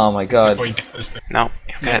anything? Oh my god. Oh, he does. No,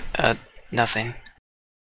 you've got, nothing.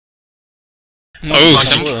 Oh, Monkey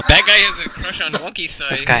some blue. that guy has a crush on Monkey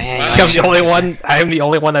Side. This guy hangs. Wow. I'm the only one. I am the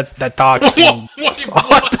only one that talks. Whoa,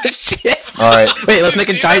 What the shit? Alright, Wait, let's make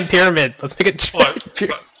a See giant that? pyramid. Let's make a giant What?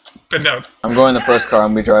 pyramid. Bend down. I'm going in the first car.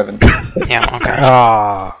 I'm gonna be driving. Yeah, okay.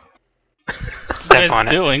 Ah. What are Step you on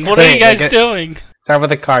guys it. doing? What are Wait, you guys okay. doing? Start with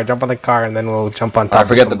the car. Jump on the car, and then we'll jump on top. I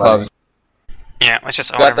forget the of somebody. pubs. Yeah, let's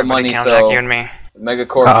just own Got the everybody, money, count so- you and me.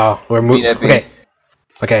 Megacorp. Uh oh, we're moving. Beat it, beat Okay.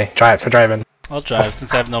 Okay, drive. Start driving. I'll drive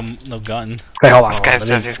since I have no gun. Hey, hold on. This hold guy on.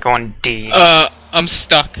 says he's going D. I'm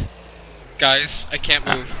stuck. Guys, I can't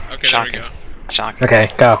move. Okay, Shocking. there we go. Shocking.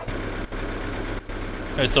 Okay, go.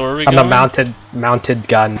 Alright, so where are we On going? the mounted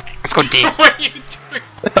gun. Let's go D. What are you doing?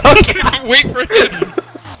 Okay. Wait for him.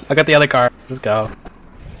 Look at the other car. Just go.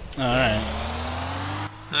 Alright.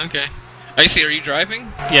 Okay. Iyse, are you driving?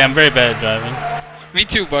 Yeah, I'm very bad at driving. Me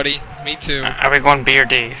too, buddy. Me too. Are we going B or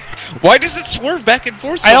D? Why does it swerve back and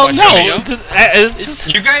forth so I don't much, know! Romeo? It's-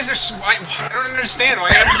 You guys are. I don't understand why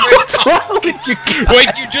you What's wrong with you?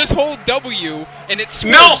 Like, you just hold W, and it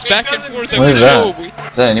swerves No, it back and doesn't forth. do What is so that?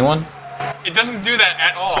 Is that anyone? It doesn't do that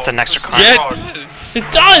at all. That's an extra It's car. Yeah, wrong. it does. It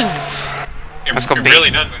does! Let's go It B. really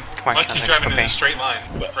doesn't. Come on, Let's guys, keep let's go driving in B. a straight line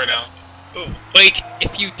right now. Like,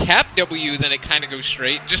 if you tap W, then it kind of goes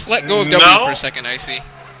straight. Just let go of No. W for a second, Iyse.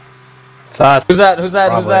 It's us. Who's that? Who's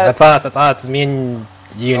that? Who's Probably. that? That's us. That's us. It's me and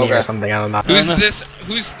Uni Okay. or something. I don't know. Who's know. this?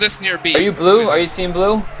 Who's this near B? Are you blue? Are you team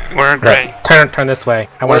blue? We're gray. Turn this way.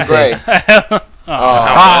 I want We're to see. gray. oh. Oh.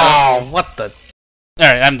 Oh, what the?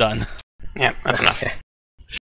 Alright, I'm done. Yeah, that's enough. Okay.